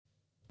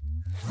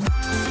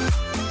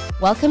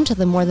Welcome to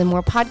the More Than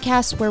More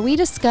podcast, where we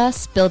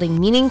discuss building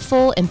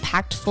meaningful,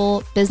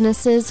 impactful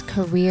businesses,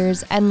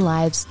 careers, and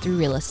lives through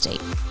real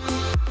estate.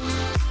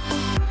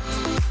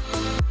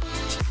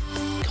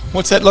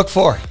 What's that look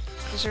for?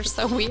 Because you're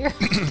so weird.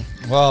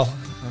 Well,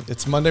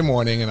 it's Monday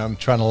morning, and I'm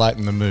trying to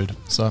lighten the mood.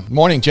 So,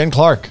 morning, Jen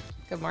Clark.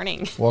 Good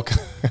morning. Welcome,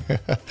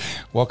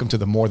 welcome to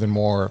the More Than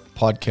More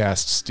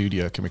podcast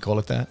studio. Can we call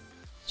it that?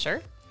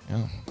 Sure.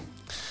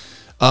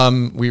 Yeah.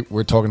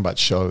 We're talking about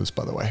shows,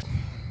 by the way.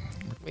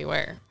 We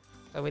were,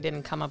 but we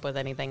didn't come up with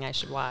anything I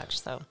should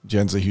watch. So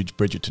Jen's a huge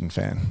Bridgerton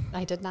fan.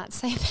 I did not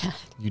say that.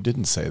 You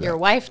didn't say that. Your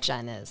wife,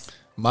 Jen, is.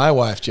 My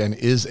wife, Jen,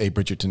 is a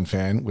Bridgerton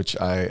fan, which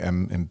I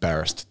am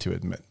embarrassed to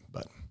admit.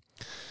 But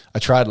I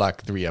tried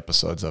like 3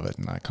 episodes of it,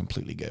 and I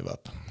completely gave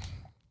up.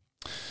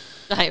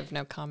 I have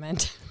no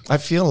comment. I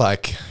feel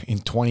like in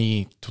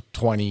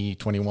 2020,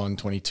 21,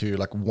 22,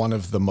 like one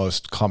of the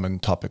most common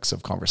topics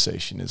of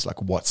conversation is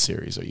like, what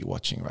series are you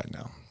watching right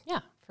now? Yeah,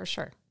 for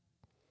sure.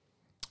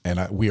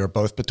 And we are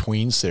both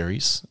between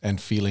series and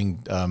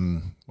feeling,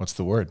 what's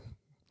the word?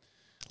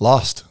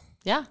 Lost.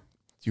 Yeah. Do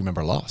you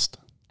remember Lost?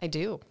 I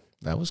do.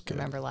 That was good.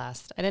 Remember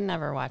Lost. I didn't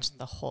ever watch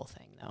the whole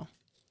thing, though.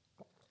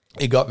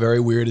 It got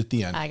very weird at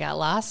the end. I got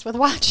lost with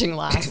watching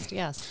Lost.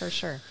 Yes, for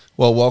sure.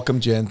 Well,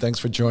 welcome, Jen. Thanks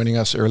for joining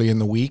us early in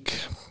the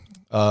week.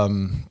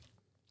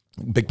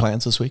 Big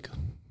plans this week?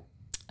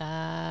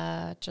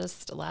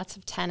 Just lots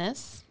of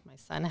tennis. My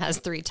son has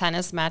 3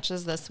 tennis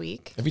matches this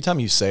week. Every time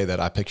you say that,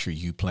 I picture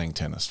you playing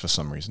tennis for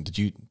some reason. Did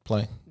you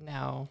play?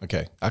 No.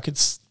 Okay. I could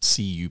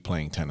see you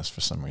playing tennis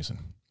for some reason.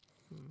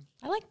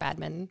 I like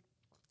badminton.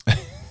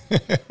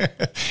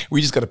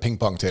 We just got a ping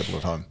pong table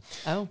at home.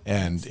 Oh.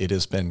 And it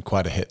has been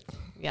quite a hit.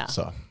 Yeah.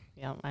 So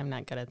Yeah, I'm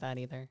not good at that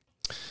either.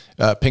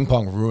 ping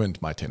pong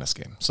ruined my tennis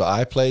game. So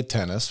I played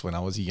tennis when I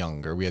was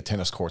younger. We had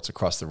tennis courts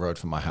across the road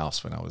from my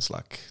house when I was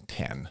like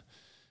 10.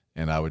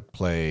 And I would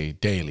play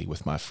daily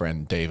with my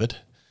friend David.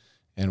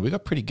 And we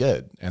got pretty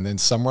good. And then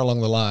somewhere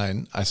along the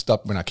line, I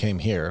stopped when I came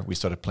here. We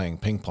started playing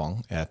ping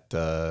pong at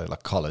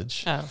like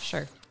college. Oh,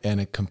 sure. And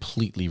it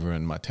completely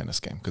ruined my tennis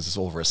game because it's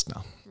all wrist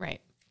now.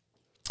 Right.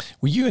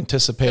 Were you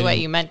anticipating? So what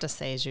you meant to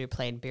say is you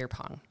played beer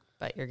pong,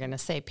 but you're going to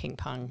say ping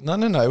pong. No.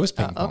 It was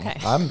ping pong. Okay.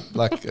 I'm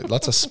like,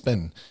 lots of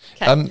spin.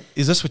 Okay.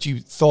 Is this what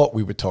you thought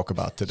we would talk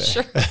about today?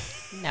 Sure.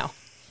 No.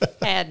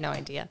 I had no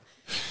idea.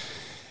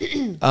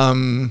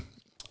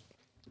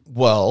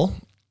 Well,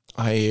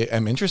 I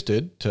am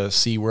interested to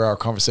see where our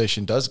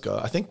conversation does go.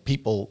 I think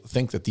people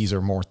think that these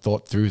are more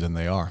thought through than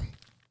they are.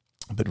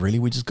 But really,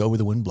 we just go where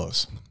the wind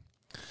blows.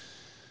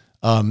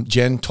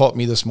 Jen taught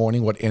me this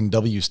morning what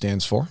NW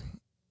stands for.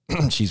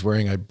 She's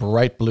wearing a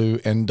bright blue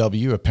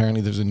NW.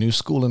 Apparently, there's a new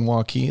school in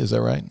Waukee. Is that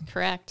right?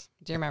 Correct.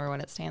 Do you remember what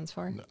it stands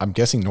for? I'm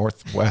guessing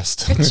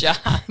Northwest. Good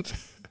job.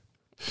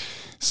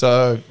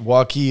 So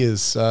Waukee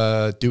is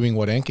doing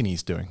what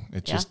Ankeny's doing.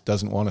 It just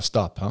doesn't want to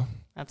stop, huh?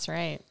 That's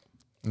right.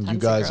 And Tons you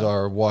of guys growth.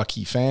 are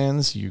Waukee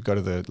fans. You go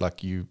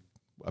to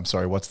I'm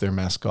sorry, what's their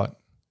mascot?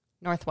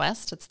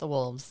 Northwest, it's the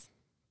Wolves.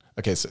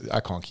 Okay, so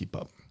I can't keep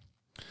up.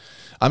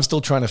 I'm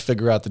still trying to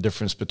figure out the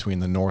difference between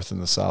the North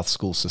and the South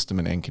school system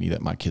in Ankeny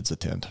that my kids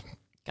attend.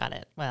 Got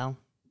it. Well,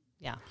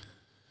 yeah.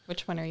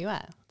 Which one are you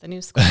at? The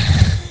new school,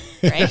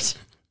 right?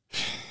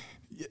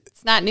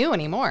 It's not new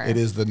anymore. It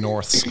is the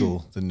North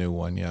school, the new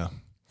one, yeah.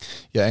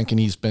 Yeah,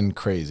 Ankeny's been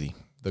crazy.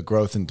 The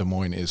growth in Des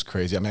Moines is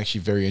crazy. I'm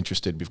actually very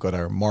interested. We've got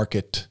our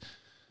market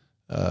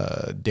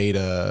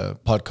data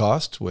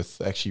podcast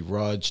with actually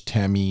Raj,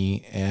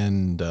 Tammy,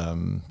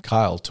 and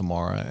Kyle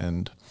tomorrow,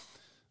 and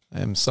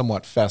I'm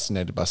somewhat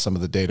fascinated by some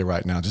of the data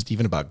right now, just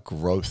even about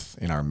growth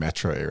in our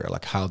metro area,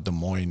 like how Des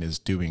Moines is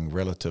doing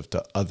relative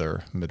to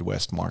other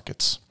Midwest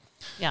markets.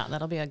 Yeah,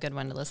 that'll be a good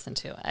one to listen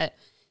to. It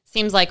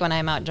seems like when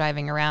I'm out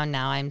driving around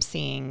now, I'm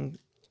seeing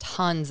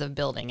tons of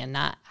building, and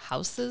not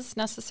houses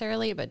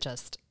necessarily, but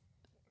just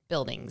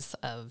buildings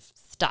of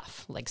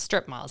stuff, like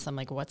strip malls. I'm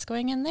like, what's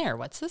going in there?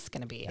 What's this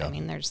going to be? Yeah. I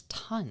mean, there's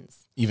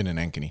tons. Even in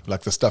Ankeny,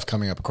 like the stuff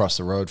coming up across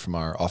the road from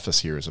our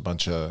office here is a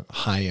bunch of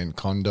high-end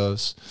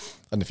condos.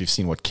 I don't know if you've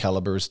seen what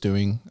Caliber's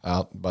doing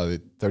out by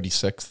the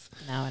 36th.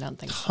 No, I don't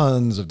think so.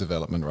 Tons of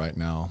development right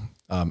now.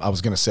 I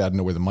was going to say I don't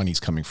know where the money's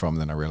coming from,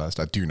 and then I realized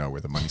I do know where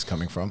the money's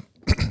coming from.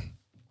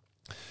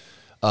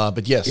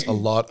 But yes, a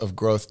lot of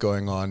growth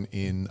going on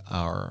in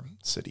our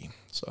city.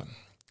 So,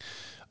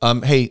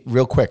 hey,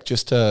 real quick,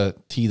 just to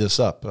tee this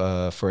up,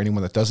 for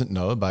anyone that doesn't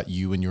know about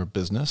you and your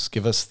business,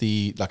 give us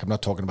I'm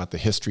not talking about the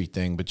history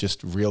thing, but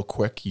just real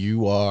quick,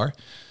 you are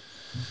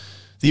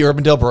the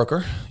Urbandale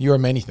broker. You are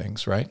many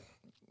things, right?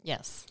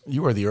 Yes,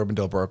 You are the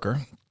Urbandale broker.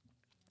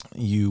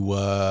 You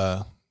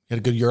had a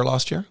good year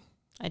last year?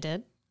 I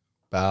did.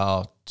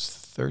 About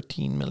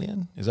 13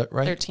 million, is that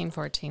right? 13,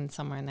 14,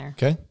 somewhere in there.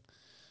 Okay.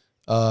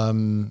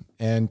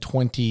 And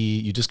 20,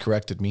 you just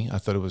corrected me. I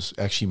thought it was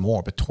actually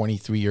more, but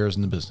 23 years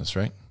in the business,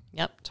 right?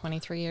 Yep,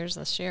 23 years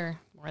this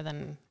year. More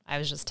than, I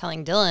was just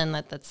telling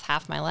Dylan that's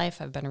half my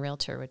life I've been a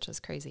realtor, which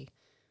is crazy.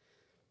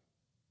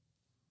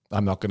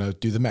 I'm not going to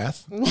do the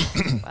math.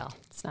 Well,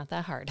 it's not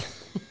that hard.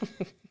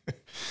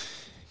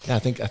 Yeah, I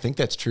think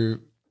that's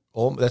true.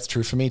 That's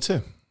true for me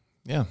too.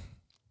 Yeah,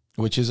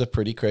 which is a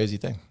pretty crazy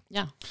thing.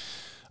 Yeah.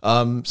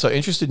 So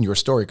interested in your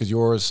story because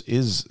yours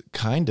is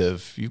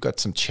you've got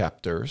some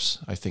chapters,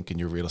 I think, in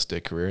your real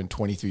estate career, and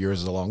 23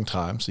 years is a long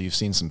time. So you've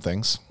seen some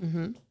things.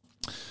 Mm-hmm.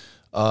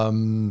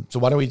 So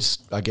why don't we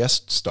just, I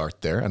guess,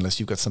 start there, unless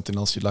you've got something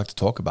else you'd like to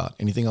talk about.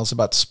 Anything else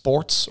about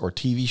sports or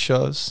TV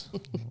shows?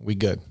 We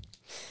good?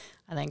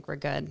 I think we're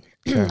good.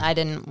 Okay. I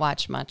didn't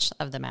watch much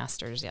of the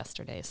Masters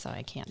yesterday, so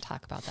I can't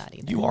talk about that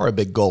either. You are a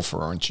big golfer,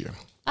 aren't you?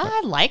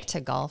 I like to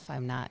golf.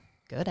 I'm not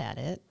good at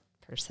it,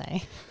 per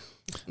se.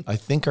 I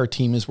think our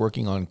team is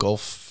working on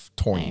golf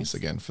tourneys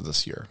again for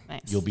this year.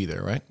 Nice. You'll be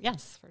there, right?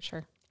 Yes, for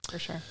sure. For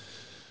sure.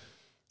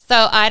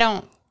 So I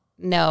don't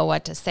know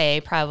what to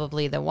say.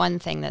 Probably the one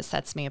thing that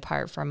sets me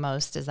apart from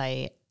most is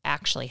I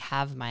actually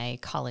have my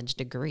college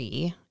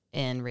degree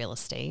in real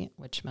estate,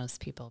 which most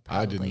people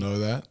probably... I didn't know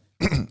that.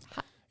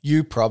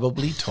 You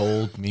probably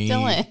told me.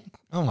 Dylan.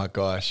 Oh my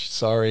gosh.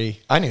 Sorry.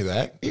 I knew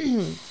that.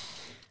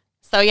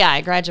 So yeah,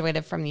 I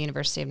graduated from the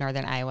University of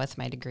Northern Iowa with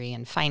my degree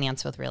in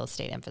finance with real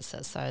estate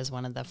emphasis. So I was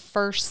one of the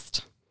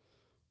first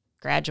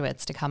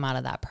graduates to come out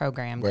of that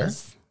program. Where?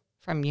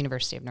 From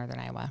University of Northern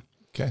Iowa.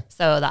 Okay.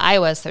 So the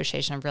Iowa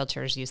Association of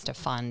Realtors used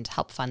to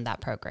help fund that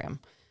program.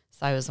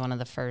 So I was one of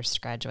the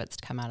first graduates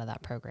to come out of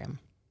that program.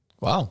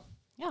 Wow.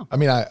 Yeah. I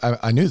mean,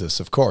 I knew this,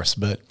 of course,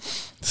 but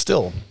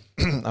still,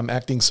 I'm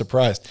acting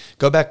surprised.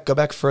 Go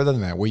back further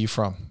than that. Where are you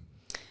from?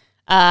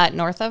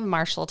 North of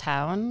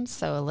Marshalltown,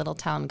 so a little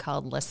town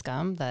called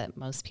Liscum that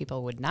most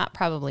people would not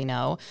probably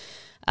know.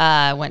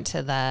 Went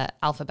to the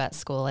alphabet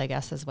school, I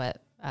guess is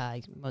what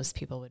most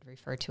people would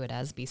refer to it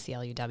as,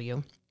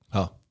 BCLUW.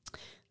 Oh.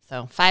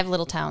 So 5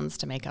 little towns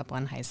to make up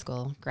one high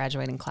school,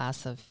 graduating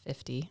class of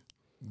 50.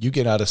 You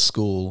get out of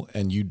school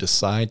and you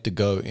decide to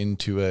go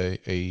into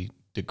a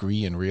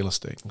degree in real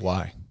estate.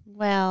 Why?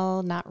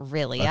 Well, not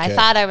really. Okay. I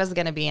thought I was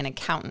going to be an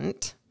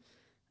accountant.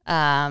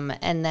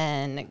 And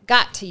then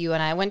got to UNI.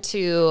 I went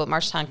to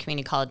Marshalltown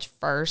Community College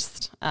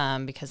first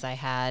because I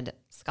had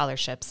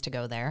scholarships to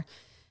go there,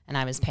 and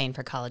I was paying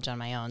for college on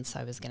my own, so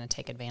I was going to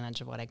take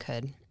advantage of what I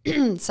could.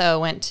 So I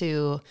went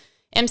to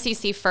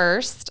MCC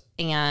first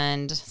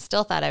and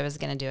still thought I was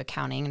going to do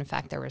accounting. In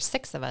fact, there were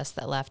 6 of us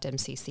that left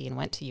MCC and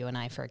went to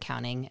UNI for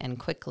accounting, and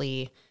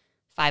quickly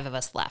 5 of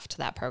us left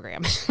that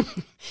program.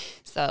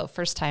 So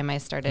first time I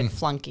started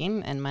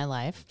flunking in my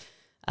life.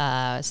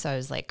 So I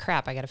was like,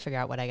 crap, I got to figure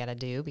out what I got to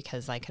do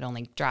because I could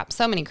only drop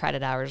so many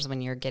credit hours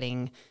when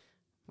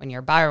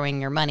you're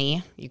borrowing your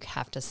money. You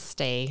have to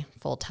stay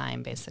full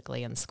time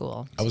basically in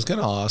school. I was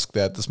going to ask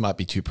that. This might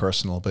be too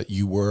personal, but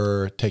you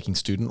were taking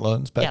student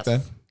loans back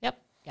then?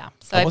 Yep. Yeah.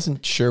 So I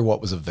wasn't sure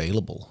what was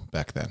available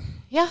back then.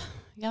 Yeah.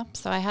 Yep.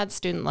 So I had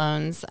student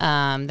loans.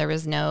 There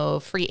was no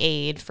free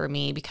aid for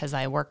me because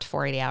I worked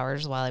 40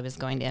 hours while I was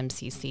going to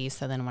MCC.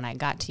 So then when I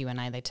got to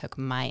UNI, they took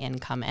my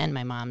income and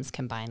my mom's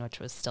combined, which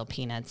was still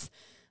peanuts,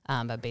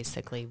 but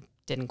basically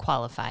didn't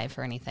qualify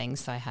for anything.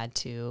 So I had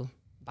to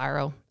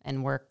borrow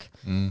and work.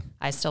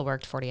 I still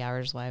worked 40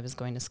 hours while I was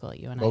going to school at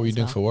UNI. What were you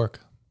doing for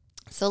work?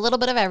 So a little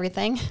bit of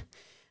everything.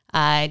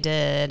 I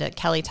did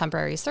Kelly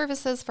Temporary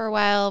Services for a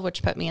while,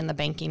 which put me in the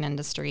banking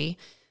industry.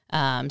 So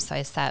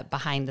I sat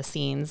behind the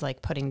scenes,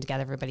 like putting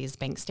together everybody's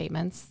bank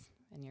statements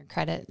and your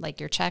credit, like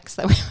your checks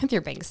that went with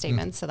your bank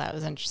statements. So that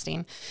was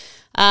interesting.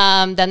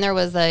 Then there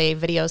was a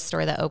video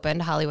store that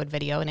opened, Hollywood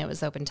Video, and it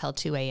was open till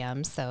 2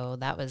 a.m. So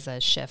that was a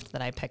shift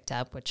that I picked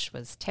up, which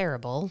was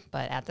terrible,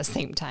 but at the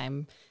same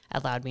time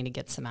allowed me to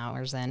get some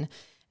hours in.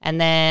 And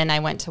then I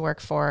went to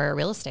work for a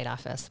real estate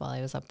office while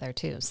I was up there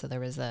too. So there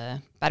was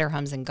a Better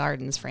Homes and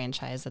Gardens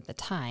franchise at the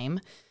time.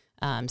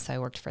 So I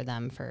worked for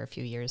them for a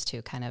few years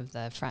too, kind of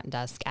the front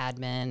desk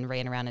admin,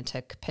 ran around and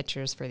took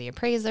pictures for the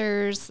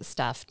appraisers,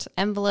 stuffed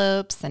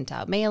envelopes, sent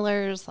out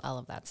mailers, all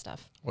of that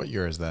stuff. What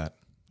year is that?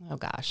 Oh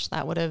gosh,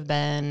 that would have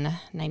been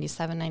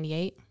 97,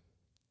 98.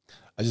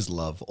 I just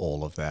love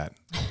all of that.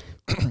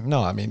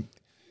 No, I mean,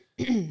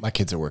 my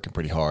kids are working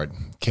pretty hard.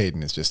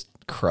 Caden is just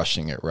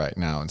crushing it right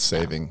now and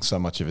saving so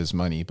much of his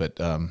money.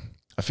 But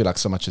I feel like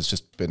so much has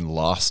just been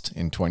lost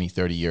in 20,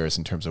 30 years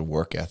in terms of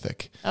work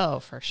ethic. Oh,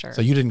 for sure.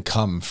 So you didn't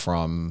come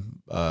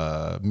from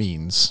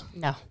means.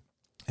 No.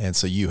 And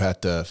so you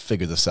had to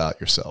figure this out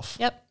yourself.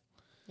 Yep.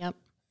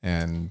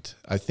 And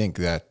I think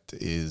that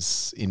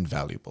is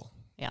invaluable.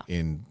 Yeah.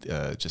 In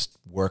just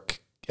work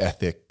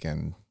ethic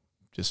and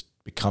just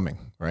becoming,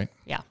 right?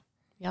 Yeah.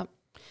 Yep.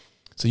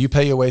 So you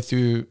pay your way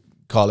through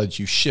college,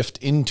 you shift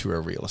into a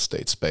real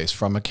estate space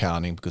from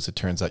accounting because it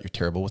turns out you're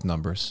terrible with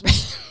numbers.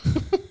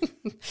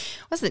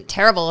 Wasn't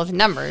terrible with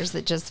numbers.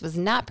 It just was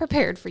not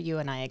prepared for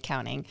UNI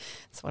accounting.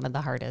 It's one of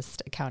the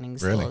hardest accounting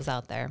schools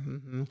out there.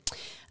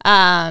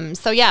 Mm-hmm.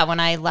 So yeah, when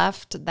I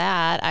left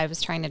that, I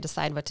was trying to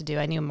decide what to do.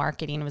 I knew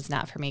marketing was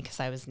not for me because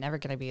I was never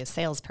going to be a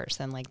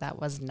salesperson. Like that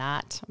was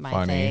not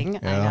my thing. Yeah.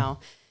 I know.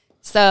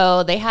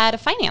 So they had a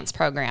finance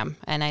program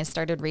and I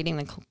started reading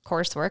the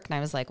coursework and I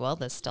was like, well,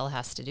 this still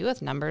has to do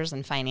with numbers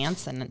and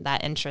finance and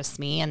that interests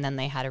me. And then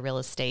they had a real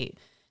estate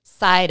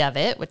side of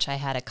it, which I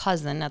had a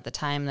cousin at the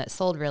time that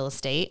sold real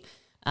estate.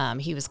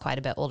 He was quite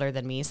a bit older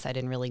than me, so I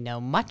didn't really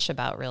know much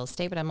about real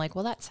estate, but I'm like,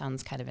 well, that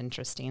sounds kind of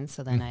interesting.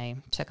 So then I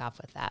took off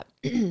with that,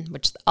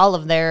 which all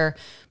of their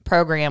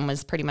program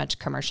was pretty much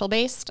commercial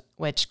based,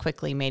 which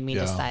quickly made me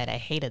decide I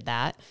hated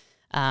that.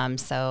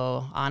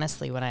 So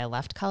honestly, when I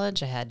left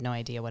college, I had no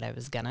idea what I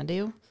was going to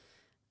do.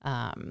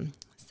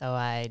 So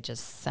I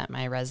just sent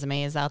my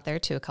resumes out there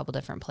to a couple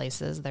different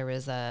places. There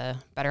was a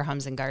Better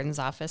Homes and Gardens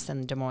office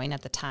in Des Moines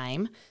at the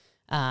time.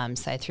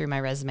 So I threw my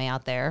resume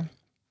out there.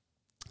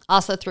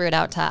 Also threw it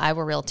out to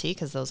Iowa Realty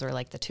because those were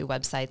like the two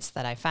websites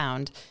that I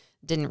found.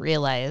 Didn't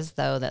realize,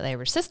 though, that they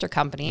were sister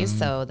companies.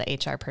 So the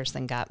HR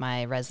person got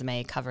my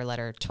resume cover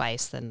letter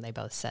twice, and they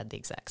both said the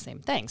exact same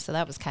thing. So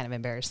that was kind of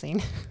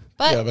embarrassing.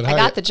 but I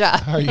got the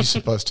job. How are you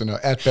supposed to know?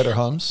 At Better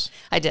Homes?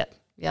 I did.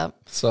 Yep.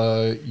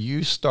 So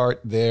you start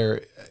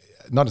there,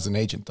 not as an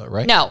agent, though,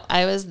 right? No,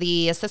 I was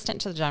the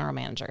assistant to the general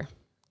manager.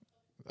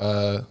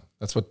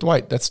 That's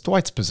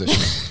Dwight's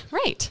position.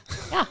 Right.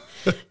 Yeah.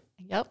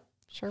 Yep.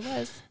 Sure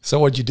was. So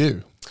what'd you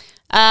do?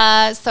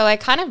 So I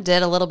kind of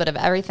did a little bit of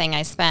everything.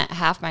 I spent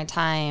half my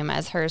time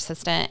as her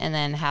assistant and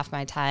then half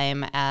my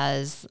time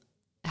as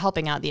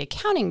helping out the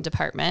accounting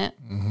department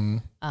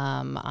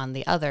on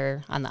the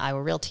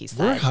Iowa Realty side.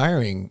 We're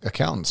hiring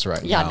accountants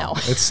right now. Yeah, no.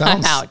 It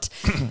sounds... I'm out.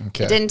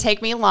 Okay. It didn't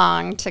take me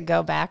long to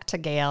go back to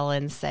Gail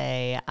and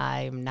say,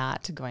 I'm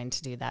not going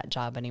to do that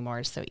job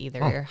anymore. So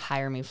either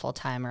hire me full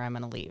time or I'm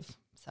going to leave.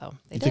 So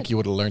they did. Think you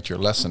would have learned your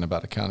lesson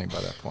about accounting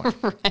by that point?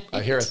 Right.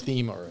 I hear a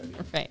theme already.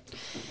 Right.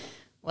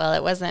 Well,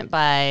 it wasn't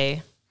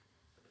by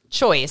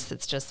choice.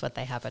 It's just what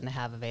they happen to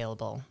have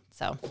available.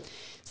 So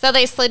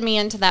they slid me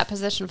into that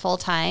position full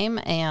time,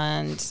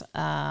 and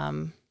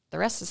the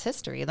rest is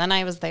history. Then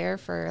I was there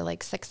for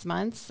like 6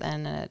 months,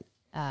 and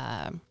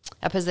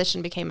a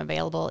position became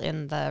available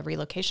in the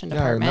relocation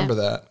department. Yeah, I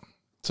remember that.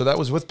 So that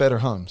was with Better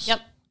Homes.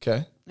 Yep.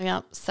 Okay.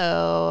 Yep.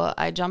 So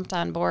I jumped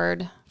on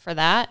board for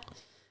that,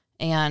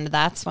 and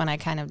that's when I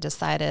kind of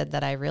decided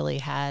that I really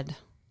had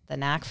the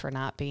knack for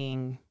not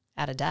being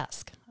at a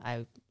desk.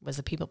 I was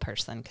a people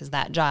person because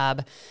that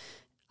job,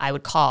 I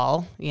would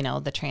call,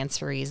 the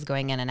transferees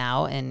going in and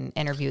out and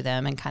interview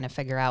them and kind of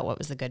figure out what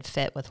was a good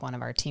fit with one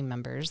of our team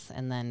members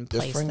and then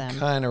place them. Different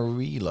kind of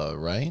relo,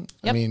 right?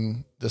 Yep. I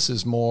mean, this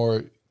is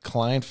more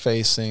client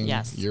facing.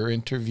 Yes. You're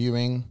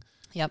interviewing.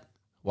 Yep.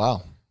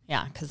 Wow.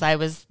 Yeah, because I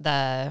was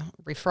the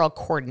referral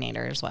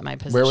coordinator is what my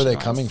position was. Where were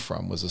they coming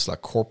from? Was this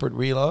like corporate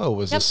relo or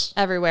was this?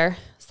 Everywhere.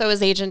 So it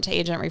was agent to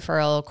agent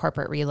referral,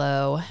 corporate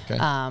relo. Okay.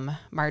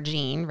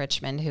 Margene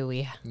Richmond, who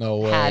we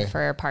No had way.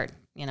 for a part,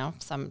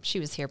 she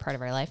was here part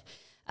of our life.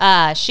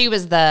 She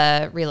was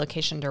the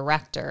relocation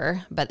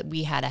director, but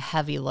we had a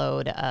heavy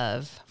load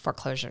of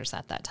foreclosures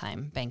at that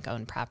time,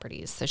 bank-owned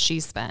properties. So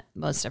she spent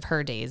most of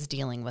her days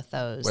dealing with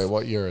those. Wait,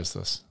 what year is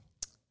this?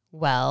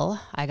 Well,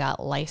 I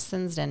got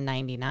licensed in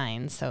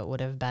 99, so it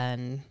would have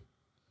been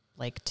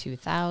like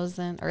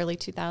 2000, early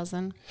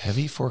 2000.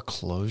 Heavy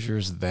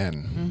foreclosures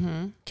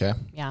then. Okay.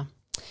 Yeah.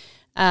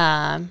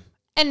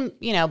 And,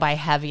 by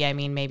heavy, I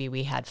mean, maybe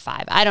we had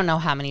 5. I don't know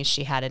how many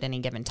she had at any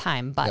given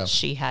time, but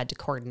she had to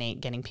coordinate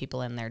getting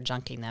people in there,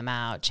 junking them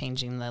out,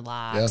 changing the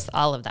locks,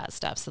 all of that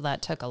stuff. So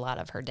that took a lot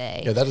of her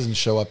day. Yeah, that doesn't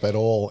show up at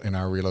all in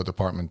our reload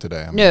department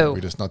today. I mean, No.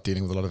 We're just not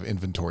dealing with a lot of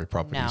inventory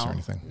properties or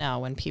anything. No,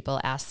 when people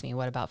ask me,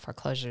 what about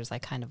foreclosures, I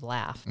kind of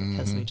laugh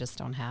because we just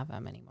don't have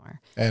them anymore.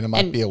 And it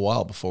might be a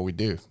while before we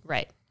do.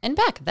 Right. And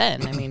back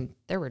then, I mean,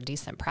 there were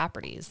decent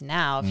properties.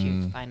 Now, if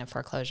you find a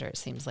foreclosure, it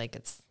seems like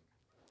it's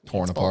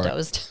Torn apart.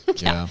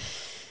 bulldozed. Yeah.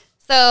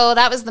 So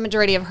that was the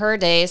majority of her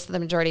day. So the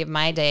majority of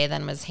my day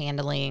then was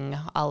handling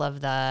all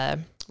of the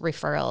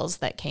referrals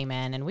that came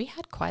in, and we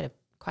had quite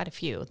a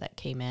few that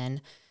came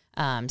in.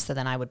 So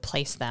then I would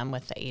place them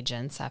with the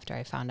agents after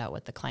I found out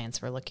what the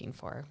clients were looking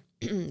for.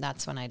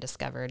 That's when I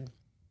discovered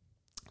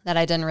that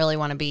I didn't really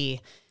want to be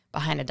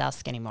behind a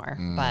desk anymore,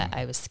 but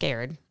I was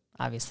scared,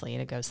 obviously,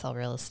 to go sell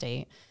real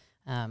estate.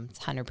 It's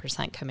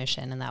 100%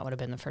 commission, and that would have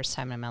been the first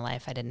time in my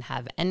life I didn't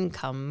have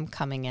income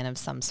coming in of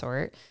some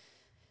sort.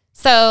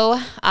 So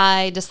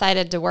I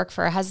decided to work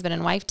for a husband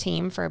and wife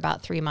team for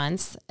about 3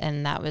 months,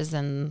 and that was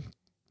in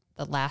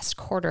the last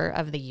quarter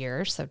of the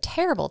year. So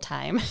terrible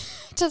time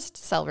just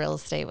to sell real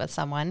estate with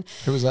someone.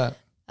 Who was that?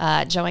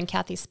 Joe and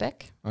Kathy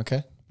Spick.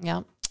 Okay.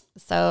 Yeah.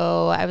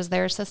 So I was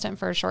their assistant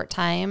for a short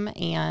time,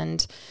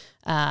 and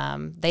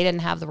they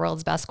didn't have the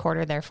world's best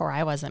quarter. Therefore,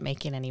 I wasn't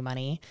making any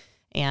money.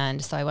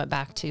 And so I went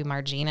back to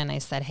Margene and I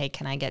said, hey,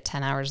 can I get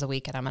 10 hours a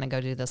week? And I'm going to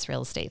go do this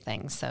real estate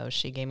thing. So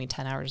she gave me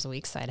 10 hours a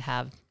week so I'd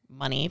have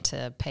money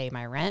to pay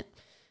my rent,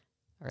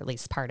 or at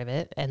least part of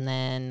it. And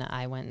then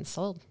I went and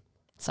sold.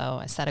 So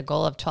I set a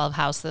goal of 12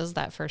 houses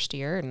that first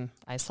year, and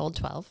I sold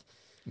 12.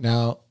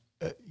 Now,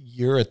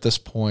 you're at this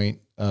point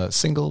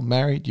single,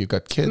 married, you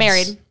got kids?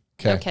 Married.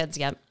 Okay. No kids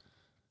yet.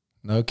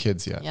 No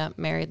kids yet. Yep.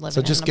 Married, living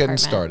So in just an getting apartment.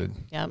 started.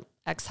 Yep.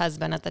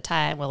 Ex-husband at the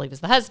time. Well, he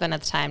was the husband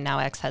at the time. Now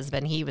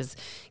ex-husband. He was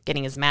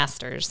getting his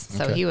master's,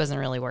 so Okay. he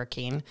wasn't really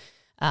working.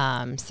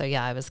 So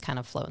yeah, I was kind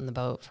of floating the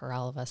boat for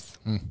all of us.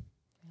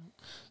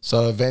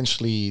 So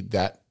eventually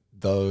that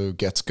though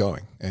gets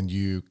going and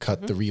you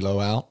cut the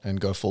relo out and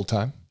go full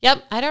time?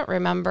 Yep. I don't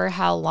remember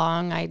how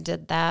long I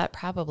did that.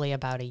 Probably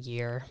about a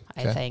year,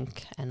 I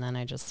think. And then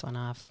I just went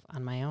off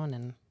on my own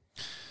and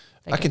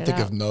I can think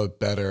out. of no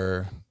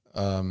better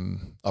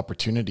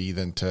opportunity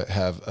than to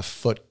have a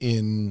foot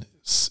in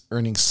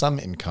earning some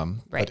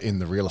income, Right. but in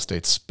the real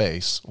estate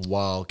space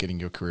while getting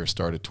your career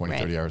started 20,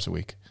 30 hours a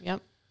week.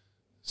 Yep.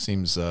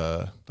 Seems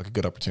like a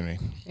good opportunity.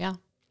 Yeah.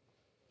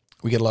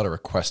 We get a lot of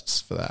requests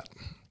for that,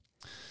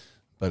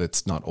 but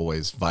it's not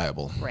always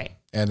viable. Right.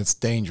 And it's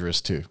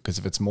dangerous too, because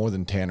if it's more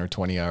than 10 or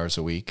 20 hours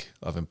a week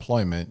of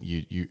employment,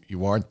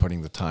 you aren't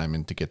putting the time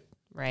in to get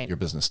Right. your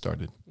business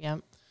started. Yep.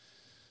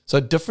 So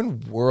a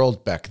different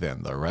world back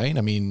then though, right?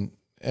 I mean,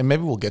 and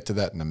maybe we'll get to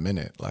that in a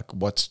minute, like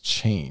what's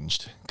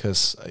changed,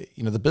 because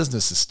the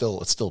business is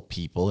still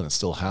people and it's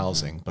still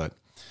housing, but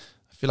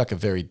I feel like a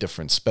very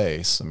different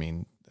space. I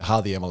mean, how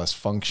the MLS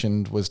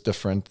functioned was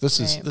different. This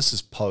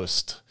is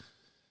post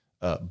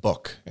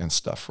book and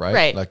stuff, right?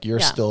 Right. Like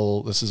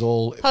this is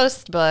all.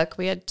 Post book,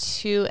 we had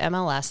 2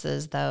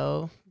 MLSs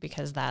though,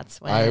 because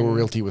that's when Iowa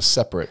Realty was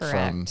separate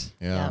from, correct.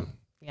 yeah. Yep.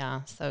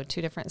 Yeah. So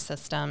 2 different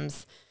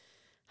systems.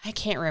 I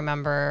can't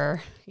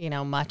remember,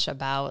 much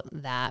about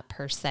that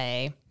per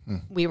se.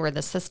 We were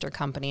the sister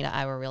company to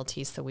Iowa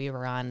Realty, so we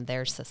were on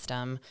their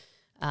system.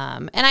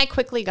 And I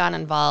quickly got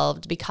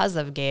involved because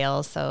of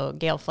Gail. So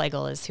Gail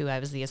Flegel is who I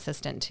was the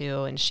assistant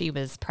to, and she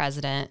was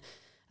president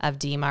of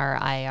DMAR,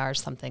 IAR,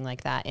 something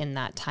like that in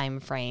that time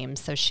frame.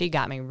 So she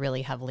got me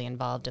really heavily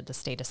involved at the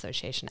state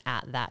association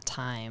at that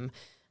time.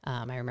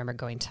 I remember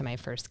going to my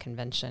first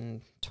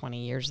convention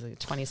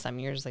 20-some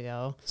years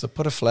ago. So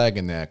put a flag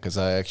in that because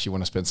I actually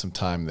want to spend some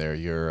time there.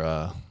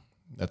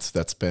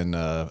 That's been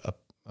a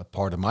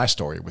part of my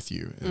story with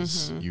you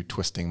is you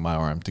twisting my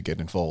arm to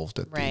get involved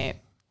at the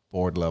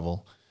board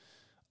level.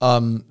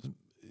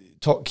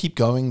 Keep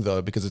going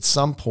though, because at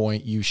some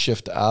point you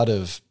shift out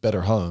of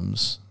Better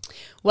Homes.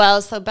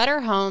 Well, so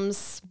Better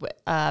Homes,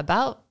 I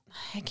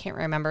can't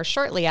remember,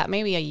 shortly at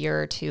maybe a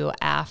year or 2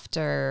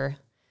 after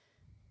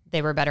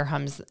they were Better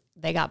Homes,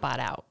 they got bought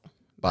out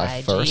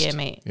by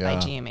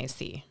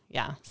GMAC.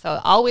 Yeah. So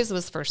it always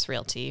was First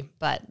Realty,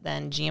 but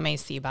then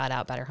GMAC bought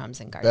out Better Homes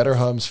and Gardens. Better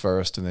Homes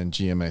first and then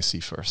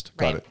GMAC first.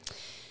 Got it.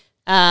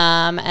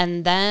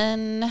 And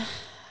then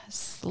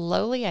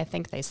slowly, I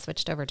think they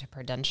switched over to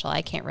Prudential.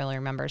 I can't really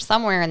remember.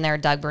 Somewhere in there,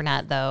 Doug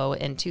Burnett, though,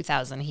 in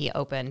 2000, he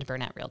opened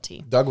Burnett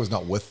Realty. Doug was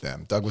not with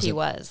them. He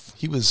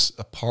was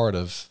a part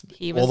of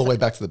all the way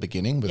back to the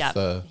beginning.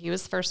 He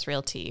was First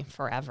Realty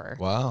forever.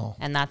 Wow.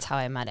 And that's how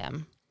I met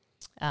him.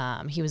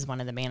 He was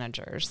one of the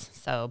managers.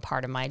 So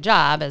part of my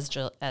job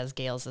as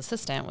Gail's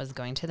assistant was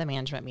going to the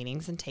management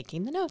meetings and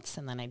taking the notes.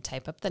 And then I'd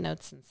type up the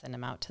notes and send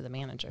them out to the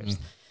managers.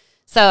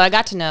 So I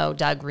got to know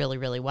Doug really,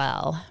 really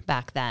well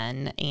back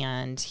then.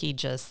 And he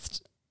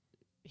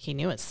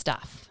knew his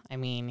stuff. I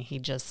mean, he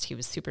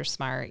was super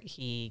smart.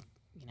 He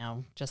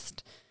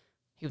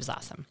was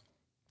awesome.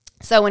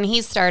 So when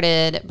he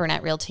started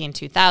Burnett Realty in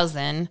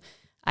 2000,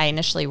 I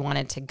initially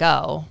wanted to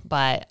go,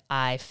 but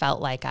I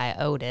felt like I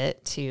owed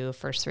it to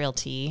First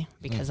Realty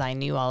because I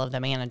knew all of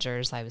the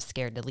managers. I was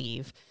scared to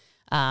leave.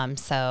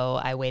 So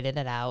I waited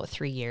it out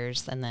 3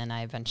 years, and then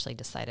I eventually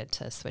decided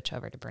to switch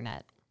over to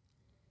Burnett.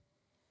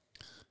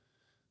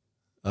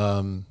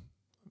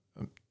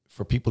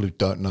 For people who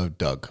don't know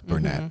Doug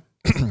Burnett,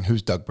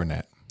 who's Doug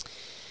Burnett?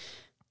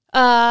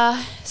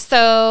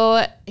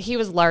 So he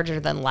was larger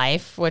than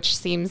life, which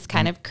seems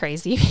kind of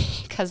crazy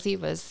because he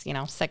was,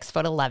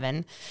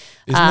 6'11".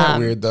 Isn't that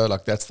weird though?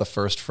 Like that's the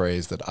first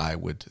phrase that I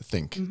would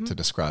think to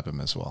describe him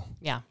as well.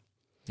 Yeah.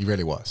 He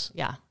really was.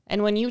 Yeah.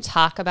 And when you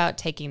talk about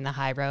taking the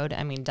high road,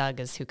 I mean, Doug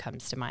is who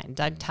comes to mind.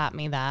 Doug taught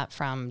me that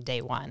from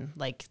day one.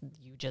 Like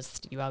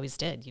you always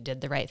did. You did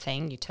the right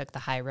thing. You took the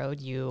high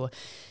road. You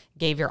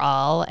gave your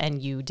all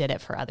and you did it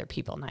for other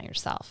people, not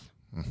yourself.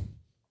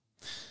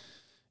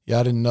 Yeah,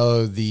 I didn't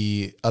know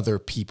the other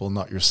people,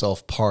 not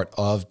yourself, part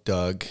of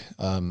Doug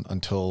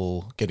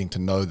until getting to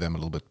know them a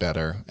little bit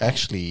better.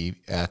 Actually,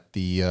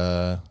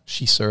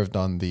 she served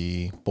on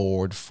the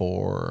board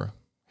for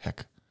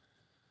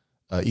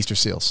Easter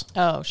Seals.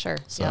 Oh, sure.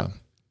 So,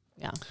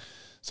 yeah.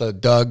 So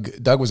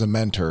Doug was a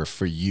mentor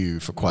for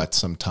you for quite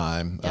some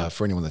time. Yeah.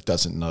 For anyone that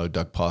doesn't know,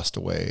 Doug passed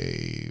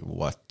away.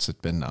 What's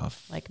it been now?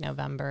 Like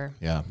November.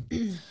 Yeah.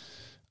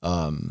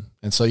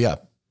 And so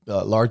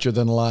larger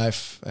than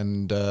life,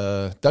 and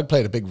Doug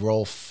played a big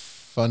role.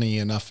 Funny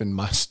enough, in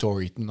my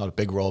story, not a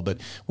big role, but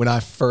when I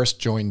first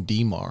joined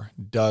DMAR,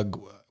 Doug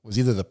was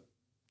either the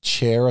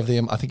chair of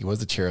I think he was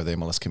the chair of the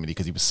MLS committee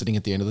because he was sitting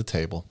at the end of the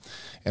table,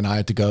 and I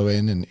had to go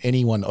in, and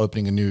anyone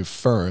opening a new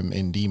firm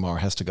in DMAR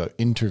has to go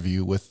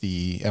interview with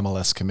the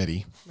MLS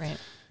committee. Right.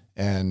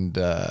 And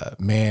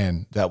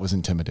man, that was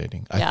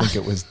intimidating. I think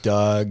it was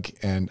Doug,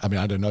 and I mean,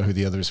 I don't know who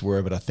the others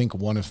were, but I think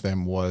one of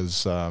them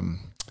was Don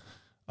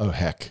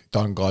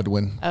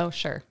Godwin. Oh,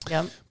 sure.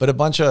 Yep. But a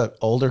bunch of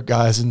older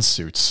guys in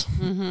suits.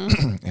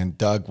 And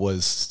Doug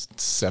was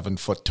 7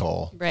 foot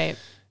tall. Right.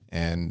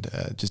 And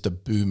just a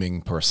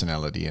booming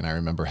personality. And I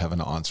remember having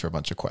to answer a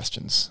bunch of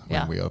questions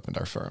when we opened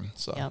our firm.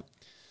 So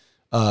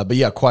But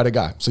yeah, quite a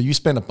guy. So you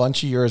spent a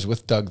bunch of years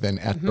with Doug then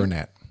at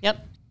Burnett.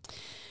 Yep.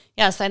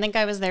 Yes, I think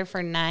I was there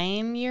for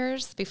 9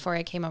 years before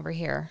I came over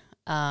here.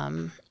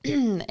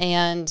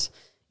 And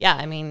yeah,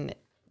 I mean,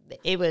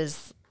 it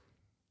was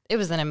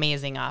an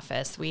amazing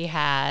office. We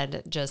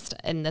had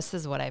and this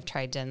is what I've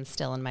tried to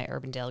instill in my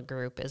Urbandale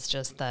group, is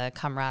just the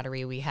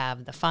camaraderie we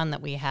have, the fun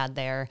that we had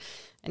there.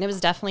 And it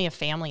was definitely a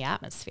family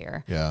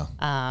atmosphere. Yeah.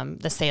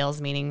 The sales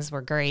meetings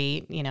were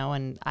great,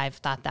 and I've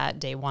thought that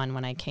day one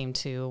when I came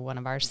to one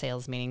of our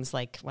sales meetings,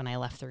 like when I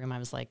left the room, I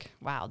was like,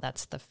 wow,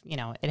 that's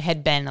it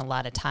had been a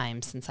lot of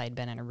time since I'd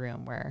been in a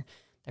room where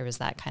there was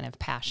that kind of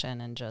passion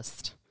and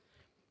just...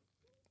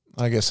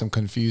 I guess I'm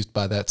confused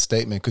by that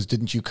statement, because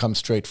didn't you come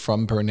straight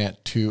from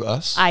Burnett to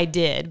us? I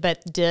did,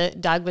 but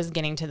Doug was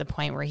getting to the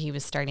point where he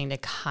was starting to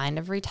kind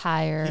of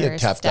retire, he had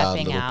tapped out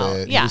a little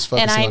bit. Yeah, he was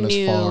focusing on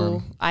his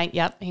farm.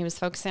 He was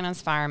focusing on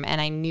his farm,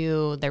 and I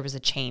knew there was a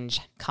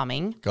change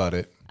coming. Got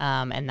it.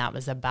 And that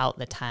was about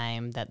the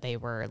time that they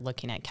were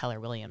looking at Keller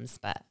Williams,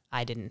 but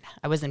I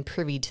wasn't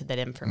privy to that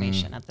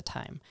information at the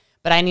time.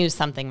 But I knew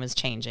something was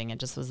changing. It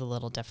just was a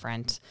little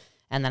different.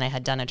 And then I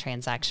had done a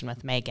transaction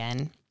with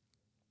Megan.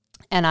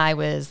 And I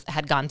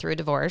had gone through a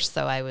divorce,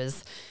 so I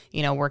was,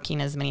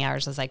 working as many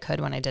hours as I could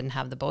when I didn't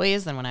have the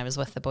boys. And when I was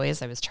with the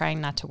boys, I was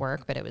trying not to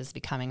work, but it was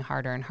becoming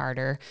harder and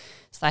harder.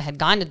 So I had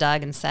gone to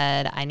Doug and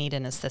said, I need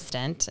an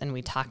assistant. And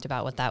we talked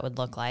about what that would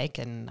look like.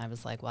 And I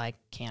was like, well, I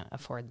can't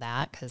afford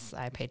that because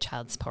I pay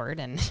child support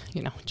and,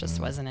 it just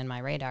wasn't in my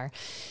radar.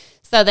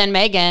 So then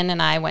Megan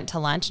and I went to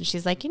lunch, and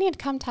she's like, you need to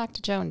come talk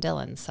to Joe and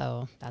Dylan.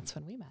 So that's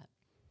when we met.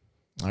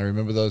 I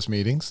remember those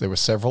meetings. There were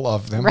several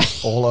of them,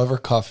 all over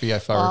coffee,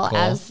 if I recall.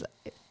 As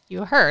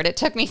you heard, it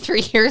took me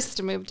 3 years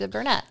to move to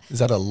Burnett. Is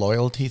that a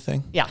loyalty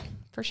thing? Yeah,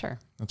 for sure.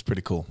 That's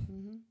pretty cool.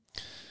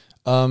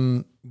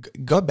 Mm-hmm.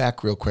 Go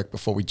back real quick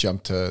before we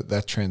jump to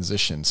that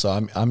transition.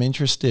 So I'm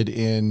interested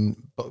in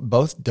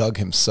both Doug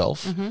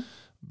himself,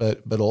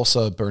 but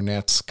also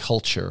Burnett's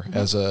culture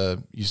as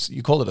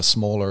you call it a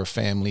smaller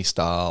family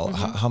style.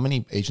 How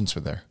many agents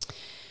were there?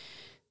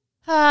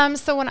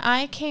 So when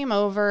I came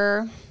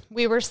over,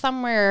 we were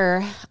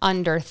somewhere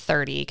under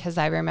 30, because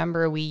I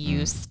remember we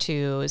used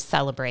to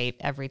celebrate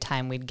every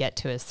time we'd get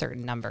to a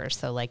certain number.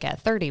 So like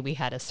at 30, we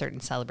had a certain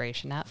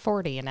celebration, at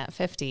 40 and at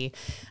 50.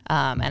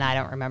 And I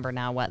don't remember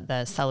now what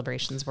the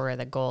celebrations were,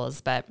 the goals,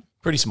 but...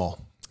 Pretty small.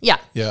 Yeah.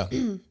 Yeah.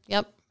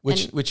 Yep.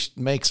 Which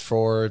makes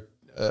for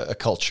a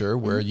culture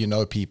where you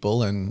know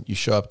people and you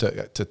show up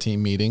to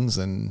team meetings.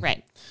 And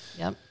Right.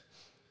 Yep.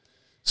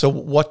 So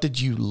what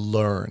did you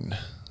learn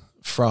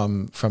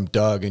from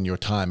Doug and your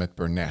time at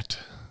Burnett?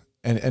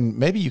 And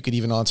maybe you could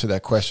even answer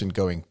that question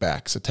going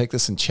back. So take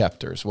this in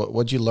chapters. What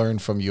did you learn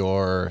from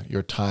your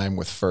time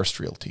with First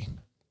Realty?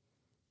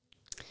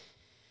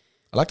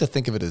 I like to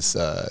think of it as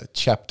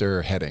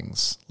chapter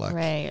headings. Like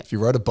if you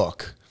wrote a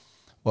book,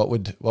 what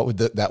would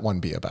that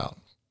one be about?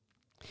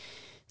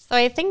 So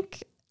I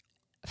think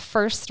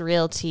First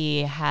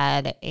Realty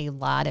had a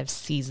lot of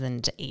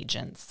seasoned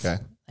agents.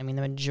 Okay. I mean,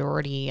 the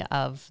majority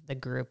of the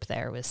group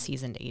there was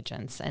seasoned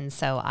agents. And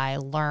so I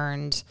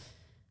learned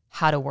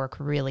how to work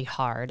really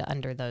hard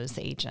under those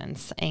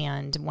agents.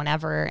 And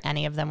whenever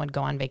any of them would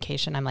go on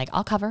vacation, I'm like,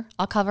 I'll cover,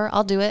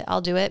 I'll do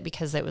it,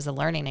 because it was a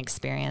learning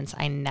experience.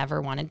 I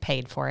never wanted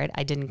paid for it.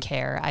 I didn't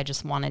care. I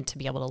just wanted to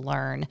be able to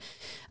learn.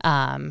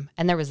 And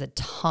there was a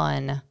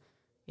ton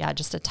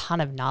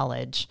of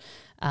knowledge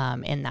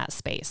in that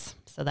space.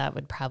 So that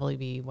would probably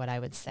be what I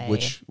would say.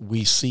 Which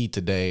we see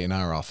today in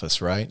our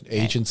office, right? Okay.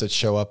 Agents that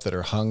show up that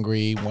are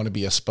hungry, want to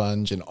be a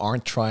sponge, and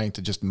aren't trying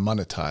to just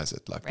monetize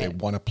it. Like they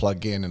want to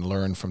plug in and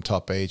learn from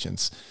top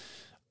agents.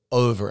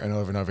 Over and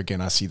over and over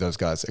again, I see those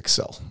guys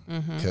excel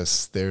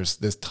because there's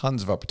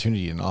tons of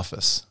opportunity in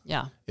office.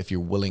 Yeah, if you're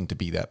willing to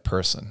be that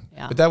person.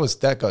 Yeah. But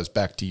that goes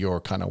back to your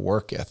kind of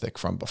work ethic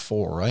from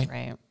before, right?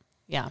 Right.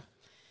 Yeah.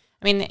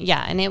 I mean,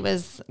 yeah, and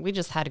we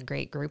just had a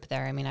great group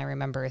there. I mean, I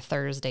remember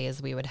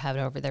Thursdays we would head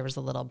over, there was a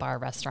little bar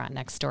restaurant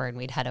next door, and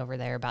we'd head over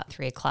there about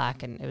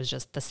 3:00, and it was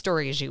just the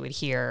stories you would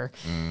hear,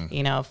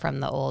 from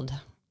the old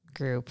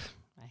group.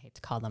 I hate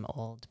to call them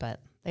old, but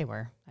they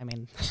were. I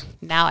mean,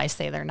 now I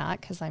say they're not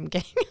because I'm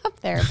getting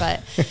up there,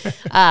 but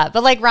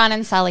like Ron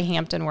and Sally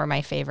Hampton were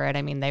my favorite.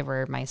 I mean, they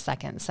were my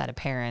second set of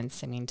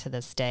parents. I mean, to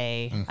this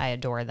day, I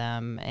adore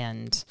them,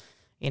 and,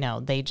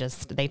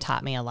 they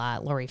taught me a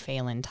lot. Lori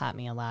Phelan taught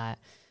me a lot.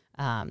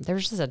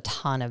 There's just a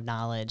ton of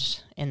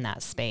knowledge in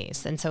that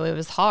space. And so it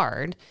was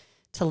hard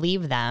to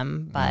leave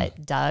them,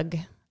 but Doug,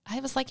 I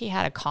was like, he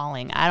had a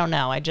calling. I don't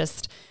know.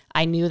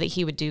 I knew that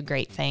he would do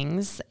great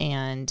things,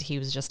 and he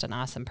was just an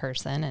awesome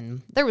person.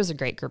 And there was a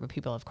great group of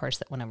people, of course,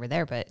 that went over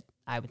there, but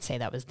I would say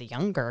that was the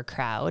younger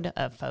crowd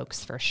of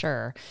folks for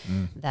sure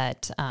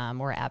that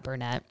were at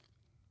Burnett.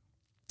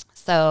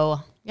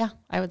 So yeah,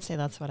 I would say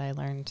that's what I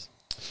learned.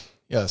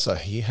 Yeah, so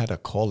he had a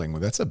calling.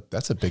 That's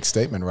a big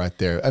statement right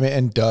there. I mean,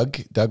 and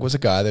Doug was a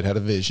guy that had a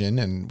vision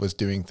and was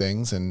doing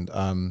things, and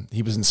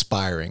he was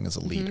inspiring as a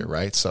leader,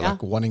 right? So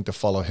like wanting to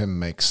follow him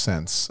makes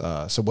sense.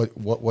 So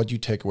what do you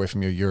take away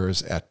from your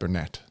years at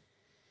Burnett?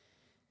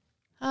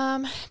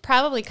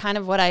 Probably kind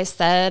of what I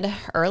said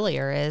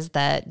earlier is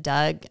that,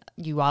 Doug,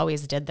 you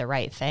always did the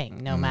right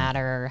thing, no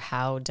matter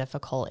how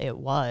difficult it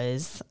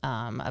was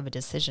of a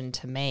decision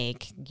to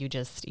make. You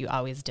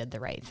always did the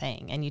right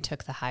thing, and you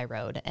took the high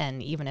road.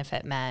 And even if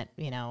it meant,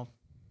 you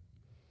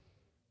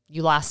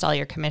lost all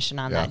your commission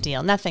on that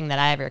deal, nothing that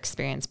I ever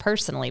experienced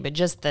personally, but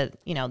just the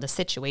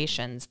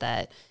situations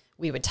that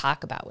we would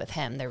talk about with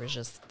him, there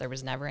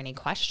was never any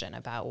question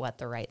about what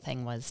the right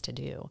thing was to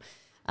do.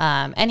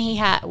 And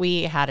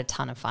we had a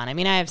ton of fun. I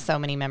mean, I have so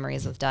many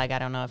memories with Doug. I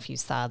don't know if you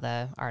saw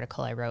the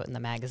article I wrote in the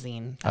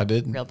magazine. I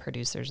did. Real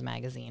Producers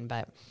magazine,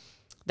 but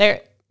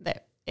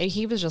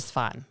he was just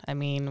fun. I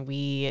mean,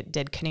 we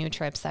did canoe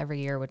trips every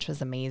year, which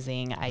was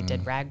amazing. I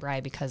did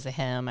RAGBRAI because of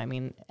him. I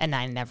mean, and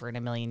I never in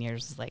a million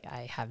years was like,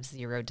 I have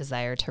zero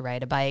desire to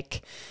ride a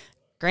bike.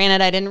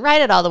 Granted, I didn't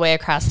ride it all the way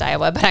across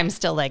Iowa, but I'm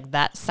still like,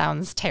 that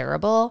sounds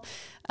terrible.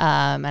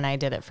 And I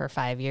did it for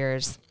 5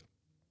 years.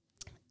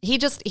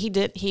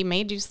 He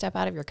made you step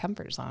out of your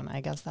comfort zone.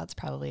 I guess that's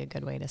probably a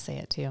good way to say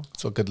it too.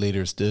 That's what good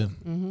leaders do.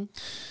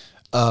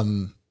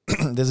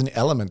 There's an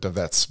element of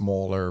that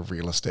smaller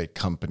real estate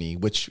company,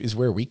 which is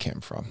where we came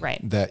from. Right.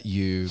 That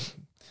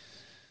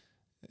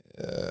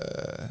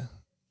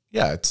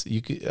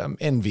I'm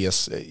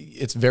envious.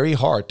 It's very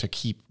hard to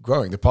keep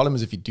growing. The problem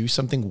is if you do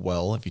something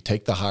well, if you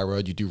take the high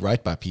road, you do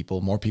right by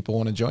people, more people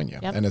want to join you.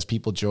 Yep. And as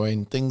people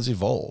join, things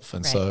evolve.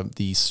 And so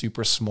the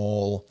super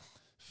small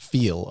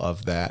feel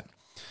of that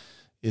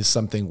is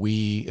something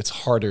it's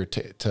harder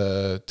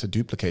to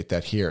duplicate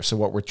that here. So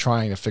what we're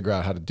trying to figure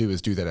out how to do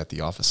is do that at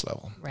the office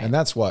level. Right. And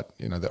that's what,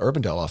 the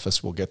Urbandale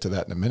office, we'll get to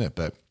that in a minute,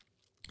 but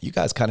you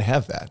guys kind of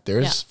have that.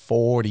 There's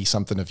 40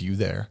 something of you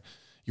there.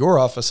 Your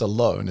office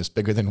alone is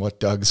bigger than what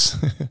Doug's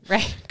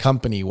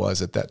company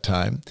was at that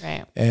time.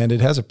 Right. And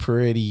it has a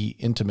pretty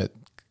intimate,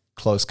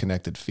 close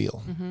connected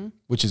feel,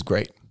 which is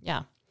great.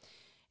 Yeah.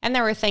 And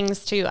there were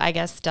things too, I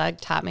guess Doug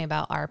taught me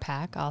about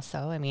RPAC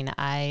also. I mean,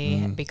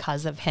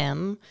 because of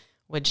him,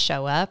 would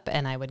show up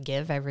and I would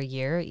give every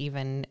year,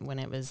 even when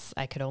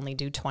I could only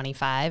do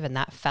 25, and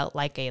that felt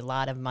like a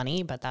lot of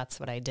money, but that's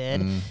what I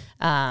did.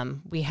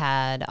 We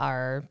had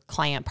our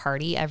client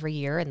party every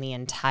year, and the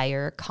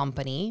entire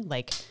company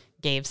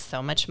gave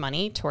so much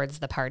money towards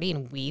the party,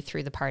 and we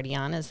threw the party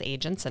on as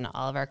agents, and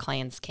all of our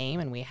clients came,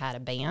 and we had a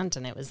band,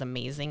 and it was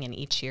amazing. And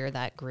each year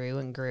that grew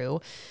and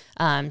grew.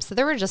 So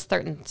there were just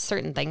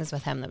certain things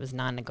with him that was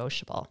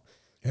non-negotiable.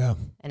 Yeah.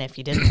 And if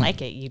you didn't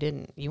like it,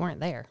 you weren't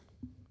there.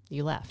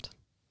 You left.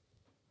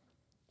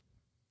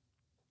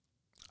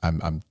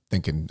 I'm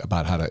thinking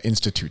about how to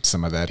institute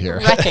some of that here.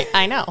 Right,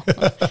 I know.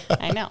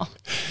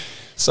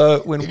 So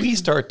when we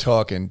start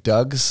talking,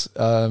 Doug's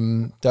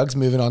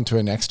moving on to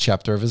a next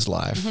chapter of his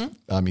life.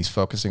 He's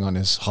focusing on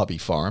his hobby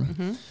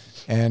farm,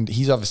 and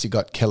he's obviously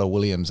got Keller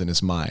Williams in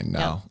his mind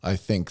now. Yep. I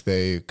think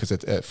because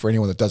for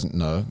anyone that doesn't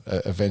know,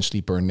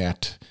 eventually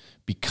Burnett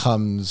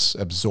becomes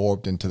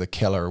absorbed into the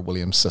Keller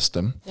Williams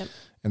system. Yep.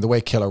 And the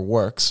way Keller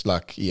works,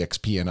 like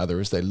EXP and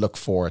others, they look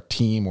for a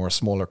team or a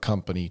smaller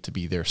company to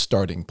be their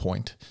starting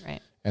point.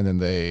 Right. And then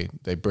they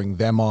bring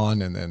them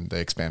on, and then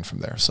they expand from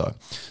there. So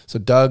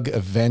Doug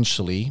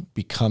eventually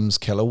becomes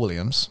Keller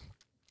Williams,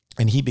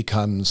 and he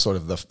becomes sort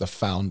of the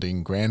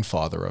founding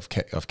grandfather of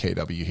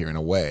KW here in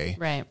a way,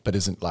 right? But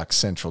isn't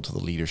central to the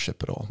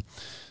leadership at all.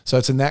 So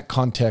it's in that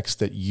context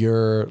that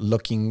you're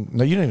not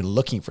even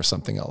looking for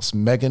something else.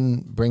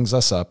 Megan brings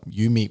us up,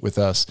 you meet with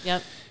us.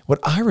 Yep. What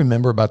I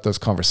remember about those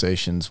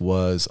conversations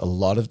was a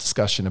lot of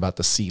discussion about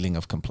the ceiling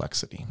of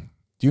complexity.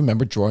 Do you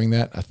remember drawing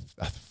that?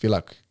 I feel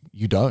like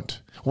you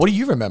don't. What do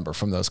you remember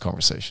from those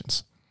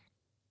conversations?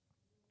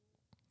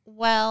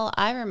 Well,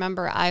 I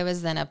remember I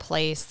was in a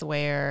place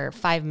where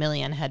 5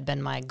 million had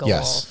been my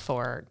goal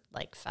for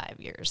 5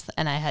 years,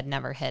 and I had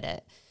never hit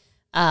it.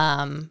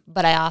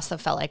 But I also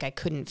felt like I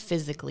couldn't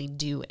physically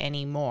do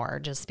any more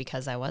just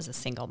because I was a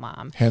single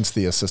mom. Hence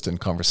the assistant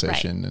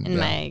conversation. Right. And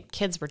my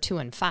kids were 2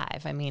 and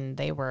 5. I mean,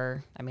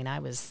 I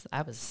was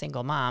a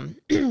single mom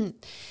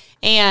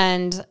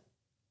and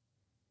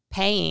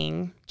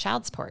paying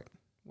child support,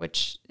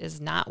 which is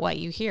not what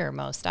you hear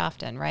most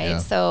often. Right. Yeah.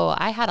 So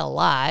I had a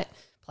lot,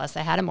 plus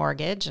I had a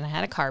mortgage and I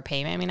had a car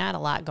payment. I mean, I had a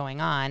lot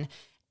going on.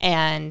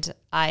 And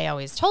I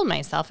always told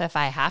myself, if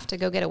I have to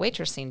go get a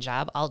waitressing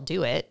job, I'll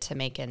do it to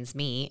make ends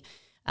meet.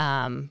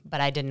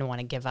 But I didn't want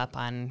to give up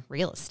on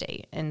real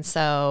estate. And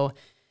so,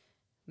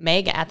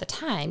 Meg, at the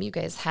time, you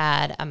guys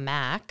had a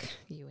MAC,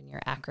 you and your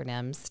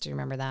acronyms. Do you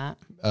remember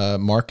that?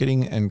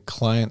 Marketing and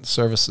Client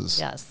Services.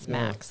 Yes,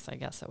 MACs, I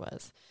guess it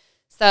was.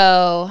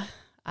 So,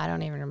 I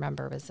don't even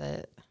remember. This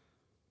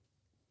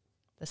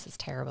is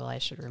terrible. I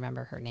should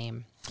remember her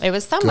name. It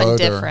was someone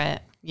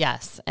different.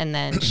 Yes. And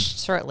then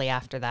shortly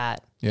after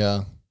that.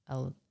 Yeah.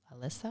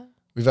 Alyssa?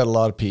 We've had a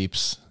lot of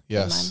peeps.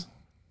 Yes.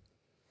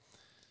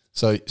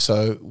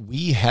 So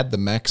we had the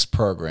MAX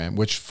program,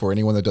 which for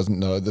anyone that doesn't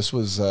know, this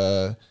was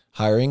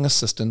hiring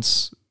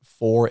assistants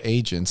for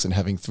agents and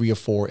having 3 or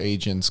 4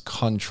 agents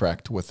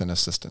contract with an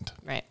assistant.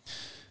 Right.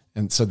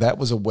 And so that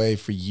was a way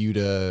for you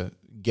to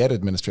get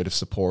administrative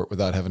support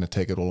without having to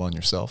take it all on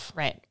yourself.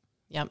 Right.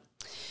 Yep.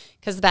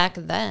 Because back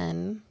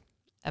then,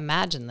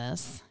 imagine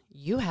this,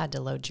 you had to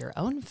load your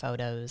own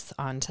photos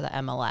onto the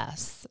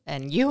MLS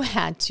and you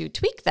had to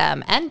tweak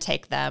them and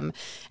take them.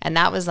 And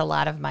that was a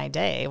lot of my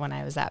day when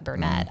I was at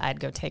Burnett. I'd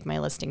go take my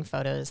listing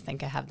photos,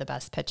 think I have the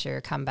best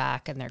picture, come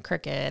back and they're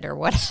crooked or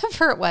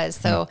whatever it was.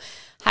 So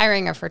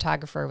hiring a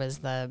photographer was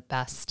the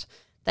best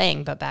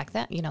thing. But back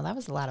then, that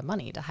was a lot of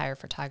money to hire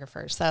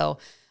photographers. So,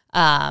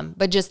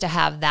 but just to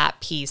have that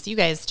piece, you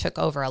guys took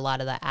over a lot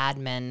of the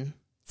admin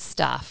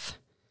stuff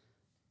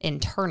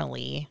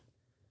internally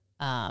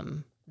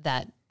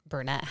that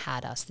Burnett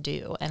had us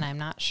do, and I'm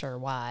not sure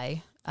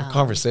why. Our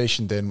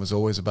conversation then was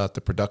always about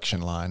the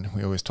production line.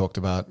 We always talked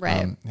about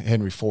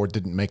Henry Ford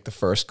didn't make the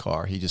first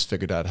car. He just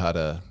figured out how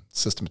to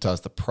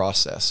systematize the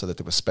process so that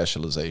there was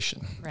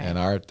specialization. Right. And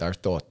our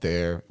thought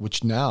there,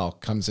 which now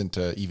comes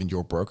into even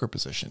your broker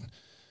position,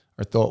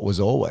 our thought was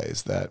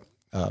always that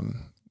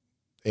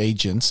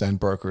agents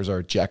and brokers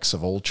are jacks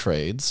of all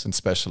trades and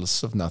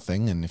specialists of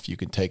nothing. And if you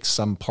can take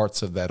some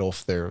parts of that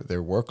off their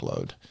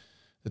workload,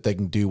 that they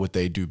can do what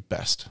they do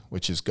best,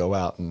 which is go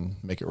out and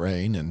make it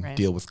rain and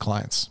deal with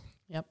clients.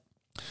 Yep.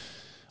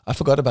 I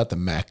forgot about the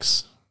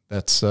Max.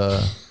 That's,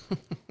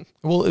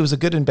 well, it was a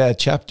good and bad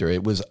chapter.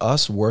 It was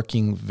us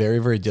working very,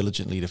 very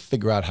diligently to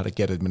figure out how to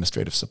get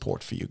administrative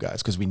support for you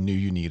guys because we knew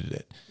you needed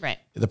it. Right.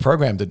 The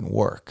program didn't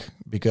work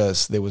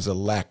because there was a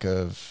lack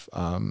of,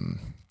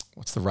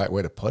 what's the right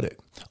way to put it?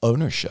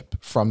 Ownership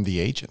from the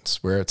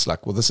agents, where it's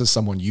like, well, this is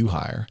someone you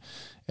hire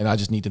and I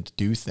just need them to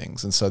do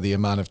things. And so the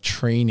amount of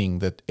training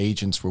that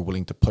agents were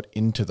willing to put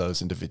into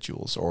those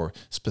individuals or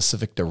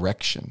specific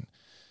direction.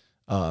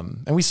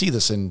 And we see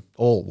this in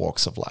all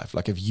walks of life.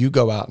 Like if you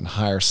go out and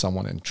hire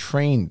someone and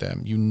train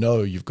them,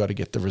 you've got to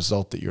get the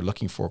result that you're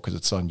looking for because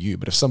it's on you.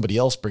 But if somebody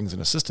else brings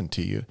an assistant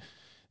to you,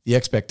 the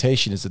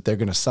expectation is that they're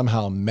going to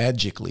somehow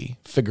magically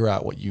figure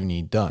out what you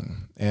need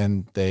done.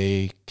 And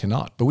they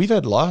cannot. But we've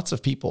had lots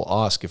of people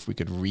ask if we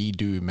could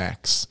redo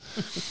Max.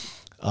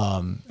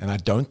 And I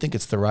don't think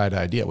it's the right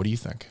idea. What do you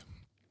think?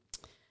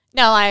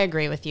 No, I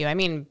agree with you. I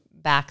mean,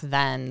 back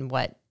then,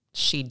 what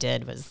she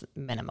did was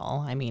minimal.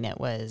 I mean, it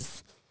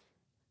was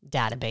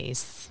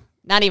database,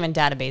 not even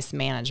database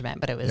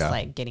management, but it was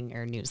like getting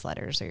your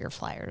newsletters or your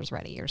flyers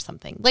ready or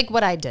something. Like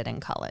what I did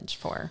in college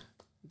for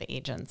the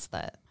agents,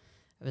 that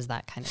it was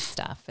that kind of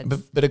stuff.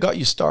 But it got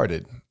you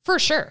started. For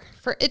sure.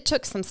 It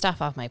took some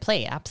stuff off my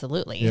plate,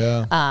 absolutely.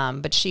 Yeah.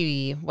 But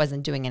she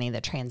wasn't doing any of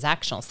the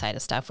transactional side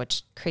of stuff,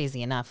 which,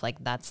 crazy enough,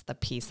 like that's the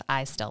piece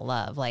I still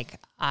love. Like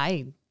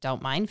I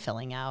don't mind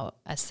filling out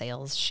a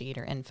sales sheet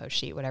or info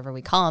sheet, whatever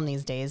we call them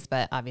these days.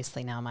 But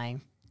obviously now my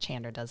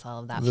Chandra does all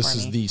of that for me. This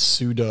is the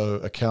pseudo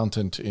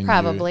accountant in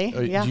probably.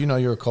 Do you know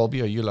you're a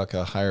Colby? Are you like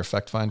a higher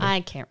fact finder?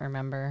 I can't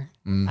remember.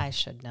 I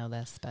should know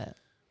this, but.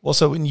 Well,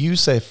 so when you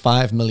say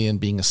 5 million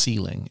being a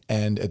ceiling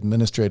and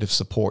administrative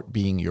support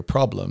being your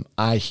problem,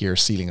 I hear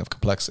ceiling of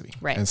complexity.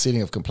 Right. And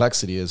ceiling of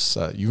complexity is,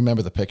 you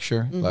remember the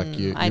picture? Mm-hmm.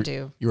 Like I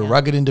do. You're a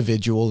rugged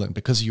individual, and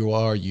because you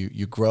are,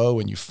 you grow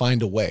and you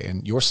find a way.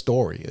 And your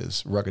story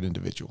is rugged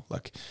individual.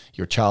 Like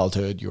your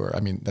childhood,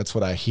 that's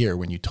what I hear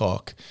when you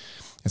talk.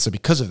 And so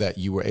because of that,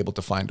 you were able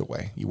to find a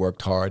way. You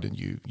worked hard and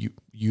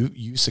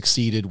you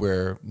succeeded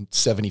where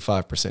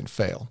 75%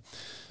 fail.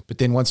 But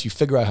then once you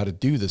figure out how to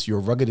do this, your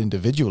rugged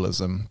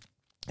individualism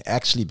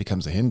actually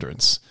becomes a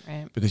hindrance,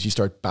 right? Because you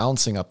start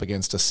bouncing up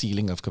against a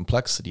ceiling of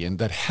complexity. And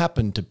that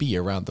happened to be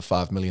around the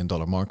 $5 million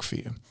mark for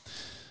you.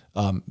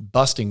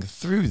 Busting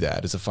through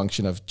that is a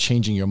function of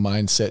changing your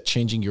mindset,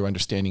 changing your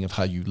understanding of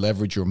how you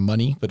leverage your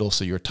money, but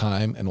also your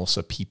time and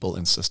also people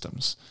and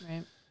systems.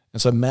 Right.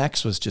 And so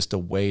Max was just a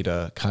way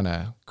to kind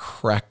of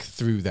crack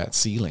through that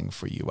ceiling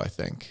for you, I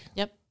think.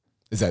 Yep.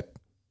 Is that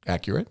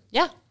accurate?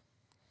 Yeah,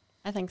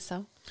 I think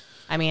so.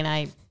 I mean,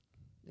 I'd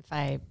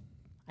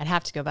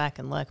have to go back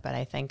and look, but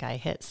I think I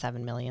hit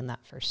 7 million that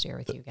first year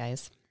with you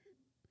guys.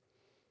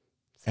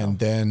 So and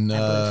then I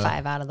blew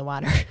 5 out of the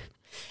water.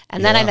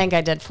 And then I think I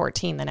did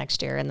 14 the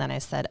next year. And then I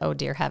said, oh,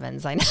 dear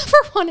heavens, I never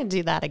want to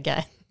do that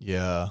again.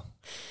 Yeah.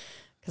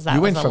 Because that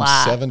you was went from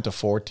lot. 7 to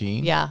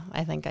 14? Yeah,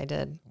 I think I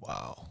did.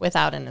 Wow.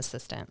 Without an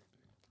assistant.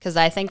 Because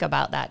I think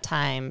about that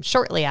time,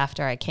 shortly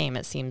after I came,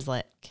 it seems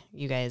like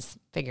you guys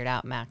figured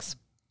out Max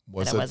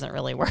it wasn't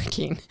really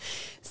working.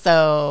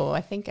 So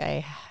I think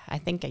a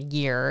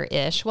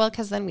year-ish. Well,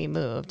 because then we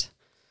moved.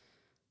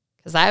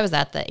 Because I was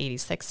at the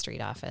 86th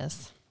Street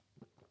office.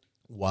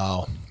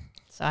 Wow.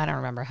 So I don't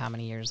remember how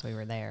many years we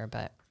were there,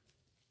 but.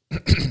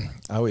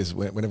 I always,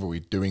 whenever we're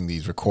doing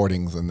these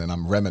recordings and then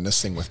I'm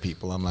reminiscing with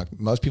people, I'm like,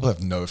 most people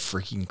have no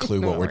freaking clue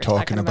what we're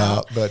talking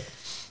about. But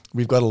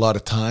we've got a lot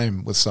of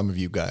time with some of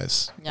you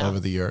guys over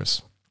the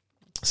years.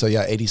 So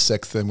yeah,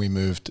 86th, then we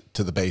moved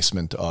to the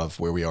basement of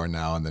where we are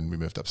now, and then we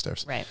moved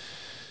upstairs. Right.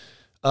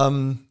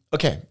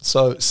 Okay,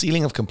 so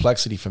ceiling of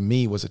complexity for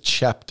me was a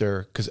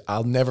chapter, because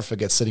I'll never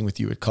forget sitting with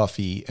you at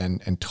coffee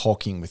and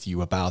talking with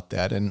you about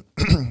that. And,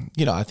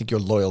 I think your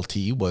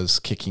loyalty was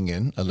kicking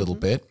in a little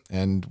bit,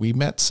 and we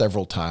met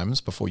several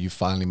times before you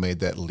finally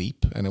made that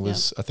leap. And it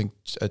was, I think,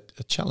 a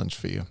challenge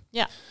for you.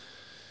 Yeah.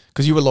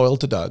 Because you were loyal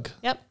to Doug.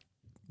 Yep.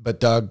 But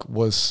Doug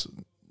was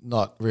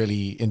not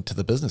really into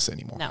the business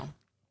anymore.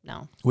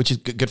 No. Which is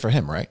good for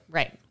him, right?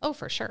 Right. Oh,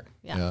 for sure.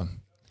 Yeah.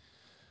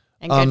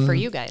 And good for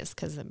you guys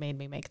because it made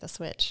me make the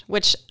switch,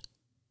 which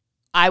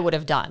I would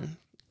have done.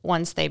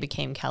 Once they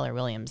became Keller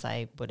Williams,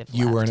 I would have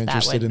You left. weren't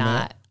interested in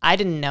that? I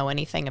didn't know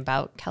anything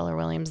about Keller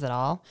Williams at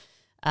all.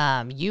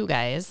 You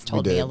guys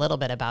told me a little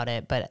bit about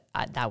it, but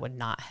that would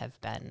not have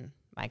been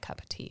my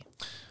cup of tea.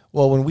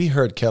 Well, when we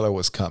heard Keller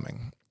was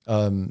coming,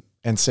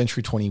 and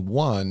Century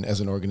 21 as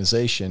an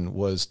organization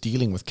was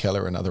dealing with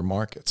Keller in other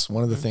markets,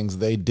 one of the things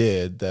they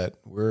did that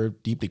we're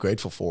deeply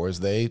grateful for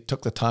is they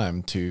took the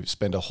time to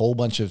spend a whole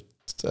bunch of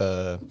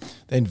they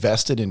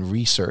invested in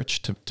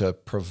research to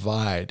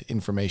provide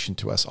information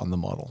to us on the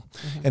model.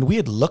 And we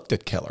had looked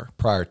at Keller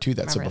prior to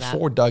that. Remember so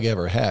before Doug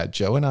ever had,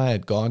 Joe and I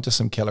had gone to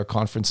some Keller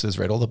conferences,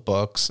 read all the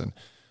books, and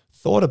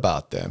thought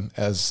about them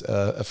as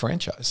a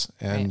franchise.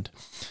 And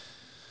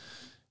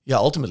yeah,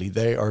 ultimately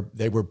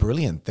they were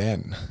brilliant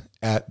then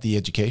at the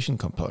education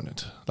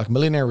component. Like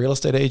Millionaire Real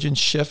Estate Agent,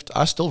 Shift,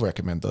 I still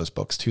recommend those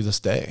books to this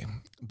day.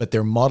 But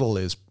their model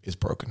is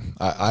broken.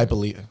 I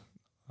believe,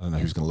 I don't know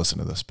who's going to listen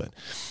to this, but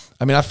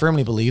I mean, I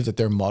firmly believe that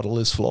their model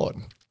is flawed.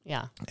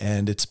 Yeah.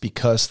 And it's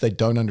because they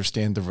don't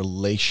understand the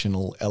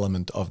relational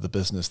element of the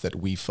business that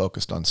we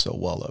focused on so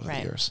well over the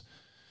years.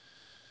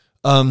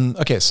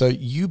 Okay, so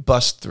you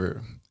bust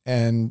through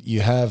and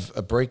you have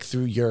a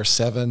breakthrough year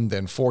 7,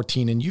 then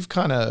 14, and you've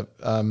kind of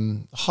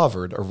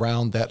hovered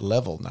around that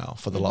level now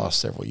for the last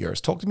several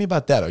years. Talk to me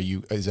about that.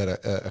 Is that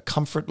a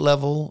comfort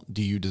level?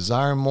 Do you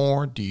desire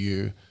more?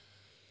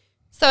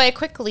 So I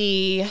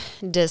quickly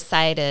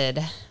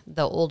decided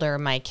the older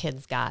my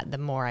kids got, the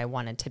more I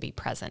wanted to be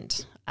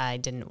present. I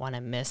didn't want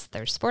to miss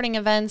their sporting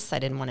events. I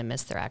didn't want to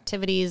miss their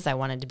activities. I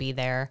wanted to be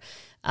there.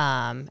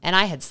 And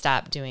I had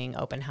stopped doing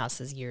open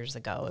houses years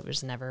ago. It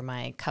was never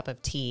my cup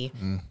of tea.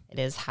 It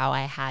is how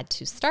I had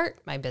to start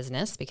my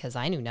business because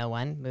I knew no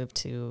one, moved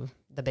to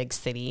the big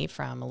city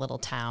from a little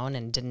town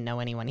and didn't know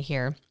anyone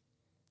here.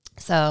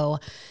 So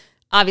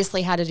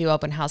obviously had to do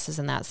open houses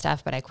and that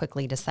stuff, but I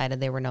quickly decided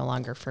they were no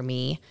longer for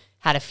me.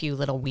 Had a few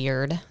little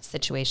weird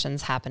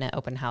situations happen at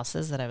open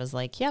houses that I was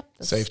like, yep.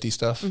 Safety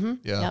stuff?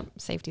 Yep,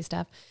 safety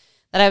stuff.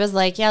 That I was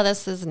like, yeah,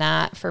 this is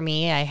not for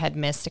me. I had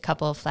missed a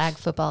couple of flag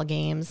football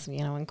games,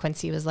 when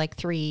Quincy was like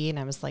 3, and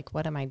I was like,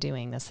 what am I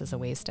doing? This is a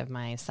waste of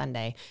my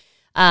Sunday.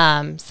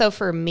 So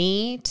for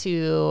me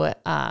to,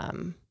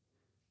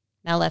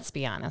 now let's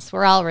be honest,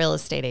 we're all real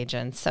estate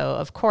agents. So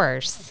of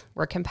course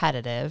we're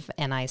competitive,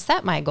 and I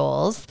set my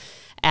goals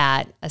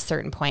at a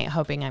certain point,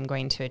 hoping I'm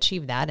going to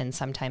achieve that. And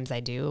sometimes I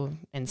do,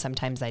 and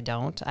sometimes I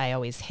don't. I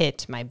always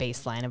hit my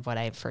baseline of what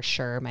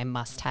my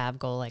must-have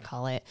goal, I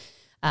call it.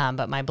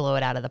 But my blow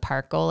it out of the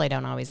park goal, I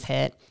don't always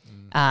hit.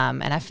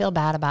 And I feel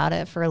bad about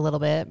it for a little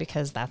bit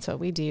because that's what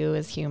we do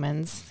as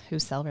humans who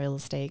sell real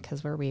estate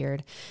because we're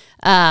weird.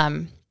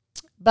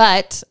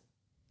 But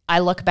I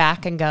look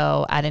back and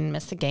go, I didn't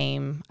miss a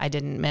game. I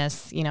didn't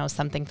miss,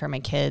 something for my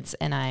kids,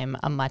 and I'm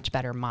a much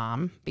better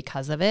mom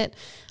because of it.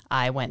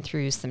 I went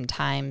through some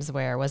times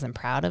where I wasn't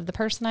proud of the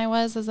person I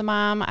was as a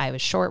mom. I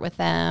was short with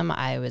them.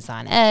 I was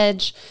on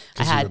edge.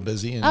 Because you were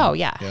busy.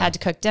 Had to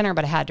cook dinner,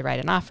 but I had to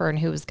write an offer, and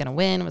who was going to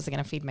win? Was I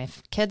going to feed my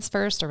kids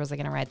first, or was I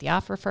going to write the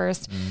offer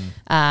first?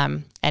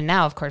 And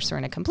now, of course, we're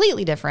in a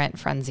completely different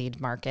frenzied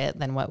market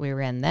than what we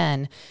were in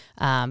then.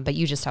 But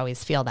you just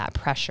always feel that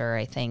pressure,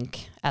 I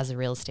think, as a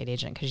real estate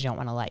agent, because you don't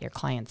want to let your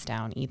clients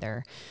down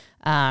either.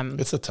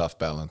 It's a tough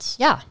balance.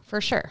 Yeah, for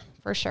sure.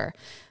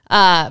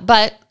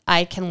 But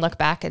I can look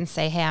back and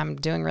say, hey, I'm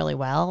doing really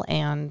well,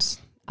 and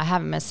I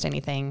haven't missed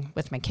anything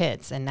with my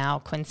kids. And now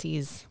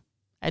Quincy's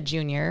a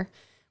junior.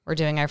 We're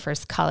doing our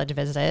first college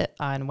visit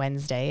on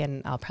Wednesday,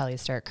 and I'll probably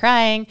start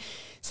crying.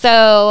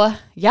 So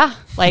yeah,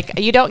 like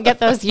you don't get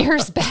those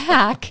years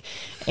back,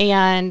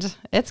 and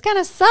it's going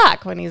to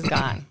suck when he's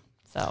gone.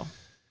 So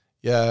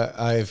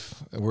yeah,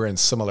 we're in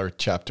similar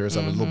chapters.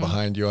 I'm a little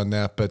behind you on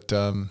that, but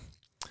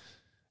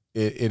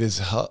it is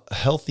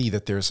healthy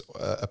that there's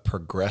a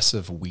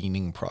progressive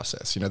weaning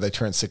process. They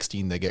turn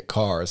 16, they get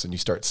cars, and you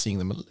start seeing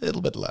them a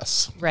little bit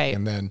less. Right.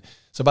 And then,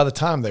 so by the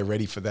time they're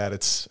ready for that,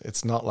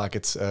 it's not like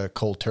it's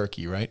cold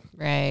turkey, right?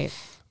 Right.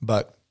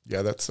 But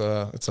yeah, it's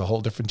a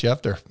whole different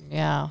chapter.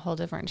 Yeah, a whole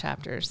different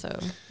chapter. So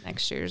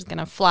next year's going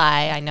to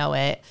fly. I know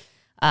it.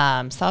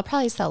 So I'll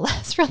probably sell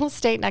less real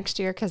estate next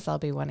year because I'll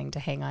be wanting to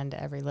hang on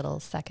to every little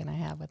second I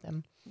have with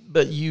him.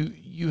 But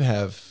you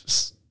have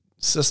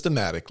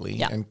systematically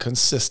and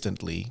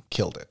consistently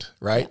killed it,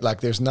 right? Yeah.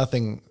 Like there's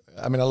nothing,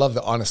 I love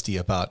the honesty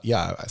about,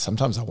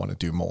 sometimes I want to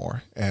do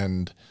more.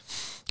 And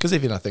because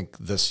even I think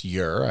this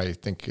year, I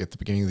think at the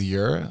beginning of the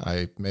year,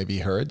 I maybe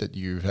heard that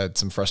you had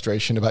some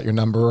frustration about your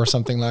number or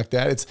something like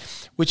that.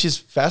 Which is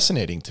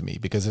fascinating to me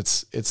because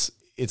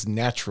it's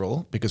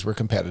natural because we're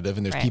competitive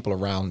and there's people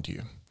around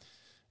you.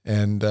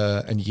 And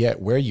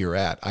yet where you're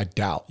at, I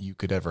doubt you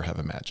could ever have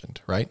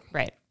imagined, right?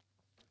 Right.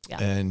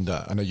 Yeah. And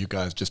I know you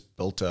guys just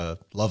built a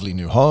lovely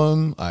new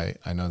home. I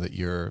know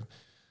that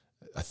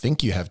I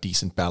think you have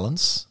decent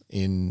balance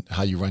in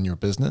how you run your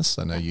business.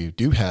 I know you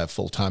do have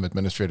full-time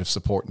administrative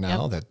support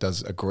now that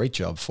does a great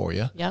job for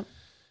you. Yep.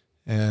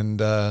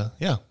 And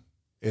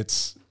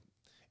it's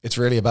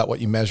really about what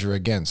you measure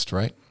against,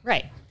 right?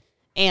 Right.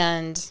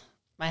 And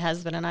my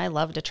husband and I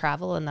love to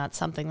travel, and that's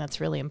something that's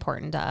really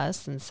important to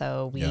us. And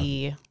so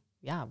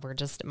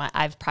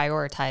I've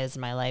prioritized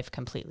my life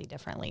completely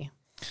differently.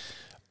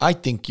 I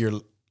think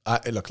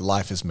look,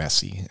 life is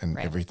messy and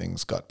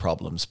everything's got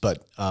problems,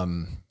 but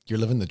you're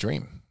living the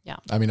dream. Yeah.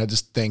 I mean, I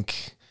just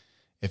think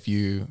if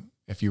you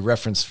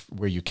reference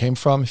where you came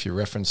from, if you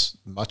reference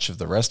much of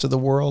the rest of the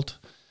world,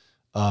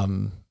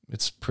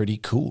 it's pretty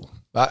cool.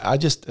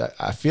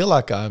 I feel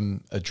like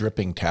I'm a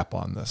dripping tap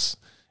on this,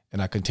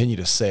 and I continue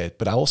to say it,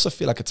 but I also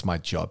feel like it's my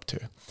job to.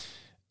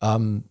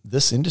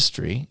 This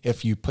industry,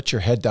 if you put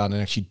your head down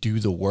and actually do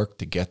the work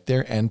to get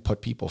there and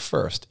put people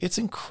first, it's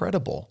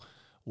incredible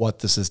what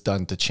this has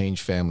done to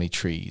change family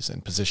trees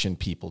and position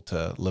people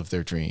to live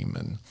their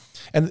dream.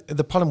 And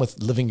the problem with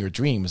living your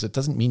dream is it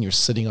doesn't mean you're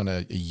sitting on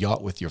a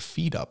yacht with your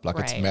feet up. Like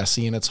it's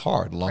messy and it's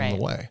hard along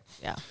the way.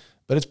 Yeah.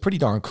 But it's pretty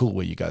darn cool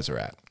where you guys are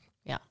at.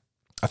 Yeah.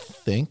 I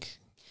think.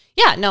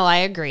 Yeah, no, I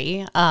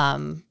agree.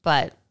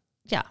 But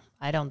yeah,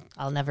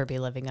 I'll never be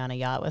living on a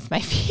yacht with my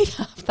feet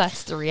up.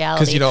 That's the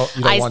reality. Because you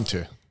don't want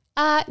to.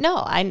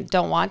 No, I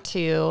don't want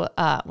to.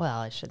 Well,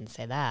 I shouldn't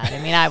say that.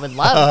 I mean, I would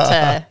love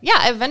to.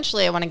 Yeah,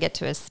 eventually I want to get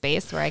to a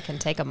space where I can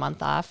take a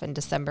month off in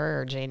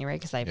December or January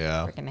because I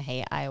freaking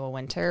hate Iowa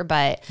winter.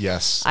 But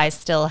yes, I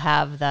still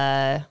have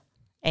the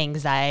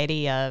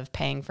anxiety of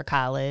paying for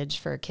college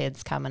for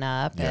kids coming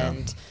up. Yeah.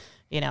 And,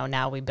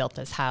 now we built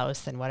this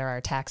house and what are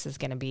our taxes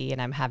going to be?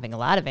 And I'm having a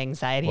lot of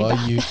anxiety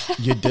about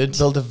you did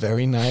build a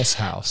very nice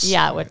house.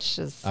 Yeah, which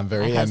is I'm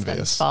very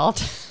envious.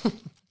 Fault.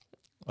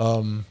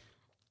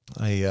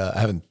 I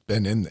haven't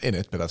been in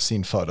it, but I've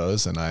seen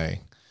photos, and I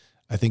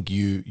think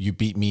you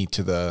beat me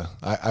to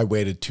I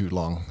waited too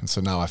long, and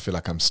so now I feel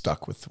like I'm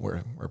stuck with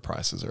where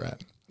prices are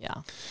at.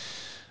 Yeah.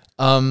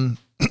 Well,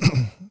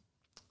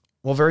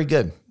 very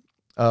good.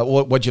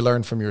 What'd you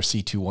learn from your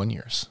C2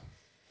 years?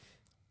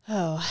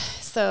 Oh,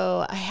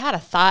 so I had a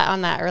thought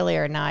on that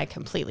earlier. Now I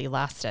completely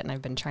lost it, and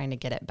I've been trying to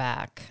get it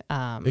back.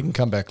 It can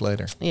come back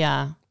later.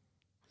 Yeah.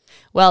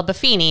 Well,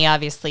 Buffini,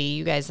 obviously,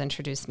 you guys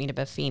introduced me to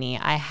Buffini.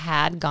 I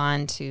had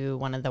gone to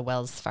one of the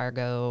Wells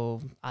Fargo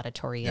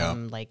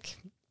auditorium,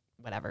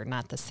 whatever,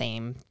 not the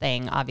same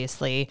thing,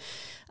 obviously.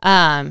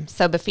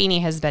 So Buffini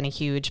has been a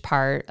huge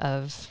part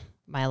of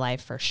my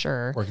life for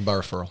sure. Working by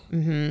referral.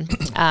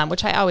 Mm-hmm.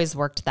 Which I always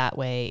worked that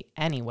way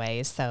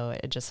anyway, so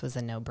it just was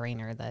a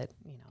no-brainer that,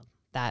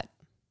 that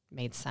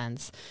made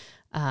sense.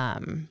 I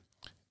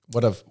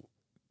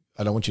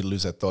don't want you to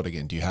lose that thought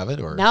again. Do you have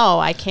it? Or no,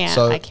 I can't.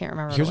 So I can't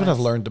remember. Here's what I've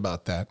learned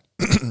about that.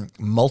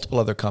 Multiple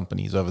other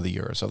companies over the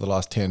years, over the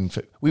last 10,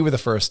 we were the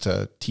first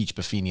to teach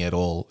Buffini at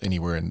all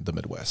anywhere in the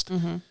Midwest.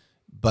 Mm-hmm.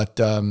 But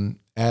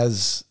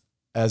as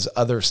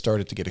others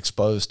started to get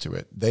exposed to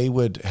it, they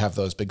would have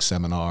those big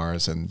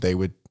seminars and they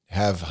would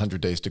have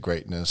 100 Days to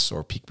Greatness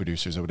or Peak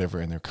Producers or whatever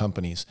in their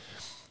companies.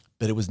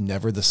 But it was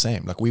never the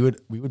same. Like we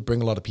would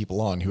bring a lot of people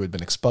on who had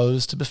been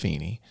exposed to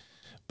Buffini,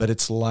 but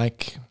it's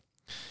like,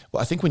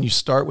 well, I think when you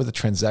start with a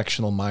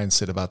transactional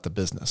mindset about the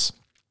business,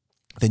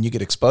 then you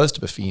get exposed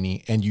to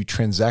Buffini and you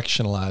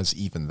transactionalize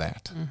even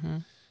that. Mm-hmm.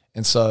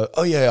 And so,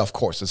 oh yeah, of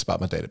course it's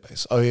about my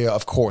database. Oh yeah,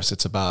 of course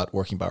it's about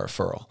working by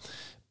referral.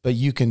 But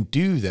you can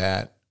do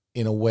that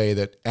in a way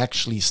that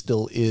actually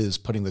still is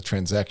putting the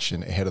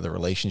transaction ahead of the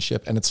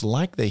relationship. And it's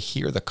like they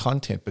hear the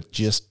content, but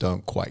just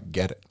don't quite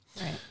get it.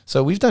 Right.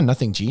 So we've done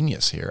nothing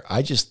genius here.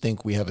 I just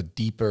think we have a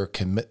deeper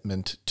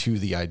commitment to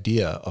the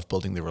idea of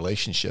building the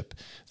relationship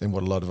than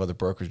what a lot of other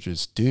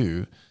brokerages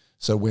do.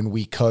 So when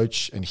we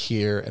coach and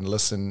hear and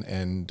listen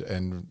and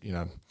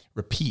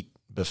repeat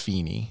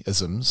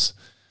Buffini-isms,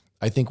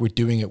 I think we're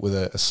doing it with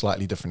a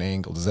slightly different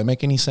angle. Does that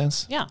make any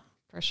sense? Yeah,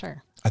 for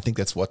sure. I think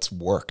that's what's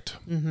worked.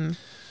 Mm-hmm.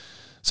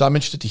 So I'm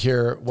interested to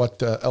hear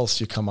what else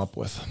you come up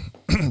with,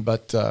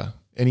 but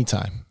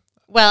anytime.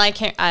 Well, I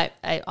can't.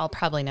 I'll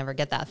probably never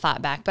get that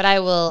thought back, but I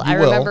will. I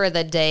remember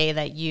the day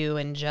that you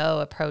and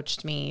Joe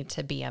approached me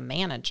to be a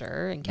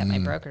manager and get my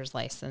broker's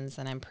license,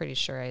 and I'm pretty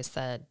sure I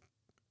said,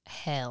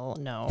 "Hell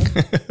no,"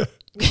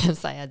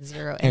 because I had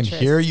zero interest.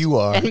 And here you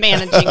are in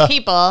managing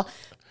people.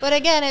 But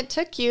again, it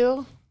took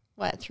you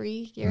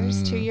 3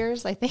 years, 2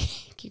 years? I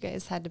think you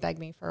guys had to beg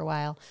me for a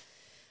while.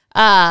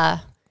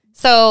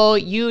 So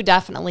you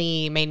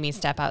definitely made me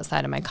step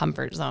outside of my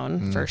comfort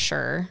zone for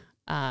sure.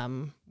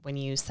 When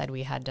you said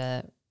we had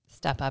to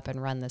step up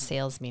and run the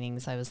sales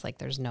meetings, I was like,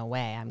 there's no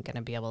way I'm going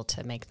to be able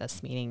to make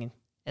this meeting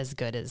as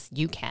good as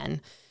you can.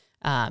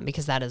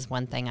 Because that is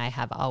one thing I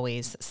have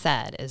always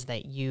said is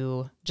that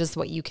just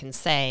what you can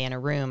say in a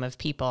room of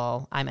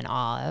people I'm in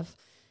awe of.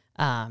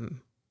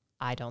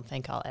 I don't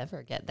think I'll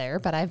ever get there,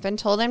 but I've been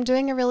told I'm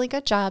doing a really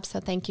good job.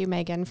 So thank you,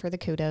 Megan, for the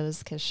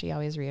kudos because she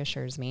always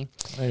reassures me.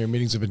 Well, your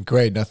meetings have been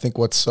great. And I think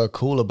what's so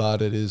cool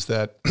about it is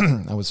that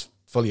I was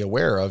fully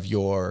aware of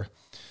your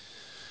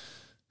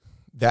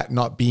that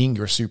not being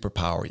your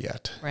superpower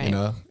yet, Right. you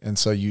know? And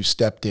so you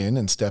stepped in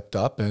and stepped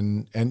up,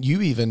 and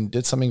you even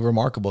did something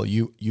remarkable.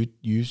 You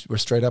were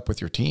straight up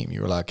with your team.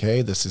 You were like,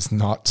 hey, this is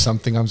not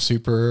something I'm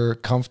super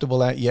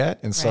comfortable at yet.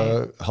 And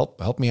so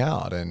help me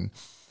out. And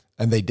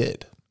they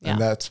did. Yeah,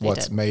 and that's they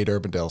what's did. made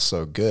Urbandale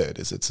so good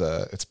is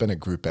it's been a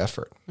group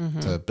effort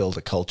to build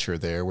a culture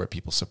there where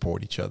people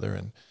support each other.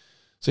 And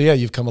so, yeah,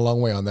 you've come a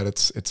long way on that.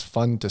 It's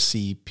fun to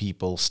see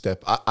people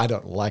step. I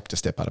don't like to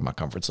step out of my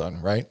comfort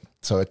zone, right?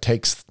 So it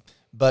takes,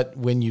 but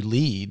when you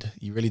lead,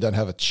 you really don't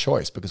have a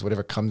choice because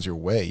whatever comes your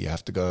way, you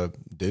have to go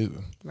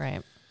do.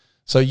 Right.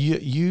 So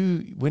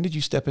you when did you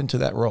step into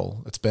that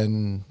role? It's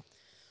been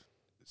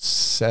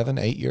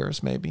 7-8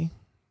 years maybe.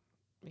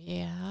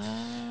 Yeah,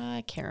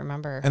 I can't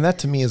remember. And that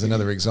to me is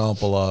another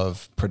example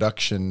of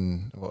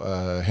production,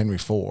 Henry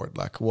Ford.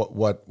 Like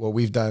what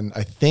we've done,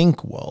 I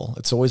think, well,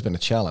 it's always been a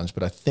challenge,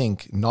 but I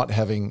think not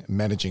having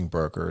managing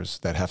brokers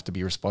that have to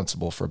be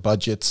responsible for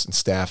budgets and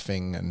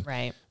staffing and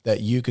Right.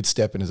 that you could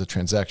step in as a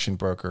transaction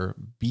broker,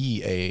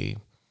 be a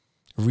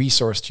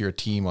resource to your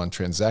team on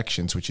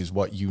transactions, which is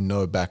what you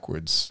know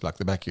backwards, like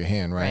the back of your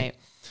hand, right? Right.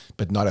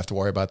 But not have to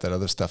worry about that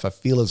other stuff, I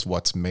feel is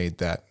what's made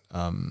that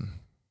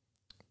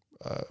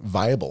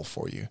viable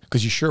for you,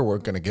 because you sure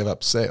weren't going to give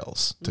up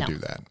sales to No. do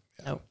that.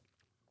 No.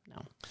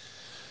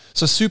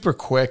 So super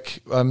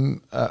quick,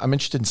 I'm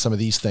interested in some of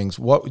these things.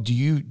 What would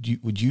you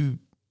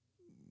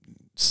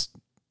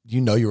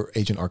know your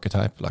agent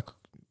archetype? Like,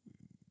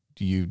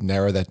 do you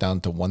narrow that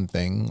down to one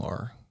thing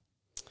or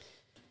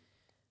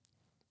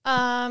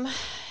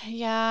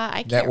Yeah,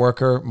 I can't.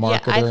 networker,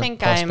 marketer, I think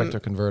prospect, or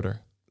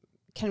converter?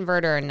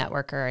 Converter and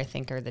networker, I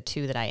think, are the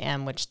two that I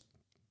am, which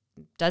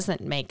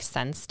doesn't make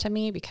sense to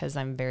me because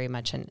I'm very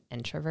much an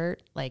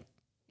introvert. Like,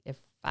 if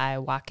I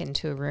walk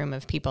into a room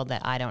of people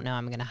that I don't know,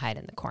 I'm going to hide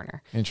in the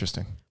corner.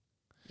 Interesting.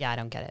 Yeah, I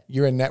don't get it.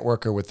 You're a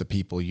networker with the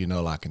people you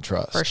know, like, and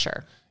trust. For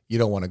sure. You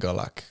don't want to go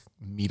like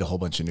meet a whole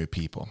bunch of new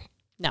people.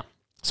 No.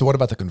 So what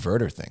about the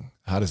converter thing?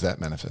 How does that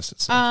manifest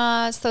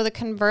itself? So the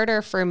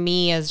converter for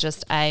me is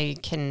just I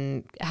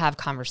can have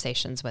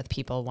conversations with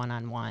people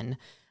one-on-one.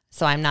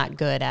 So I'm not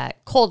good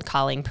at cold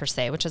calling per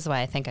se, which is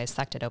why I think I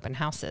sucked at open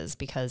houses,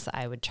 because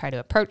I would try to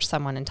approach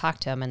someone and talk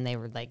to them and they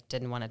were like,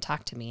 didn't want to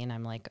talk to me. And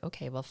I'm like,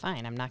 okay, well,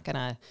 fine. I'm not going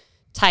to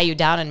tie you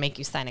down and make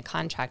you sign a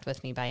contract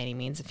with me by any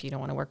means. If you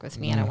don't want to work with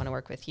me, I don't want to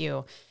work with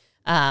you.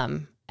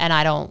 And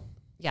I don't,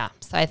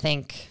 so I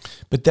think.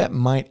 But that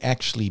might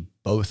actually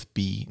both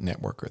be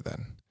networker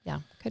then.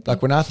 Yeah, could be.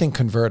 Like when I think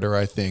converter,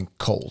 I think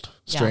cold,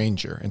 Yeah.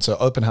 stranger. And so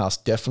open house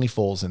definitely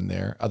falls in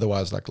there.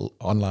 Otherwise, like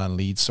online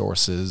lead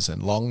sources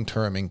and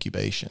long-term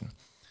incubation.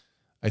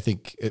 I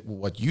think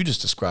what you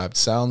just described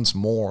sounds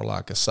more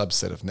like a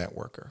subset of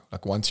networker.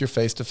 Like once you're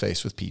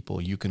face-to-face with people,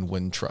 you can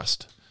win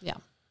trust. Yeah.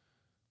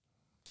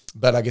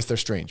 But I guess they're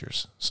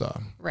strangers.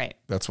 So Right.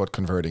 that's what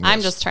converting I'm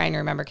is. just trying to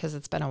remember because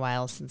it's been a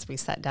while since we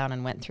sat down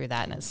and went through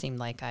that, and it seemed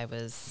like I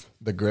was.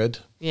 The grid.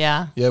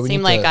 Yeah. Yeah, we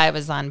Seemed need like to- I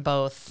was on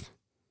both.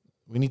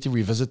 We need to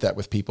revisit that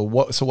with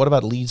people. So what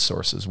about lead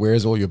sources? Where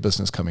is all your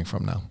business coming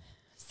from now?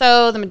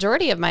 So the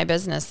majority of my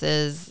business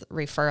is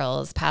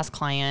referrals, past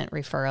client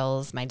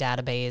referrals, my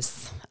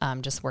database,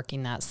 just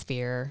working that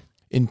sphere.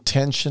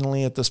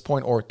 Intentionally at this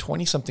point, or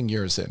 20-something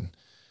years in,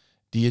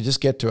 do you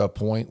just get to a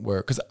point where,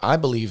 because I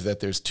believe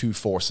that there's two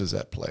forces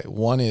at play.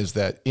 One is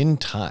that in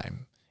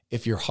time,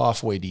 if you're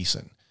halfway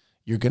decent,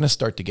 you're going to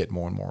start to get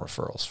more and more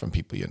referrals from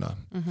people you know.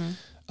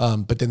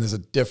 But then there's a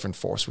different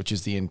force, which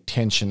is the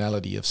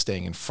intentionality of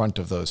staying in front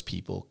of those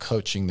people,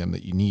 coaching them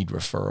that you need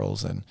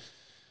referrals. And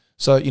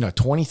so,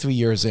 23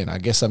 years in, I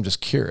guess I'm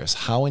just curious,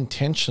 how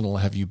intentional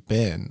have you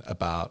been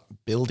about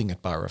building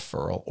it by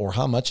referral, or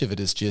how much of it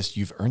is just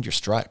you've earned your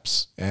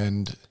stripes?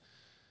 And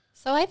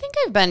So I think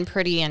I've been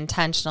pretty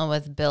intentional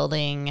with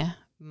building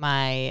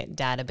my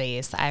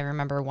database. I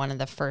remember one of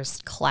the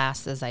first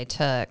classes I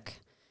took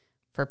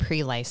for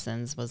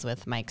pre-license was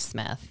with Mike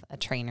Smith, a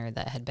trainer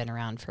that had been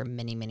around for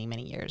many, many,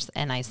 many years.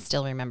 And I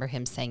still remember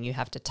him saying, you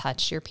have to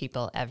touch your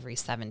people every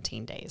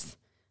 17 days.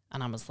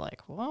 And I was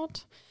like,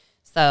 what?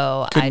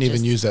 So couldn't I even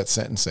just, use that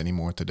sentence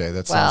anymore today.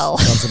 That Well.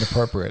 sounds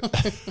inappropriate.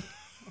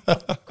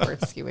 of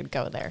course you would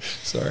go there.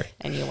 Sorry.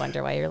 And you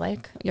wonder why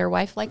your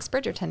wife likes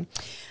Bridgerton.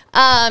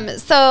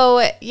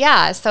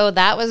 So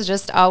that was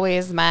just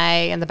always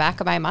in the back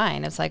of my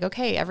mind. It's like,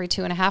 okay, every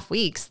 2.5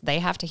 weeks they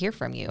have to hear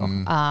from you,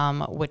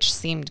 which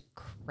seemed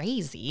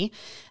crazy.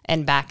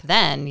 And back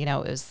then, it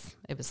was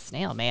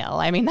snail mail.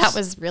 I mean, that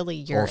was really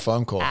your Or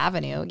phone call.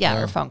 avenue.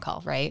 Yeah, or phone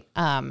call, right?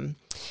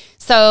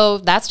 So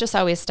that's just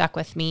always stuck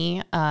with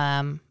me.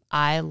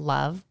 I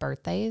love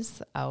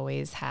birthdays,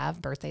 always have.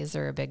 Birthdays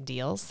are a big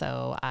deal.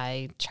 So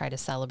I try to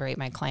celebrate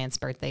my clients'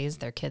 birthdays,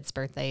 their kids'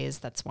 birthdays.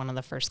 That's one of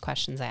the first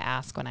questions I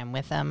ask when I'm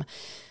with them.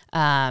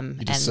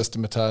 You just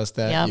systematized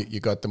that. Yep. You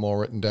got them all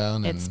written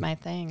down. It's my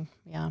thing.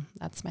 Yeah,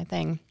 that's my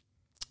thing.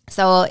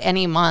 So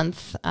any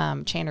month,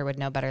 Chandler would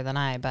know better than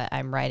I, but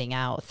I'm writing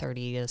out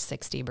 30 to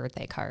 60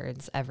 birthday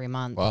cards every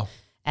month. Wow.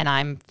 and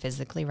I'm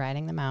physically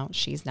writing them out.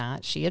 She's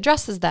not. She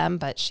addresses them,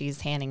 but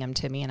she's handing them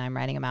to me and I'm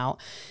writing them out.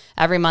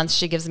 Every month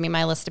she gives me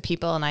my list of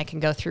people and I can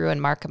go through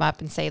and mark them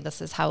up and say,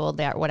 this is how old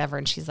they are, whatever.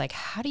 And she's like,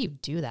 how do you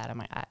do that? I'm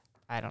like,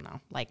 I don't know.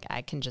 Like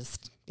I can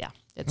just,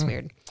 it's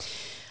weird.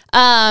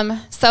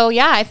 So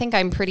yeah, I think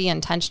I'm pretty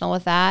intentional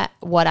with that.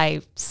 What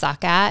I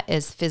suck at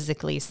is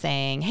physically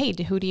saying, hey,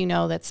 who do you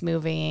know that's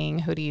moving?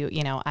 Who do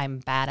I'm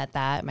bad at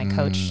that. My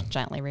coach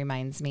gently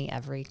reminds me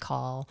every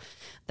call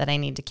that I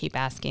need to keep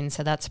asking.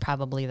 So that's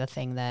probably the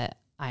thing that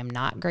I'm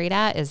not great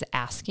at, is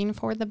asking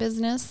for the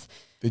business.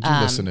 Did you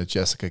listen to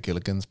Jessica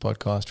Gilligan's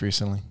podcast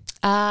recently?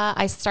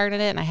 I started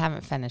it and I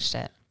haven't finished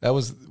it. That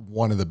was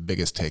one of the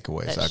biggest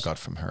takeaways I got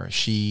from her.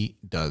 She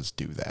does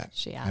do that.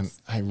 She has. And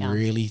I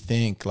really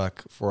think,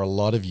 like, for a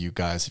lot of you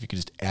guys, if you could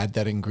just add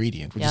that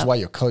ingredient, which is why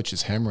your coach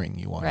is hammering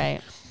you on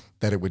it,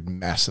 that it would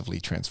massively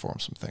transform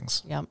some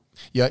things. Yep.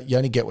 Yeah, you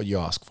only get what you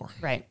ask for.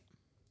 Right.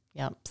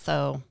 Yep.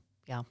 So,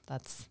 yeah,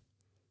 that's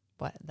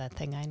what the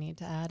thing I need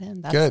to add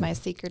in. That's Good. my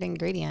secret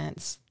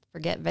ingredients.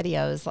 Forget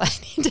videos. I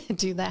need to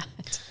do that.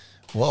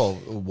 Well,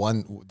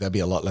 that'd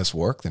be a lot less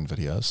work than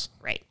videos.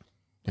 Right.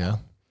 Yeah.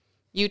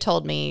 You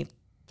told me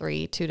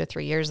 2 to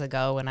 3 years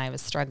ago when I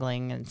was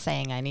struggling and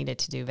saying I needed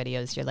to do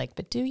videos, you're like,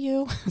 but do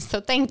you?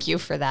 So thank you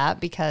for that,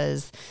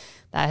 because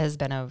that has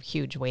been a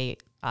huge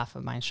weight off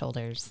of my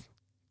shoulders.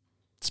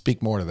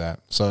 Speak more to that.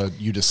 So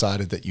you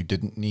decided that you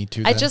didn't need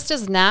to? It just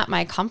is not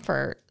my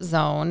comfort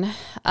zone.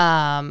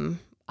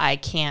 I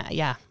can't,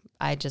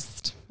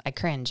 I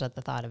cringe at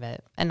the thought of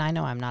it. And I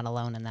know I'm not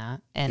alone in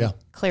that. And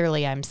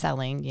clearly I'm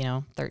selling,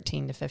 $13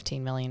 to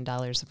 $15 million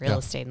of real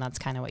estate. And that's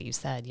kind of what you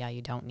said. Yeah,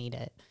 you don't need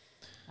it.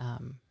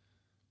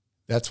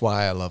 That's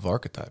why I love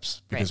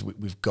archetypes, because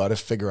we've got to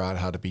figure out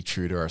how to be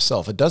true to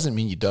ourselves. It doesn't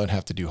mean you don't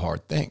have to do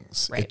hard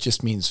things. Right. It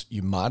just means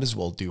you might as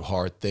well do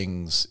hard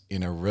things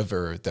in a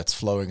river that's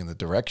flowing in the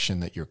direction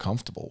that you're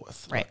comfortable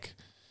with. Right.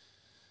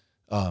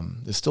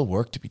 There's still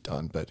work to be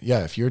done, but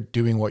yeah, if you're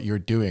doing what you're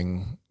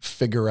doing,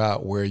 figure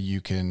out where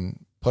you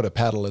can put a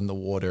paddle in the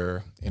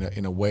water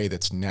in a way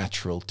that's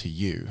natural to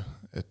you.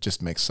 It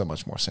just makes so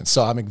much more sense.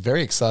 So I'm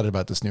very excited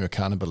about this new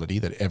accountability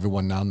that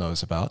everyone now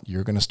knows about.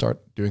 You're going to start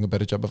doing a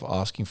better job of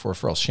asking for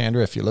referrals.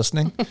 Chandra, if you're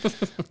listening.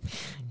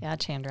 Yeah,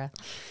 Chandra.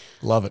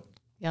 Love it.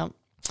 Yep.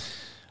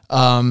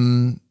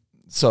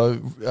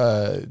 So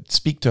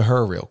speak to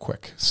her real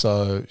quick.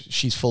 So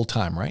she's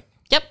full-time, right?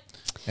 Yep.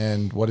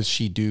 And what does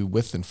she do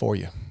with and for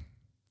you?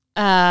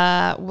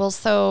 Well,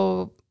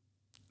 so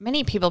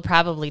many people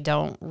probably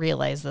don't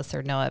realize this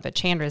or know it, but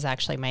Chandra is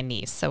actually my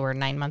niece. So we're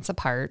 9 months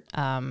apart.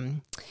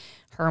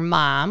 Her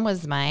mom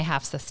was my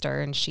half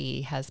sister and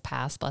she has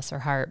passed, bless her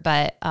heart.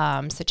 But,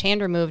 so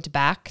Chandra moved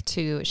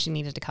she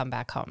needed to come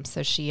back home.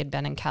 So she had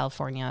been in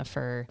California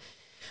for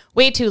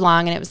way too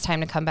long and it was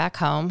time to come back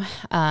home.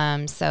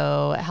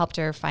 So I helped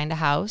her find a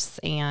house,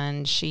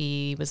 and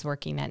she was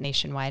working at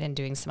Nationwide and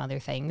doing some other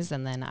things.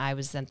 And then I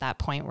was at that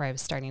point where I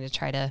was starting to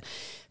try to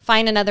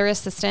find another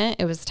assistant.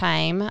 It was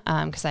time,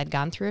 because I'd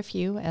gone through a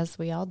few, as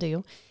we all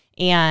do.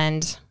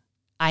 And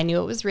I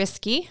knew it was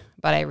risky,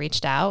 but I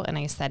reached out and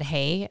I said,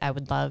 hey, I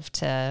would love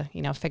to,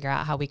 figure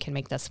out how we can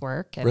make this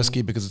work. And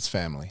risky because it's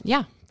family.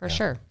 Yeah, for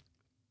sure.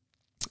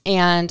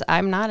 And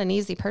I'm not an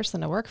easy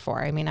person to work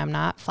for. I mean, I'm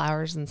not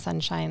flowers and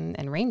sunshine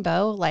and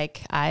rainbow.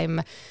 Like,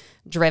 I'm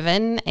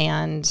driven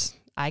and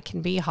I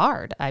can be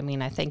hard. I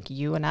mean, I think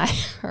you and I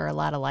are a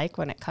lot alike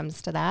when it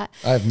comes to that.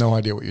 I have no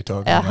idea what you're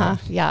talking about.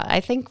 Yeah, I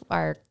think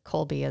our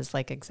Colby is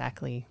like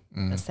exactly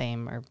the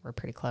same, or we're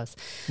pretty close.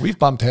 We've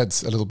bumped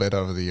heads a little bit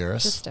over the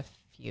years. Just a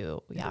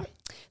few, yeah.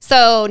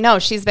 So no,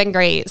 she's been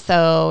great.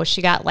 So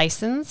she got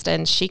licensed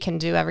and she can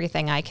do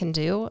everything I can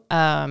do.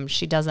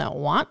 She doesn't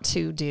want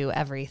to do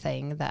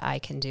everything that I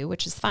can do,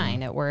 which is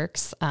fine. It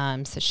works.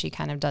 So she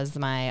kind of does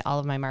all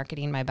of my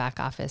marketing, my back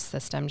office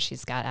system.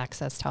 She's got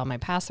access to all my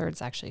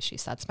passwords. Actually, she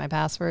sets my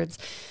passwords.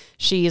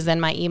 She's in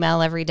my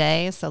email every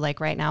day. So like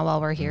right now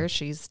while we're here,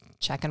 she's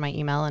checking my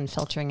email and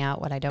filtering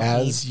out what I don't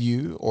need. As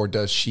you, or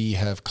does she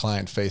have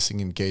client-facing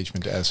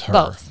engagement as her?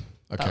 Both.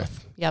 Okay.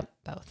 Both. Yep.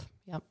 Both.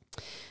 Yep.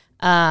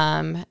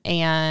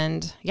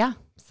 And yeah,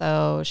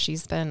 so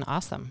she's been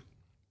awesome.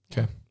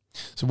 Okay.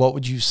 So what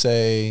would you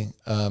say,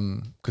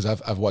 because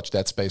I've watched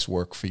that space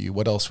work for you.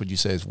 What else would you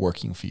say is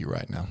working for you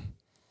right now?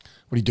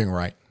 What are you doing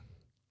right?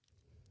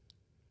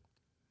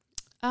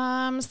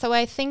 So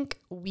I think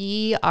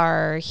we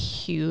are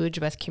huge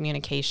with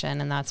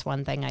communication, and that's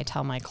one thing I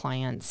tell my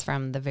clients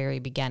from the very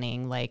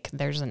beginning. Like,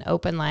 there's an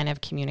open line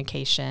of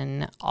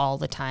communication all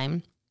the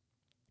time.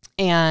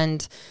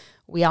 And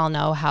we all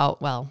know how,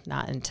 well,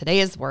 not in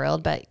today's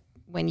world, but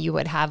when you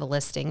would have a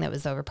listing that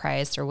was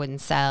overpriced or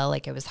wouldn't sell,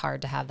 like, it was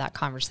hard to have that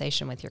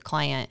conversation with your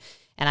client.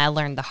 And I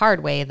learned the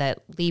hard way that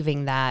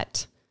leaving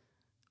that,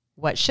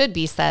 what should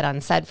be said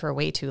unsaid for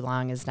way too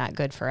long, is not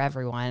good for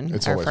everyone,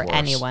 it's or always for worse.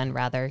 anyone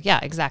rather. Yeah,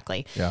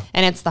 exactly. Yeah.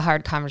 And it's the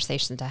hard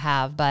conversation to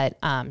have. But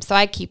so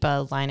I keep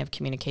a line of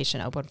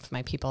communication open with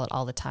my people at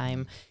all the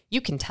time.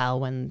 you can tell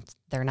when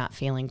they're not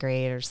feeling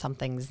great or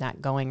something's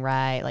not going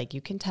right. Like,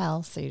 you can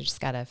tell. So you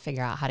just got to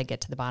figure out how to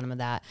get to the bottom of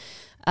that.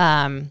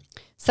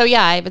 So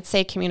yeah, I would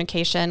say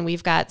communication.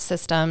 We've got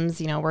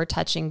systems, we're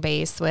touching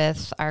base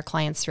with our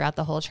clients throughout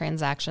the whole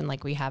transaction.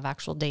 Like, we have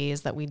actual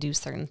days that we do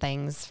certain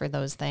things for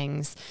those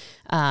things.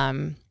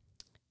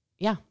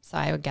 Yeah. So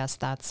I would guess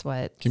that's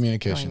what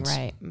communications going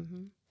right.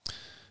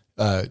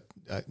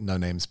 Mm-hmm. No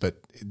names,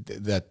 but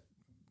that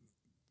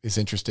is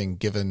interesting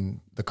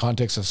given the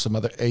context of some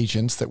other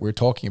agents that we're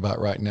talking about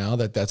right now,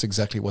 that's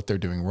exactly what they're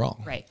doing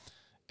wrong. Right.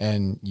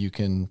 And you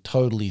can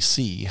totally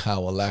see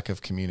how a lack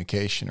of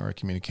communication or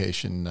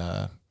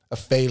a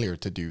failure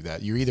to do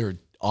that, you're either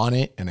on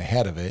it and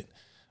ahead of it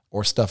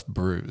or stuff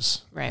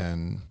brews. Right.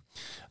 And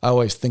I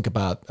always think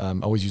about, I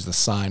always use the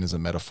sign as a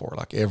metaphor.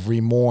 Like,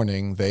 every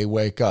morning they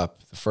wake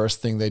up, the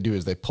first thing they do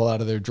is they pull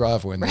out of their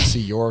driveway and they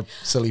see your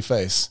silly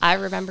face. I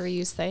remember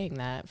you saying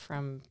that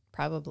from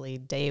probably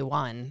day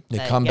one. They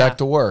come back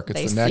to work.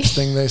 It's the next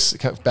thing they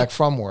back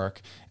from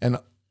work. And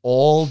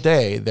all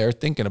day they're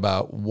thinking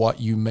about what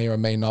you may or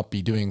may not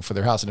be doing for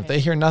their house. And if they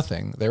hear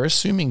nothing, they're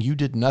assuming you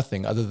did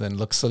nothing other than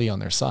look silly on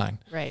their sign.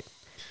 Right.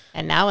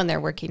 And now when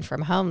they're working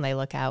from home, they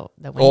look out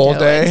the window all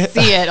day. And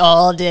see it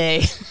all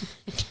day.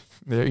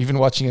 They're even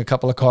watching a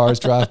couple of cars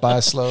drive by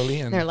slowly.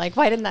 And they're like,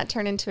 why didn't that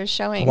turn into a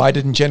showing? Why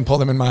didn't Jen pull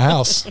them in my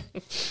house?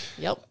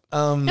 Yep.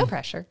 No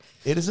pressure.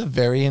 It is a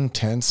very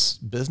intense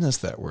business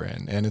that we're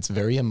in, and it's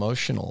very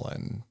emotional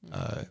and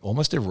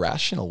almost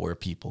irrational where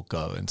people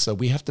go. And so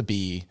we have to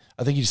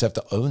I think you just have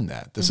to own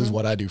that. This is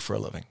what I do for a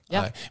living.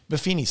 Yeah.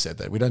 Buffini said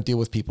that. We don't deal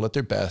with people at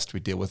their best. We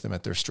deal with them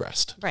at their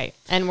stressed. Right.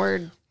 And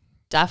we're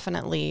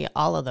definitely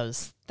all of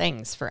those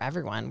things for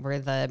everyone. We're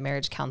the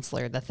marriage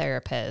counselor, the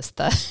therapist,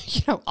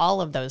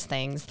 all of those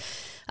things.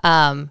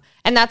 And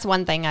that's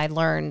one thing I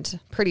learned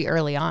pretty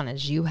early on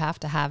is you have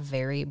to have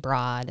very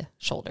broad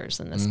shoulders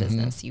in this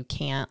business. You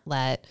can't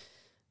let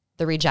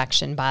the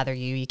rejection bother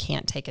you. You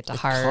can't take it to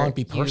heart. It can't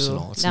be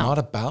personal. It's not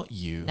about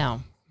you.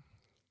 No.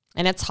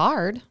 And it's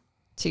hard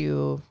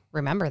to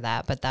remember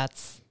that, but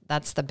that's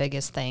the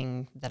biggest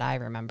thing that I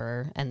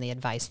remember and the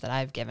advice that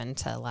I've given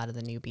to a lot of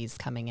the newbies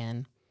coming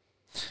in.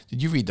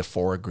 Did you read the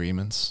 4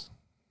 Agreements?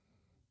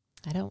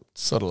 I don't.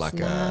 Sort of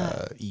like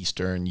a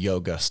Eastern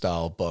yoga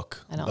style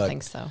book. I don't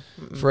think so.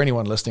 Mm-mm. For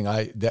anyone listening,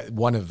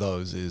 one of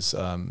those is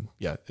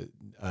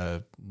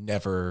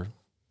never.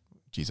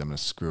 Geez, I'm going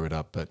to screw it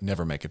up, but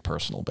never make it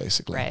personal.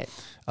 Basically, right.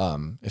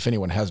 If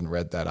anyone hasn't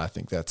read that, I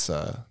think that's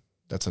a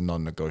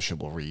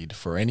non-negotiable read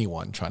for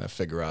anyone trying to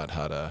figure out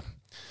how to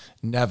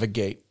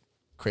navigate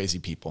crazy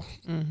people,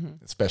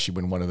 especially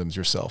when one of them's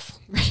yourself.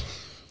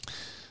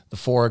 The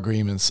 4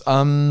 Agreements.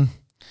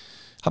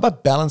 How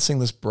about balancing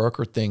this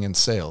broker thing in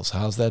sales?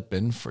 How's that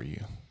been for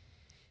you?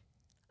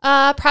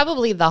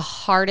 Probably the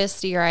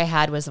hardest year I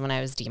had was when I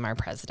was DMAR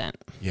president.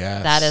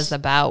 Yes. That is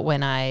about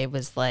when I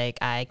was like,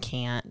 I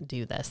can't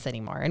do this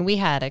anymore. And we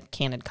had a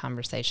candid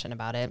conversation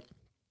about it.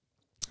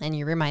 And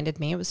you reminded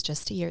me it was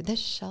just a year. This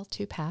shall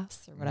too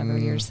pass, or whatever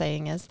your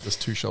saying is. This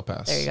too shall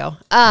pass. There you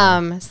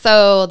go.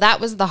 So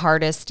that was the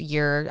hardest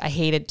year. I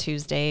hated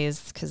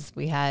Tuesdays because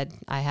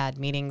I had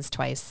meetings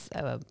twice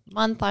a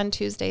month on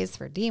Tuesdays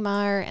for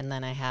DMAR, and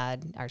then I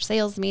had our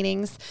sales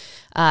meetings.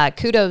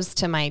 Kudos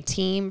to my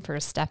team for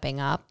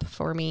stepping up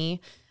for me.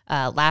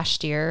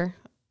 Last year,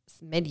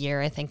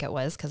 mid-year, I think it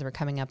was, because we're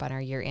coming up on our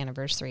year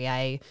anniversary,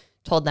 I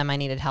told them I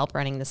needed help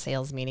running the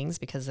sales meetings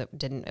because it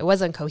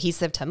wasn't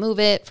cohesive to move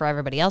it for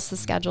everybody else's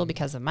schedule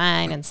because of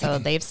mine. And so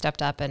they've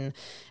stepped up and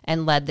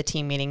led the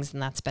team meetings,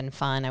 and that's been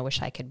fun. I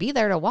wish I could be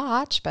there to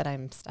watch, but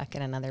I'm stuck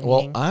in another meeting.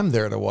 Well, I'm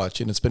there to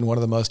watch, and it's been one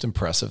of the most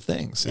impressive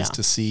things is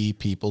to see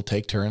people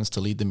take turns to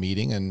lead the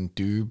meeting and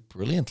do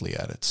brilliantly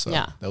at it. So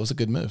that was a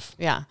good move.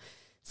 Yeah.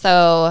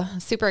 So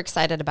super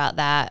excited about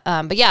that.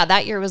 But yeah,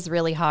 that year was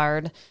really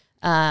hard.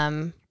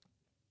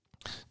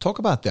 Talk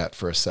about that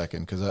for a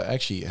second, because I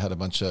actually had a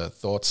bunch of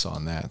thoughts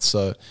on that.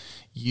 So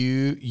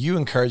you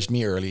encouraged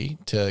me early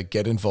to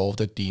get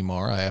involved at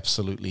DMAR. I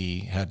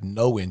absolutely had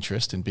no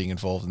interest in being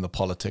involved in the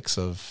politics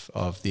of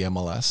the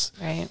MLS.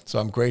 Right. So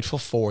I'm grateful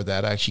for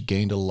that. I actually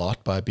gained a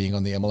lot by being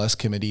on the MLS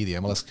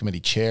committee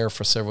chair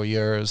for several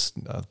years,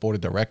 the board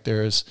of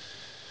directors.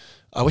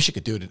 I wish you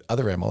could do it at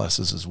other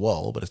MLSs as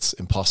well, but it's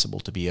impossible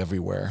to be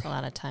everywhere. It's a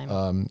lot of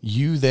time.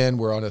 You then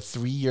were on a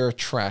 3-year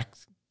track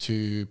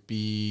to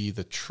be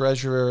the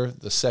treasurer,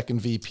 the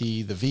second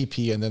VP, the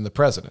VP, and then the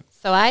president.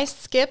 So I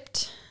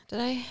skipped, did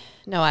I?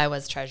 No, I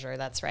was treasurer,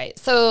 that's right.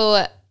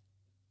 So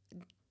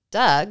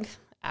Doug,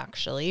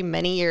 actually,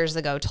 many years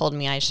ago told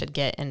me I should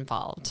get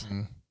involved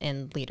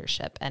in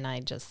leadership, and I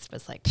just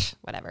was like,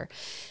 whatever.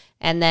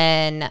 And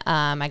then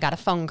I got a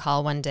phone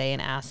call one day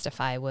and asked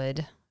if I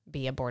would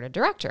be a board of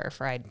director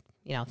for I'd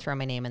throw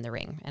my name in the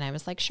ring. And I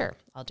was like, sure,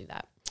 I'll do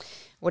that.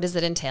 What does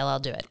it entail? I'll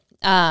do it.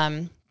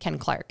 Ken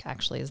Clark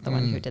actually is the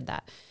one who did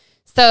that.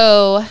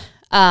 So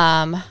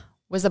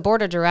was a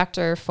board of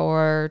director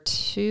for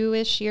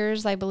 2-ish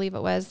years, I believe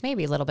it was,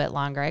 maybe a little bit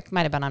longer. I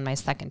might have been on my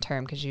second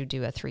term because you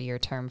do a 3-year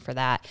term for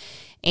that.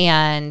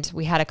 And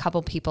we had a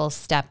couple people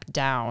step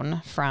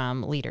down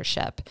from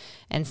leadership.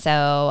 And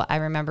so I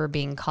remember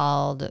being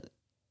called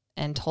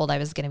and told I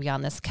was going to be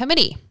on this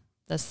committee,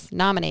 this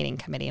nominating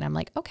committee. And I'm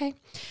like, okay,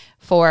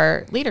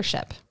 for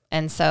leadership.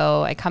 And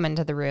so I come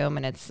into the room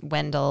and it's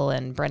Wendell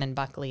and Brennan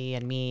Buckley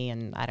and me,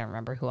 and I don't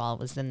remember who all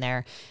was in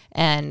there,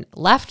 and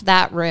left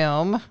that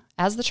room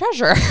as the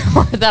treasurer,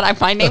 or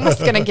that my name was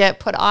going to get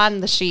put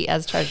on the sheet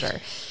as treasurer.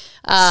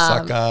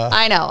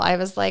 I know. I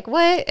was like,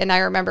 what? And I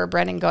remember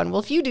Brennan going, well,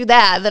 if you do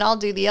that, then I'll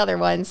do the other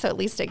one. So at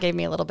least it gave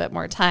me a little bit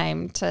more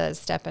time to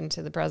step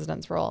into the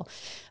president's role.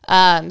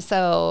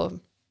 So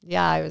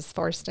yeah, I was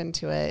forced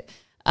into it.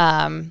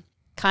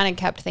 Kind of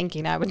kept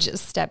thinking I would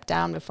just step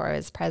down before I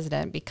was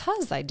president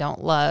because I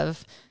don't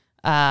love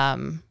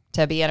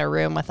to be in a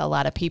room with a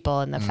lot of people,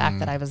 and the fact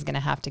that I was going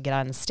to have to get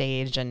on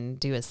stage and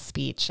do a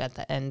speech at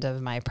the end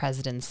of my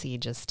presidency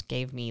just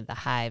gave me the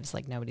hives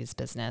like nobody's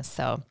business.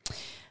 So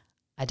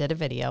I did a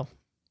video.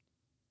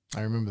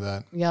 I remember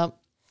that. Yep.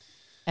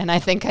 And I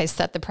think I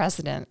set the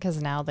precedent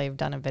because now they've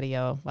done a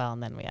video. Well,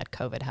 and then we had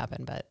COVID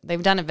happen, but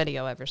they've done a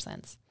video ever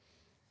since.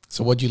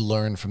 So what'd you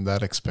learn from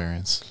that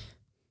experience?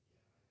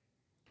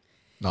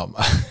 No,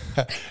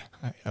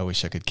 I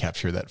wish I could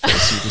capture that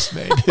face you just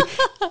made.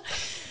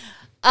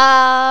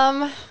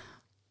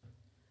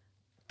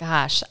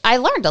 Gosh, I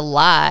learned a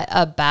lot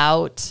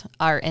about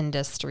our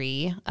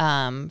industry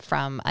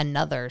from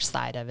another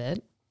side of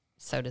it,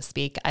 so to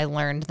speak. I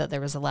learned that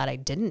there was a lot I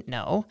didn't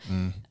know.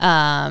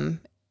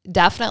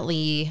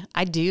 Definitely,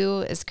 I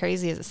do, as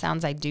crazy as it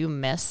sounds, I do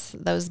miss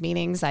those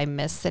meetings. I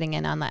miss sitting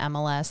in on the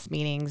MLS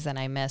meetings, and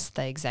I miss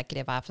the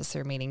executive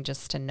officer meeting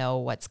just to know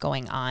what's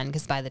going on.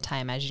 Because by the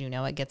time, as you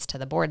know, it gets to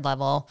the board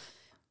level,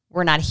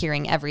 we're not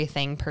hearing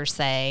everything per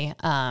se,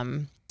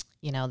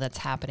 that's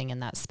happening in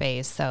that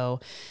space.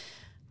 So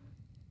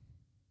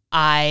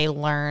I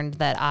learned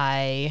that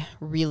I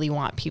really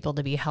want people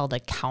to be held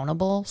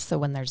accountable. So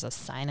when there's a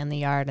sign in the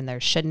yard and there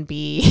shouldn't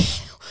be,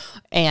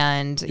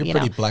 and you're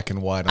pretty black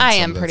and white. I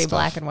am pretty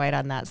black and white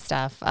on that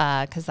stuff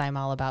because I'm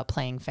all about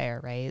playing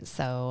fair, right?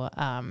 So,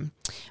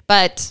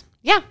 but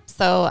yeah,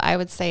 so I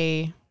would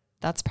say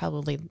that's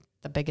probably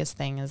the biggest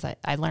thing is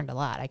I learned a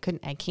lot. I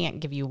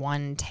can't give you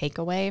one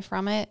takeaway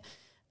from it,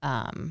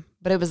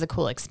 but it was a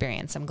cool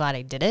experience. I'm glad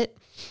I did it.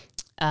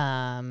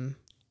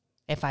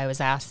 If I was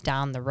asked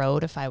down the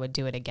road if I would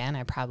do it again,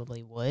 I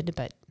probably would,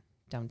 but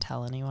don't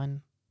tell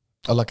anyone.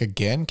 Oh, like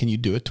again? Can you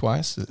do it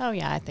twice? Oh,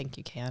 yeah, I think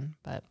you can,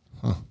 but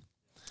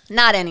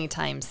not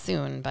anytime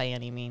soon by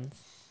any means.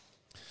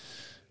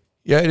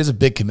 Yeah, it is a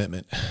big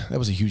commitment. That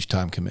was a huge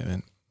time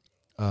commitment.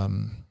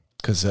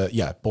 Because,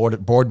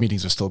 board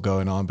meetings are still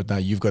going on, but now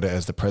you've got to,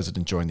 as the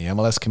president, join the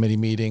MLS committee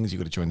meetings. You've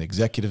got to join the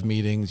executive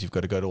meetings. You've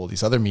got to go to all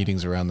these other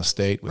meetings around the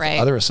state with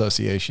other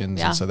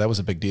associations. Yeah. And so that was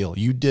a big deal.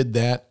 You did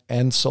that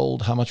and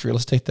sold how much real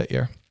estate that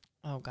year?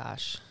 Oh,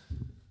 gosh.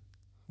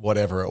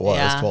 Whatever it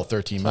was, 12,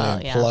 13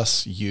 million. Yeah.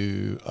 Plus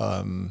you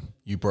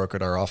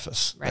brokered our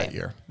office that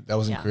year. That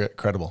was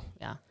incredible.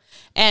 Yeah.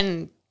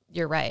 And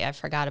you're right. I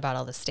forgot about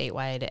all the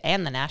statewide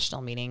and the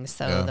national meetings.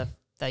 So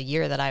the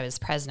year that I was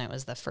president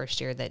was the first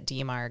year that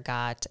DMAR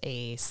got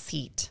a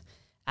seat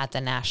at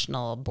the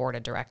national board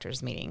of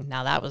directors meeting.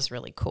 Now that was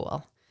really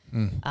cool.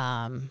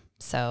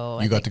 So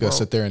you got to go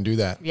sit there and do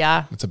that.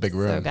 Yeah. It's a big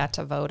room. So got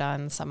to vote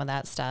on some of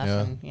that stuff.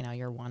 Yeah. And,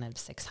 you're one of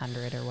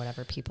 600 or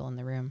whatever people in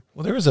the room.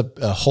 Well, there is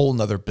a whole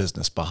nother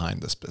business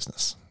behind this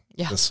business.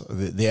 Yeah.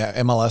 The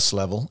MLS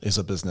level is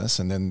a business,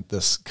 and then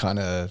this kind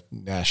of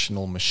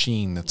national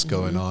machine that's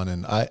going on.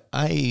 And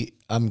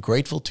I'm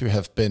grateful to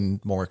have been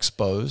more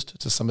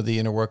exposed to some of the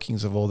inner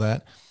workings of all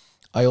that.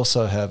 I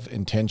also have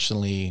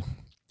intentionally,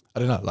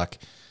 we got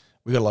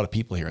a lot of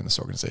people here in this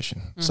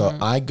organization. So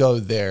I go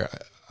there.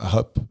 I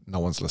hope no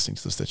one's listening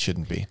to this that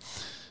shouldn't be.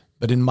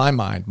 But in my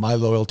mind, my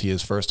loyalty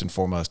is first and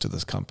foremost to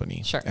this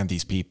company and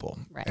these people.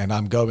 Right. And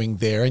I'm going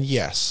there. And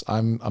yes,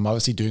 I'm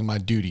obviously doing my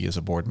duty as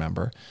a board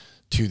member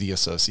to the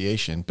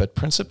association. But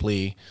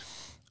principally,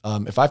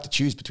 if I have to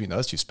choose between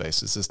those two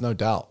spaces, there's no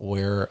doubt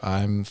where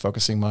I'm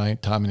focusing my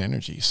time and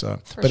energy.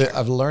 So,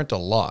 I've learned a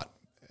lot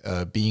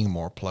being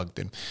more plugged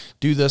in.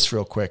 Do this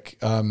real quick.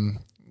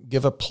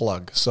 Give a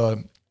plug.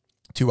 So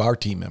to our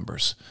team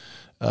members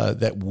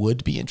that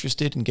would be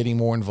interested in getting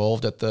more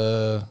involved at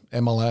the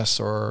MLS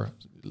or,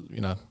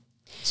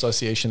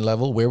 association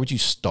level, where would you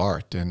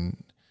start?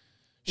 And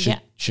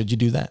should you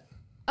do that?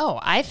 Oh,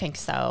 I think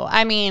so.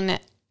 I mean,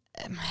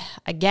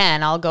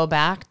 again, I'll go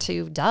back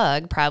to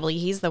Doug. Probably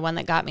he's the one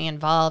that got me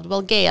involved.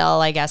 Well,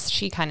 Gail, I guess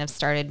she kind of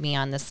started me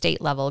on the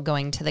state level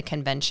going to the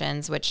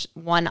conventions, which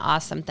one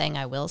awesome thing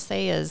I will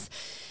say is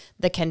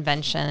the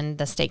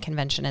state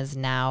convention is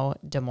now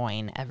Des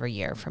Moines every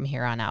year from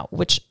here on out,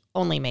 which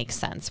only makes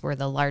sense. We're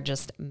the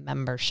largest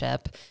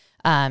membership.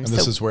 And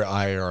this is where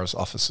IAR's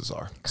offices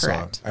are.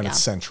 Correct. So, and it's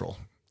central.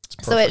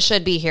 So it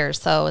should be here.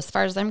 So as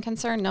far as I'm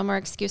concerned, no more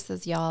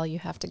excuses, y'all. You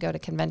have to go to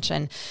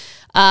convention.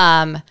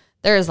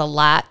 there is a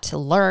lot to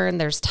learn.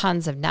 There's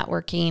tons of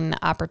networking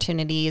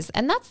opportunities.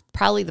 And that's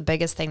probably the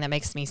biggest thing that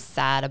makes me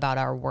sad about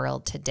our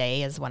world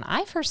today is when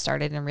I first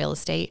started in real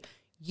estate,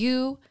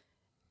 you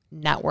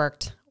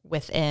networked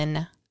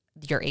within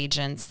your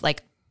agents,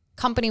 like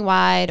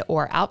company-wide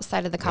or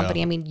outside of the company.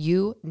 Yeah. I mean,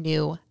 you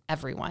knew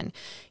everyone.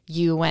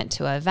 You went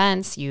to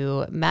events,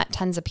 you met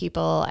tons of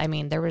people. I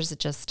mean, there was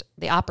just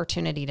the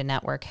opportunity to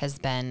network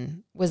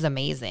was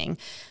amazing.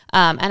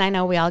 And I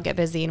know we all get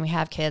busy and we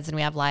have kids and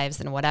we have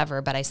lives and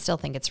whatever, but I still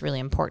think it's really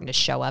important to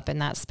show up in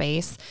that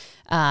space.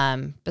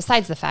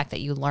 Besides the fact that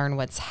you learn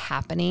what's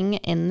happening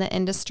in the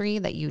industry,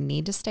 that you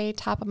need to stay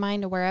top of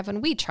mind to wherever.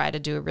 And we try to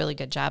do a really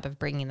good job of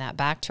bringing that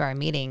back to our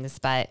meetings.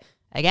 But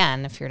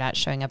again, if you're not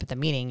showing up at the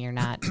meeting, you're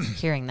not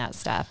hearing that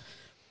stuff.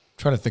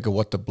 Trying to think of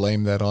what to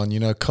blame that on.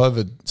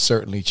 COVID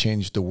certainly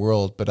changed the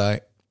world, but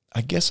I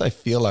guess I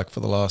feel like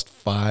for the last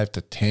 5 to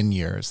 10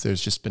 years,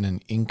 there's just been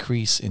an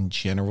increase in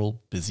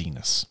general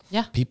busyness.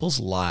 Yeah. People's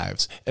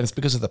lives. And it's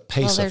because of the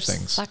pace of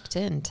things. They're sucked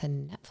into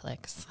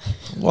Netflix.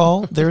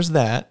 Well, there's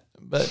that.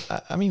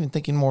 But I'm even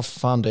thinking more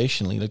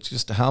foundationally, like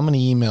just how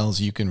many emails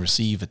you can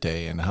receive a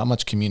day and how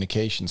much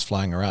communication's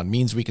flying around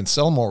means we can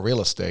sell more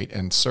real estate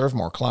and serve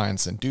more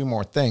clients and do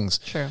more things.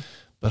 True.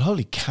 But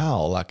holy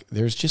cow, like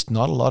there's just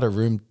not a lot of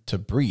room to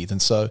breathe.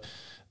 And so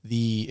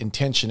the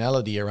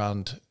intentionality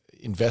around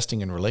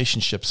investing in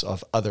relationships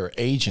of other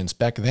agents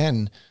back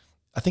then,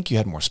 I think you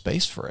had more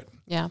space for it.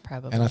 Yeah,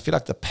 probably. And I feel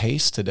like the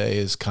pace today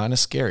is kind of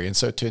scary. And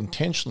so to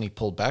intentionally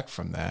pull back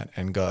from that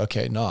and go,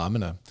 okay, no, I'm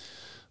going to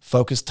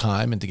focus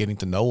time into getting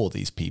to know all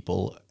these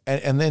people.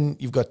 And then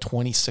you've got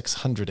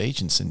 2,600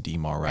 agents in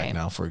DMAR right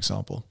now, for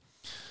example.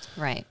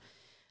 Right.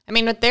 I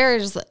mean, but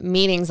there's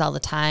meetings all the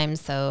time.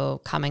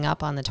 So coming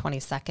up on the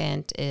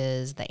 22nd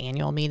is the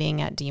annual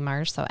meeting at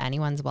DMAR. So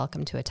anyone's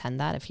welcome to attend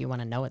that if you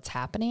want to know what's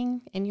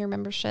happening in your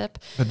membership.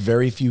 But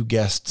very few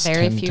guests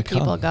Very few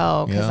people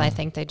go because Yeah. I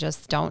think they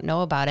just don't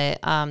know about it.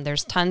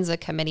 There's tons of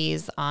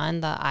committees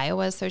on the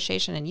Iowa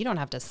Association, and you don't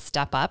have to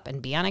step up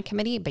and be on a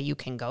committee, but you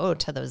can go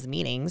to those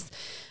meetings.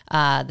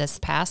 This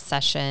past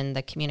session,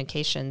 the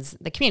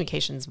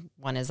communications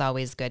one is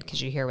always good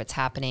because you hear what's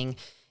happening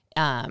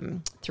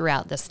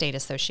throughout the state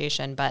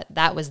association, but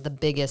that was the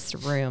biggest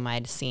room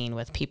I'd seen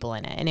with people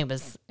in it. And it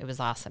was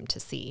awesome to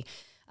see.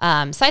 So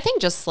I think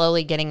just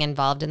slowly getting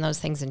involved in those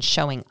things and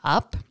showing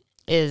up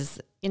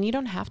and you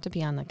don't have to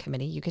be on the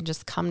committee. You can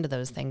just come to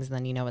those things and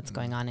then you know what's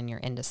going on in your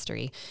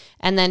industry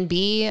and then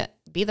be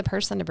the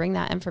person to bring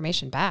that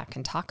information back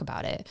and talk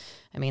about it.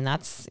 I mean,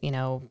 that's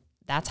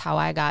how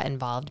I got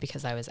involved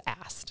because I was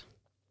asked.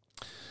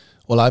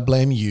 Well, I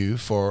blame you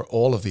for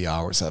all of the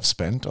hours I've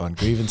spent on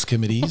grievance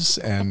committees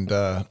and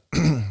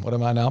what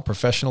am I now?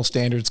 Professional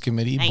Standards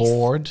Committee, Nice.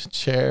 Board,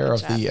 Chair Good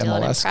of job, the Dylan.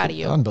 MLS. I'm proud of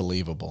you.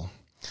 Unbelievable.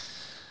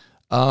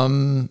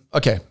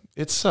 Okay,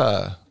 it's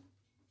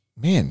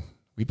man,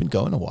 we've been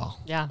going a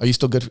while. Yeah. Are you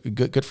still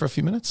good for a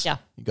few minutes? Yeah.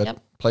 You got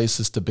Yep.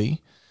 places to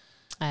be?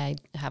 I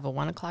have a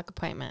 1:00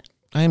 appointment.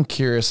 I am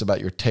curious about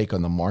your take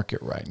on the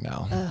market right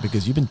now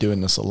because you've been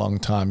doing this a long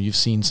time. You've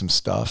seen some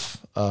stuff.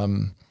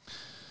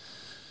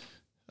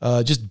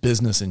 Just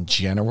business in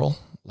general,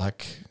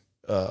 like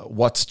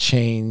what's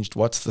changed,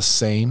 what's the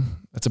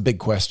same? That's a big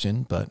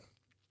question, but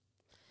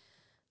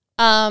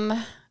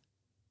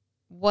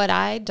what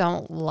I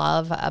don't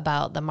love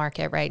about the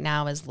market right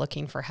now is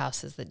looking for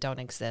houses that don't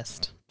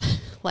exist.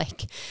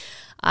 Like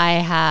I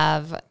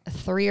have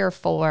 3 or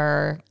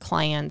 4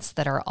 clients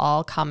that are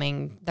all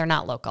coming. They're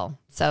not local.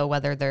 So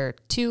whether they're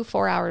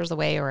 2-4 hours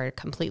away or a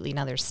completely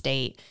another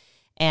state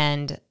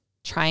and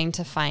trying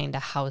to find a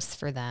house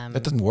for them.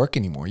 that doesn't work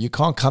anymore. You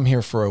can't come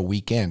here for a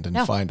weekend and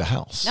find a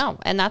house. No,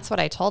 and that's what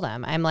I told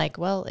them. I'm like,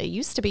 well, it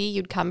used to be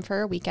you'd come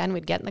for a weekend,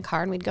 we'd get in the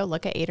car and we'd go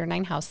look at 8 or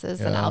 9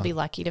 houses and I'll be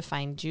lucky to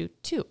find you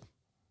 2.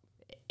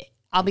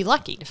 I'll be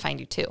lucky to find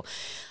you 2.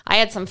 I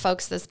had some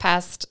folks this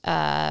past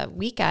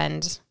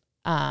weekend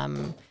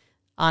on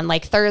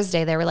like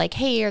Thursday, they were like,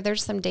 hey,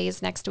 there's some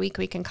days next week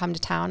we can come to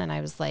town. And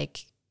I was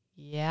like,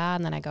 yeah.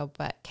 And then I go,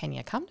 but can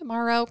you come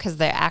tomorrow? Because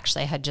they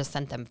actually had just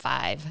sent them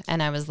 5.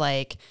 And I was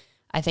like,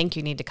 I think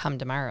you need to come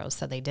tomorrow.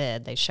 So they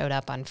did. They showed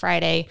up on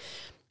Friday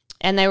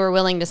and they were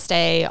willing to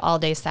stay all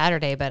day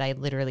Saturday, but I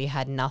literally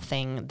had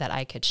nothing that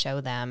I could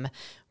show them.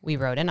 We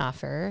wrote an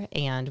offer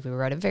and we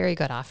wrote a very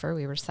good offer.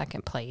 We were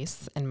second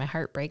place and my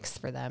heart breaks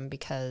for them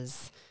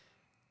because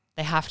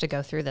they have to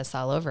go through this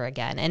all over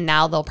again. And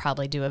now they'll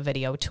probably do a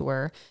video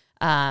tour.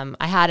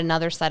 I had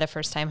another set of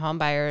first-time home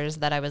buyers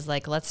that I was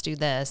like, let's do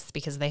this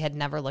because they had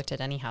never looked at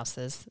any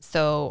houses.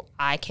 So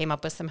I came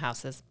up with some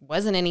houses.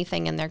 Wasn't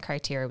anything in their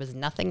criteria. It was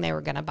nothing they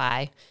were going to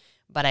buy.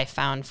 But I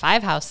found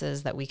 5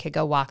 houses that we could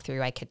go walk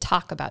through. I could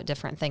talk about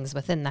different things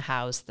within the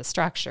house, the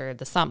structure,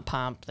 the sump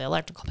pump, the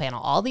electrical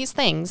panel, all these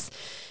things,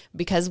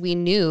 because we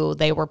knew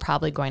they were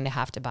probably going to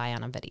have to buy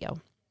on a video.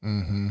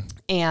 Mm-hmm.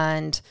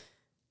 And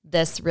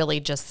this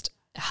really just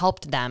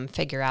helped them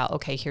figure out,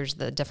 okay, here's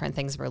the different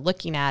things we're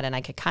looking at. And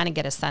I could kind of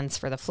get a sense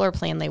for the floor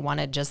plan they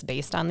wanted just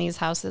based on these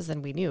houses.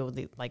 And we knew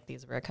like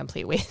these were a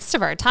complete waste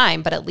of our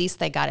time, but at least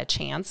they got a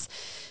chance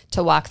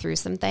to walk through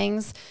some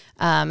things.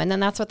 And then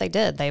that's what they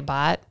did. They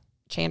bought.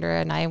 Chandra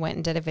and I went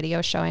and did a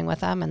video showing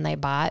with them, and they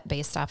bought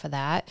based off of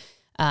that.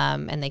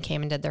 And they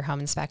came and did their home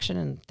inspection,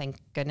 and thank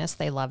goodness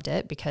they loved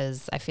it,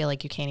 because I feel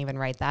like you can't even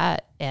write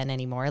that in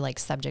anymore, like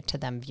subject to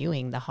them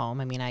viewing the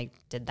home. I mean, I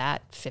did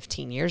that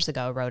 15 years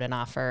ago, wrote an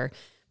offer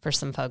for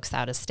some folks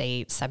out of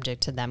state,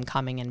 subject to them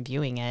coming and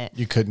viewing it.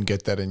 You couldn't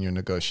get that in your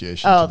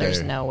negotiation Oh, today.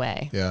 there's no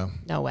way. Yeah.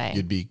 No way.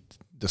 You'd be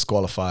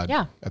disqualified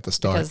at the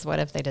start. Because what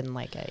if they didn't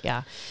like it?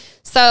 Yeah.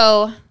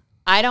 So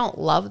I don't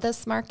love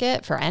this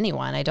market for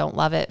anyone. I don't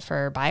love it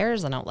for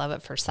buyers. I don't love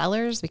it for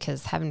sellers,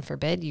 because heaven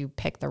forbid you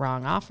pick the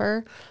wrong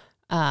offer.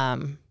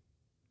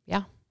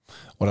 Yeah.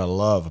 What I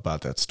love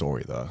about that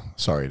story, though,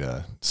 sorry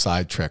to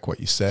sidetrack what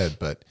you said,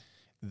 but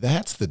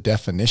that's the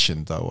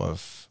definition, though,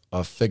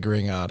 of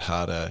figuring out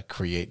how to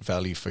create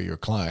value for your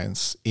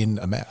clients in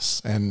a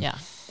mess. And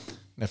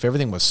if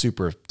everything was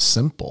super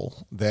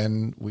simple,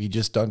 then we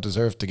just don't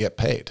deserve to get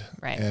paid.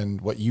 Right.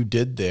 And what you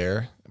did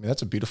there, I mean,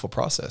 that's a beautiful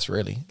process,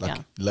 really. Like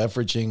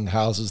leveraging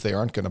houses they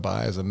aren't going to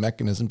buy as a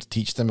mechanism to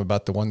teach them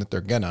about the one that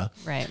they're gonna.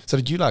 Right. So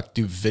did you like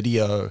do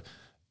video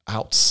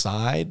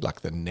outside,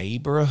 like the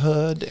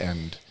neighborhood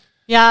and?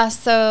 Yeah.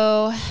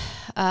 So,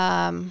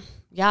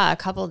 a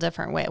couple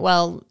different ways.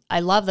 Well,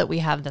 I love that we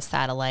have the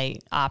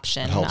satellite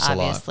option,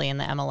 obviously, in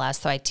the MLS.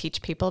 So I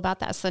teach people about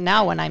that. So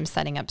now when I'm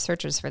setting up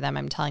searches for them,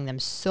 I'm telling them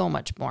so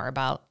much more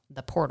about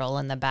the portal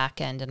and the back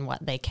end and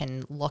what they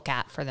can look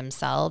at for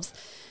themselves.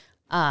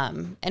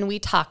 And we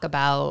talk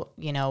about,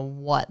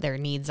 what their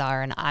needs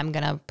are, and I'm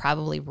going to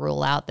probably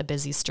rule out the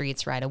busy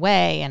streets right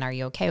away. And are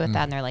you okay with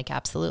that? And they're like,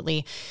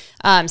 absolutely.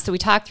 So we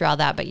talked through all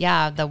that, but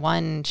the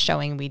one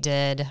showing we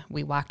did,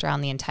 we walked around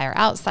the entire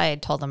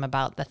outside, told them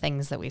about the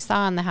things that we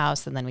saw in the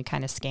house. And then we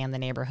kind of scanned the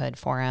neighborhood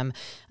for them.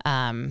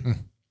 And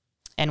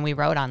we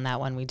wrote on that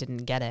one. We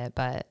didn't get it,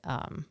 but,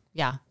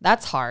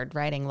 that's hard,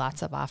 writing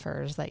lots of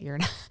offers that you're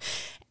not,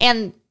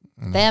 and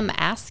them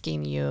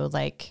asking you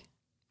like,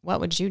 what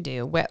would you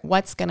do?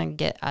 What's going to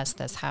get us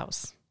this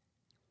house?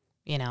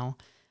 It's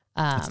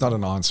not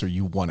an answer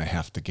you want to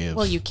have to give.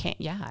 Well, you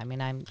can't. Yeah. I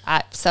mean,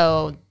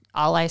 so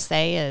all I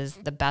say is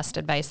the best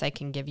advice I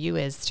can give you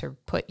is to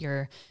put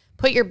your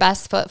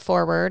best foot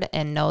forward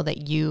and know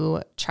that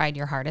you tried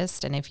your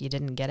hardest. And if you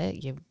didn't get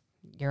it,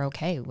 you're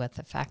okay with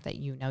the fact that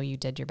you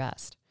did your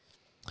best.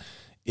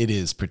 It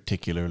is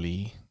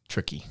particularly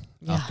tricky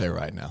out there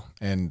right now.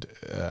 And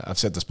I've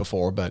said this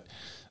before, but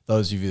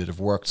those of you that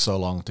have worked so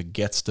long to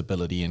get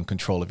stability and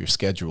control of your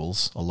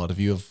schedules, a lot of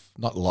you have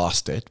not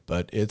lost it,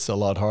 but it's a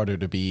lot harder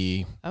to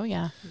be. Oh,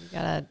 yeah. You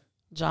got to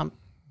jump.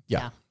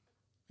 Yeah.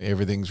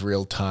 Everything's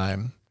real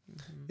time.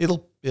 Mm-hmm.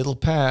 It'll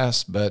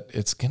pass, but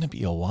it's going to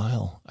be a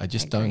while. I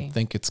just don't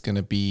think it's going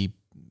to be.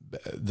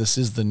 This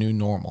is the new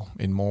normal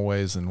in more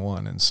ways than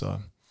one. And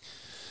so,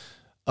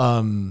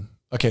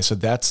 okay, so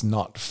that's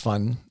not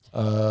fun.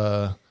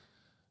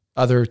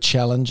 Other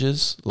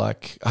challenges,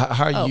 like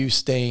how are you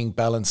staying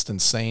balanced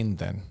and sane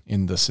then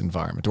in this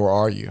environment, or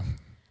are you?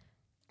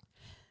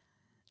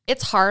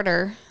 It's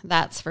harder,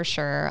 that's for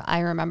sure. I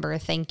remember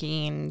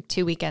thinking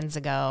 2 weekends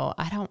ago,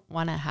 I don't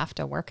want to have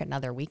to work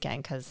another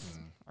weekend, because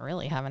I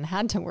really haven't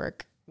had to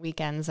work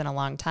weekends in a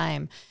long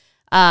time.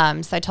 So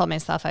I told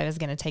myself I was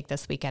going to take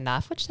this weekend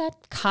off, which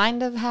that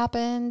kind of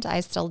happened. I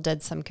still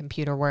did some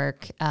computer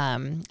work,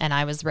 and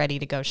I was ready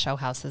to go show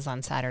houses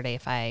on Saturday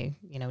if I,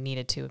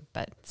 needed to.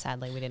 But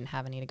sadly, we didn't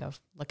have any to go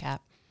look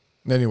at.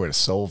 The only way to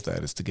solve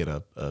that is to get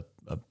a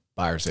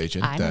buyer's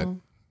agent. I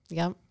know.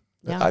 Yep.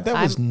 Yeah,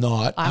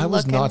 I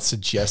was not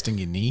suggesting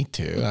you need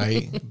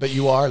to. But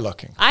you are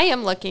looking. I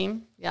am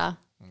looking. Yeah,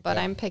 but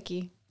I'm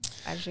picky,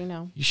 as you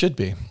know. You should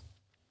be.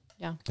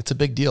 Yeah. It's a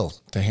big deal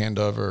to hand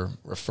over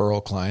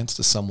referral clients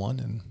to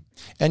someone,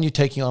 and you're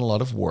taking on a lot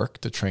of work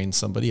to train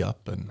somebody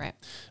up.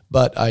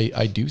 But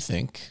I do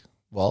think,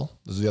 well,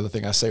 this is the other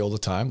thing I say all the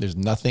time. There's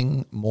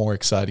nothing more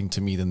exciting to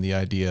me than the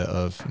idea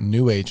of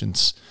new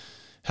agents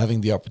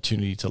having the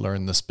opportunity to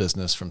learn this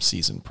business from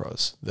seasoned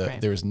pros.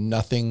 There's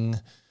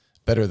nothing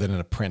better than an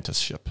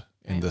apprenticeship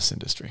in this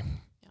industry.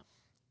 Yeah.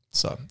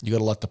 So you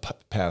got a lot to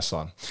pass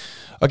on.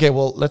 Okay,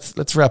 well,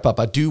 let's wrap up.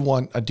 I do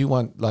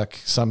want like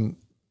some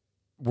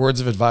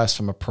words of advice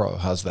from a pro.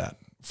 How's that?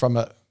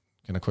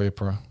 Can I call you a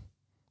pro?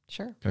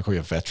 Sure. Can I call you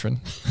a veteran?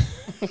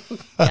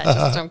 Yeah,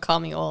 just don't call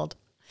me old.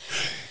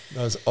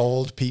 Those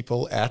old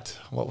people at,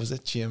 what was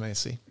it,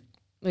 GMAC?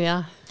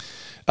 Yeah.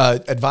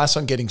 Advice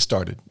on getting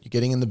started. You're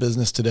getting in the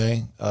business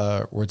today.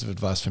 Words of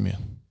advice from you.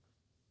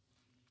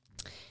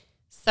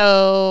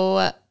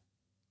 So,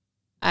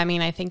 I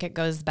mean, I think it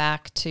goes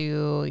back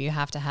to you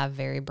have to have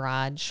very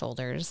broad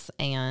shoulders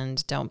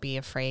and don't be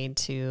afraid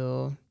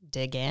to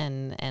dig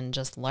in and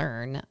just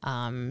learn.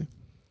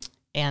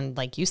 And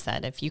like you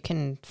said, if you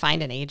can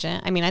find an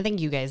agent, I mean, I think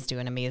you guys do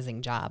an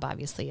amazing job,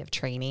 obviously, of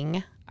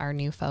training our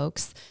new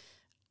folks.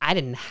 I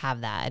didn't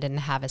have that. I didn't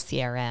have a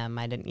CRM.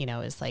 I didn't, it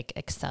was like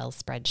Excel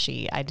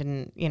spreadsheet. I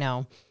didn't, I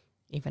don't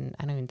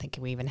even think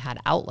we even had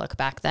Outlook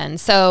back then.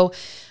 So,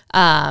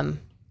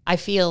 I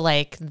feel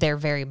like they're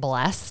very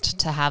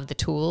blessed to have the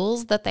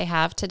tools that they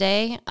have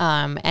today.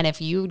 And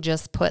if you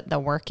just put the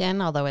work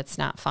in, although it's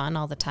not fun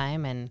all the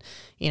time. And,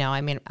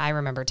 I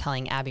remember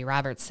telling Abby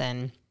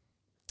Robertson,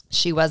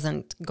 she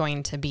wasn't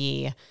going to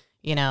be,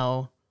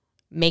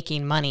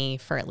 making money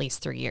for at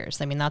least 3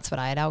 years. I mean, that's what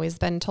I had always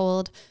been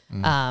told.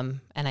 And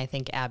I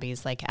think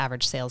Abby's like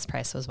average sales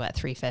price was what,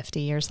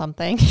 $350 or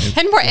something.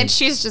 And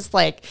she's just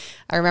like,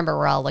 I remember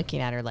we're all looking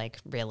at her like,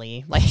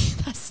 really? Like,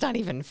 that's not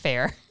even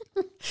fair.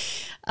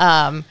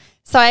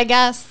 So I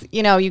guess,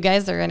 you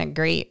guys are in a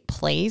great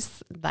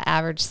place. The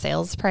average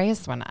sales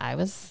price when I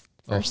was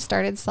first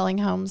started selling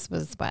homes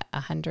was what,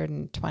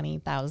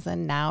 $120,000.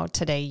 Now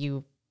today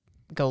you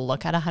go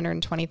look at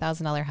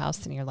 $120,000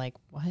 house and you're like,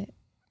 what?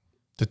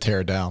 To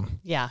tear down.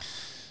 Yeah.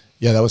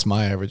 Yeah, that was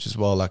my average as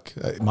well, like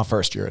my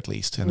first year at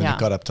least. And then it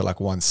got up to like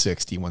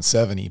 160,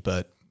 170.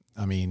 But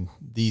I mean,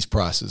 these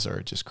prices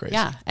are just crazy.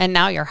 Yeah. And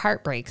now your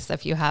heart breaks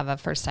if you have a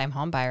first time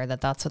home buyer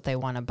that's what they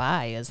want to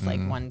buy is like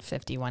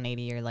 150,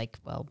 180. You're like,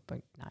 well,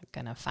 we're not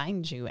going to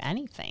find you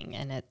anything.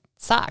 And it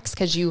sucks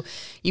because you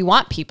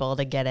want people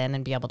to get in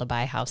and be able to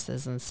buy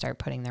houses and start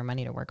putting their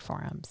money to work for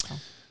them.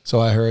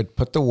 So I heard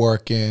put the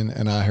work in,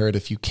 and I heard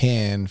if you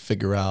can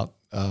figure out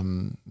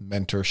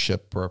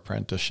mentorship or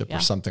apprenticeship or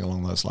something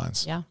along those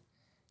lines. Yeah.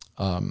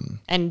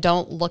 And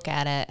don't look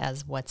at it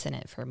as what's in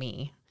it for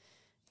me.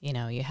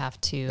 You have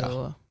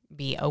to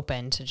be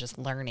open to just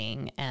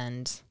learning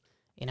and,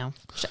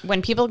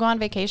 when people go on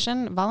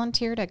vacation,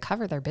 volunteer to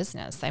cover their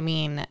business. I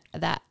mean,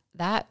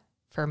 that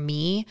for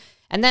me,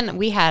 and then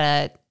we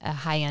had a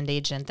high-end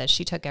agent that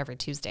she took every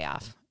Tuesday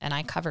off and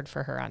I covered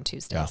for her on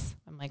Tuesdays. Yeah.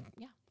 I'm like,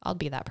 I'll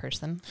be that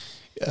person.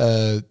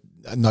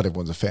 Not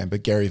everyone's a fan,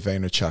 but Gary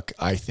Vaynerchuk,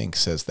 I think,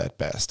 says that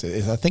best.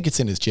 I think it's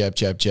in his jab,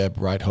 jab, jab,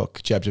 right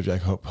hook, jab, jab,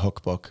 jab,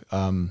 hook book.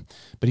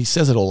 But he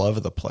says it all over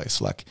the place.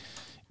 Like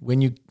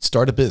when you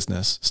start a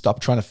business,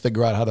 stop trying to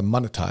figure out how to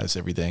monetize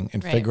everything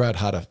and figure out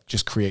how to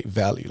just create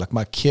value. Like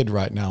my kid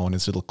right now on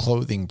his little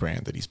clothing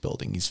brand that he's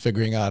building, he's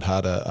figuring out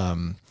how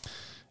to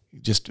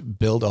just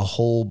build a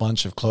whole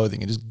bunch of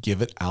clothing and just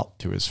give it out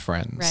to his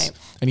friends. Right.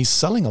 And he's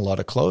selling a lot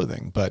of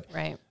clothing, but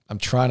I'm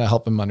trying to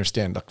help him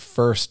understand, like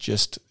first,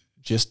 just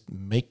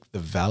make the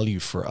value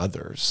for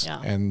others.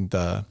 Yeah. And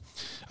I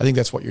think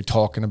that's what you're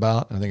talking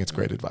about. And I think it's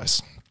great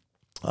advice.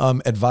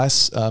 I'm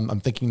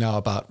thinking now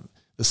about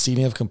the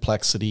seeding of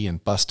complexity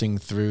and busting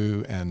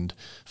through and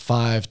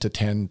 5 to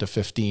 10 to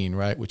 15,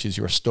 right? Which is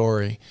your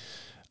story.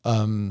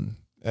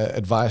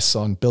 Advice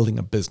on building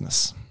a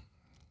business.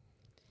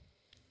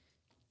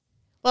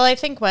 Well, I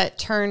think what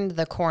turned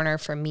the corner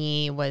for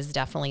me was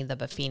definitely the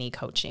Buffini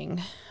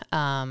coaching.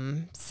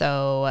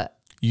 So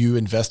you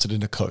invested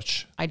in a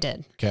coach. I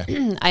did.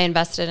 Okay. I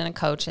invested in a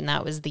coach, and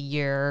that was the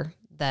year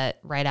that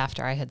right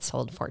after I had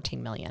sold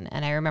 14 million.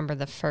 And I remember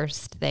the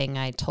first thing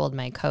I told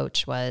my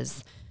coach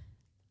was,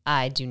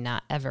 I do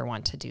not ever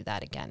want to do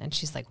that again. And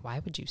she's like,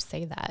 why would you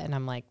say that? And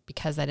I'm like,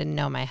 because I didn't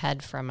know my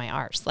head from my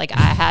arse. Like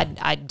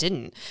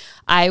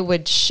I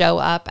would show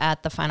up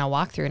at the final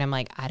walkthrough and I'm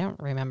like, I don't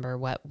remember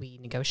what we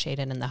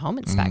negotiated in the home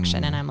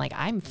inspection. And I'm like,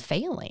 I'm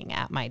failing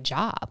at my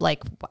job.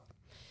 Like,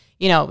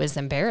 it was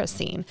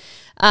embarrassing.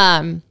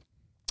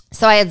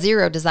 So I had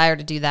zero desire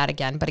to do that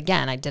again. But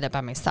again, I did it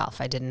by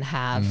myself. I didn't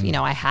have,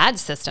 I had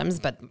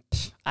systems, but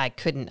I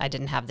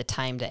didn't have the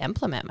time to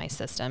implement my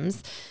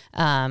systems.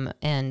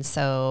 And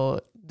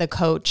so the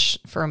coach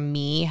for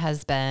me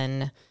has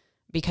been,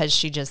 because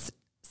she just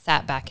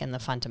sat back in the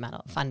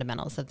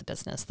fundamentals of the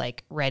business,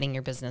 like writing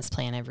your business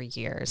plan every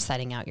year,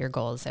 setting out your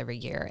goals every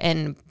year.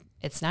 And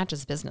it's not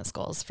just business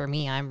goals. For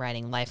me, I'm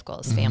writing life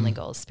goals, family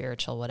goals,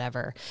 spiritual,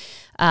 whatever.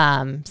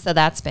 So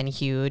that's been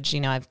huge.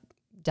 I've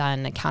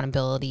done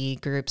accountability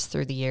groups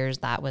through the years.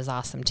 That was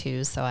awesome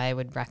too. So I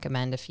would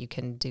recommend if you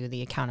can do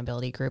the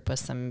accountability group with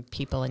some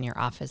people in your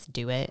office,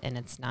 do it. And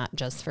it's not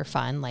just for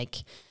fun.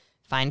 Like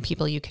find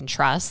people you can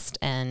trust.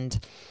 And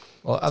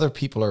well, other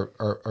people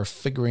are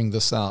figuring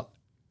this out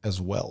as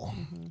well.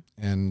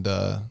 And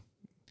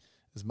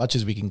as much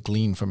as we can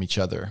glean from each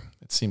other,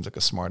 it seems like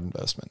a smart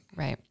investment.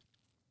 Right.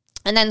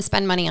 And then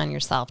spend money on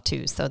yourself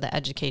too. So the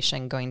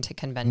education, going to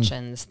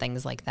conventions,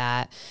 things like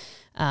that.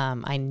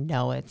 I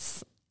know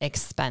it's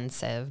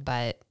expensive,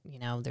 but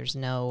there's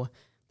no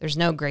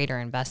greater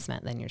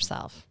investment than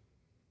yourself.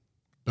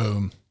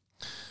 Boom.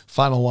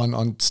 Final one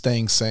on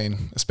staying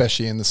sane,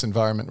 especially in this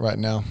environment right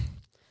now.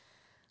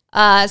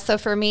 So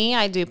for me,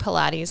 I do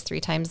Pilates 3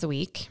 times a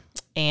week,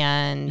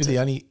 and you're the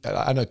only,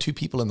 I know 2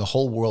 people in the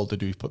whole world that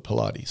do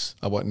Pilates.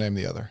 I won't name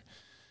the other.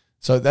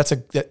 So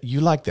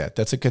you like that.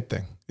 That's a good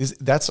thing.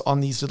 That's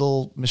on these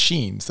little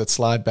machines that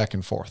slide back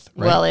and forth,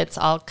 right? Well, it's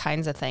all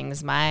kinds of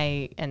things.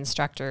 My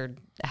instructor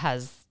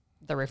has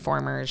the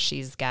reformers.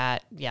 She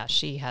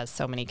has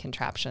so many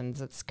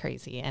contraptions. It's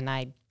crazy. And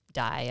I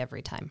die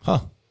every time. Huh.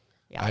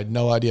 Yeah. I had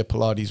no idea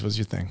Pilates was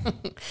your thing.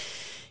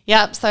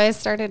 Yep. So I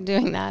started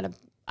doing that.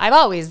 I've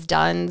always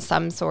done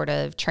some sort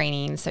of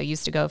training. So I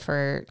used to go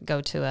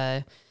to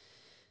a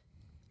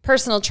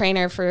personal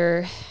trainer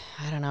for,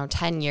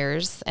 10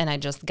 years, and I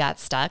just got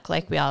stuck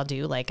like we all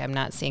do. Like, I'm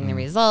not seeing the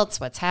results,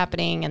 what's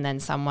happening. And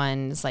then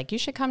someone's like, you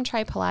should come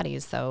try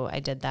Pilates. So I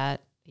did that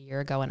a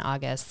year ago in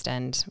August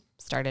and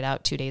started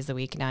out 2 days a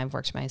week. Now I've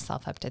worked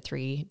myself up to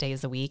 3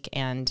 days a week.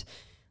 And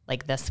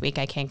like this week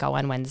I can't go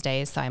on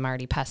Wednesdays. So I'm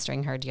already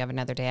pestering her. Do you have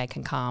another day I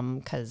can come?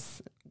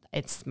 Because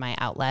it's my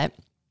outlet.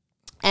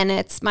 And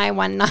it's my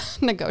one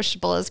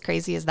non-negotiable, as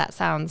crazy as that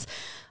sounds.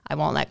 I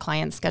won't let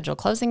clients schedule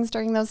closings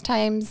during those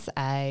times.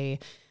 I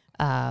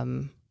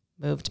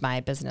moved my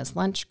business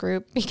lunch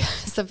group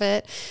because of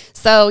it.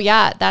 So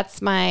yeah,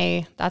 that's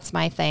my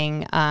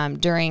thing.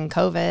 During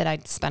COVID, I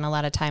spent a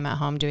lot of time at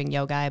home doing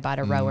yoga. I bought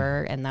a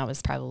rower, and that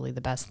was probably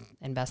the best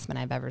investment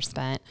I've ever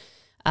spent.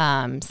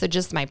 So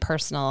just my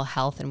personal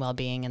health and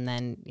well-being, and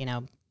then,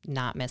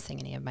 not missing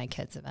any of my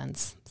kids'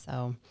 events.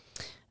 So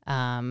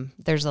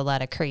there's a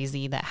lot of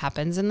crazy that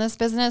happens in this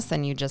business,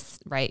 and you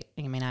just write.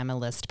 I'm a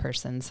list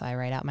person, so I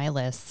write out my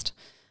list.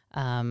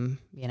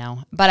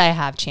 But I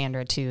have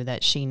Chandra too,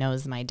 that she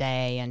knows my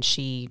day, and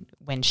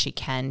when she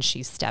can,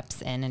 she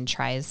steps in and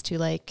tries to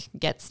like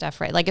get stuff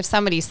right. Like if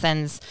somebody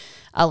sends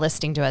a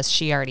listing to us,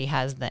 she already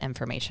has the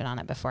information on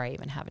it before I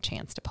even have a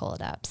chance to pull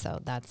it up. So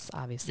that's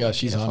obviously a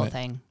she's beautiful on it.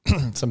 thing.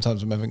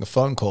 Sometimes I'm having a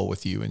phone call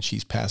with you and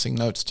she's passing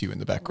notes to you in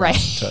the background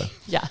to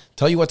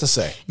tell you what to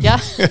say. Yeah.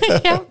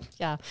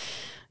 Yeah.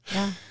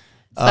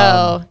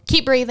 So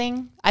keep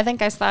breathing. I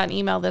think I saw an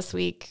email this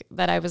week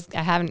that I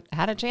haven't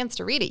had a chance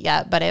to read it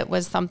yet, but it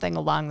was something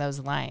along those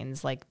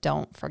lines. Like,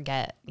 don't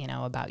forget,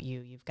 about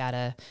you. You've got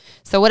to,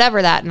 so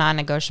whatever that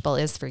non-negotiable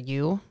is for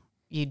you,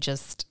 you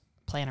just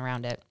plan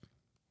around it.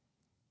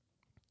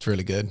 It's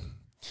really good.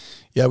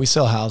 Yeah. We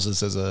sell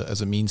houses as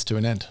a means to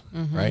an end,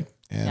 right?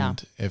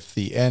 And if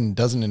the end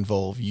doesn't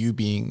involve you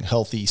being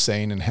healthy,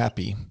 sane, and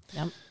happy,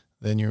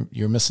 then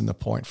you're missing the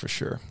point for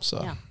sure.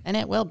 So, and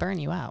it will burn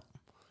you out.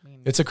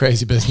 It's a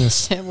crazy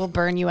business. It will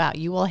burn you out.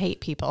 You will hate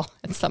people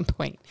at some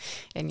point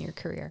in your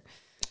career.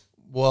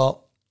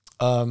 Well,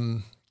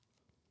 you're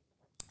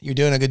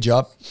doing a good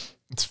job.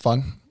 It's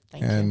fun.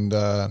 Thank you.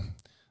 I'm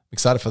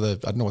excited for I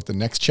don't know what the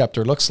next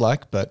chapter looks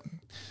like, but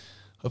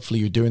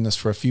hopefully you're doing this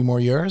for a few more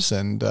years,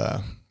 and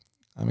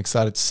I'm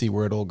excited to see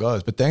where it all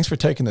goes. But thanks for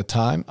taking the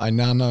time. I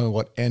now know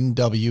what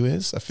NW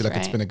is. I feel like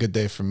it's been a good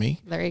day for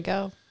me. There you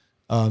go.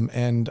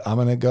 And I'm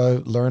going to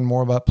go learn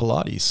more about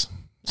Pilates.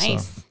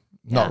 Nice. So,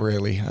 not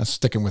really. I'm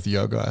sticking with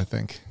yoga, I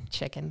think.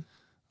 Chicken.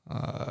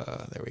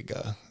 There we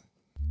go.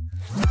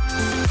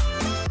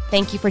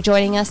 Thank you for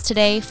joining us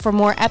today. For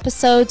more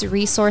episodes,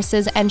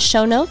 resources, and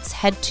show notes,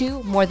 head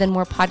to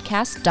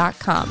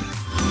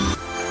morethanmorepodcast.com.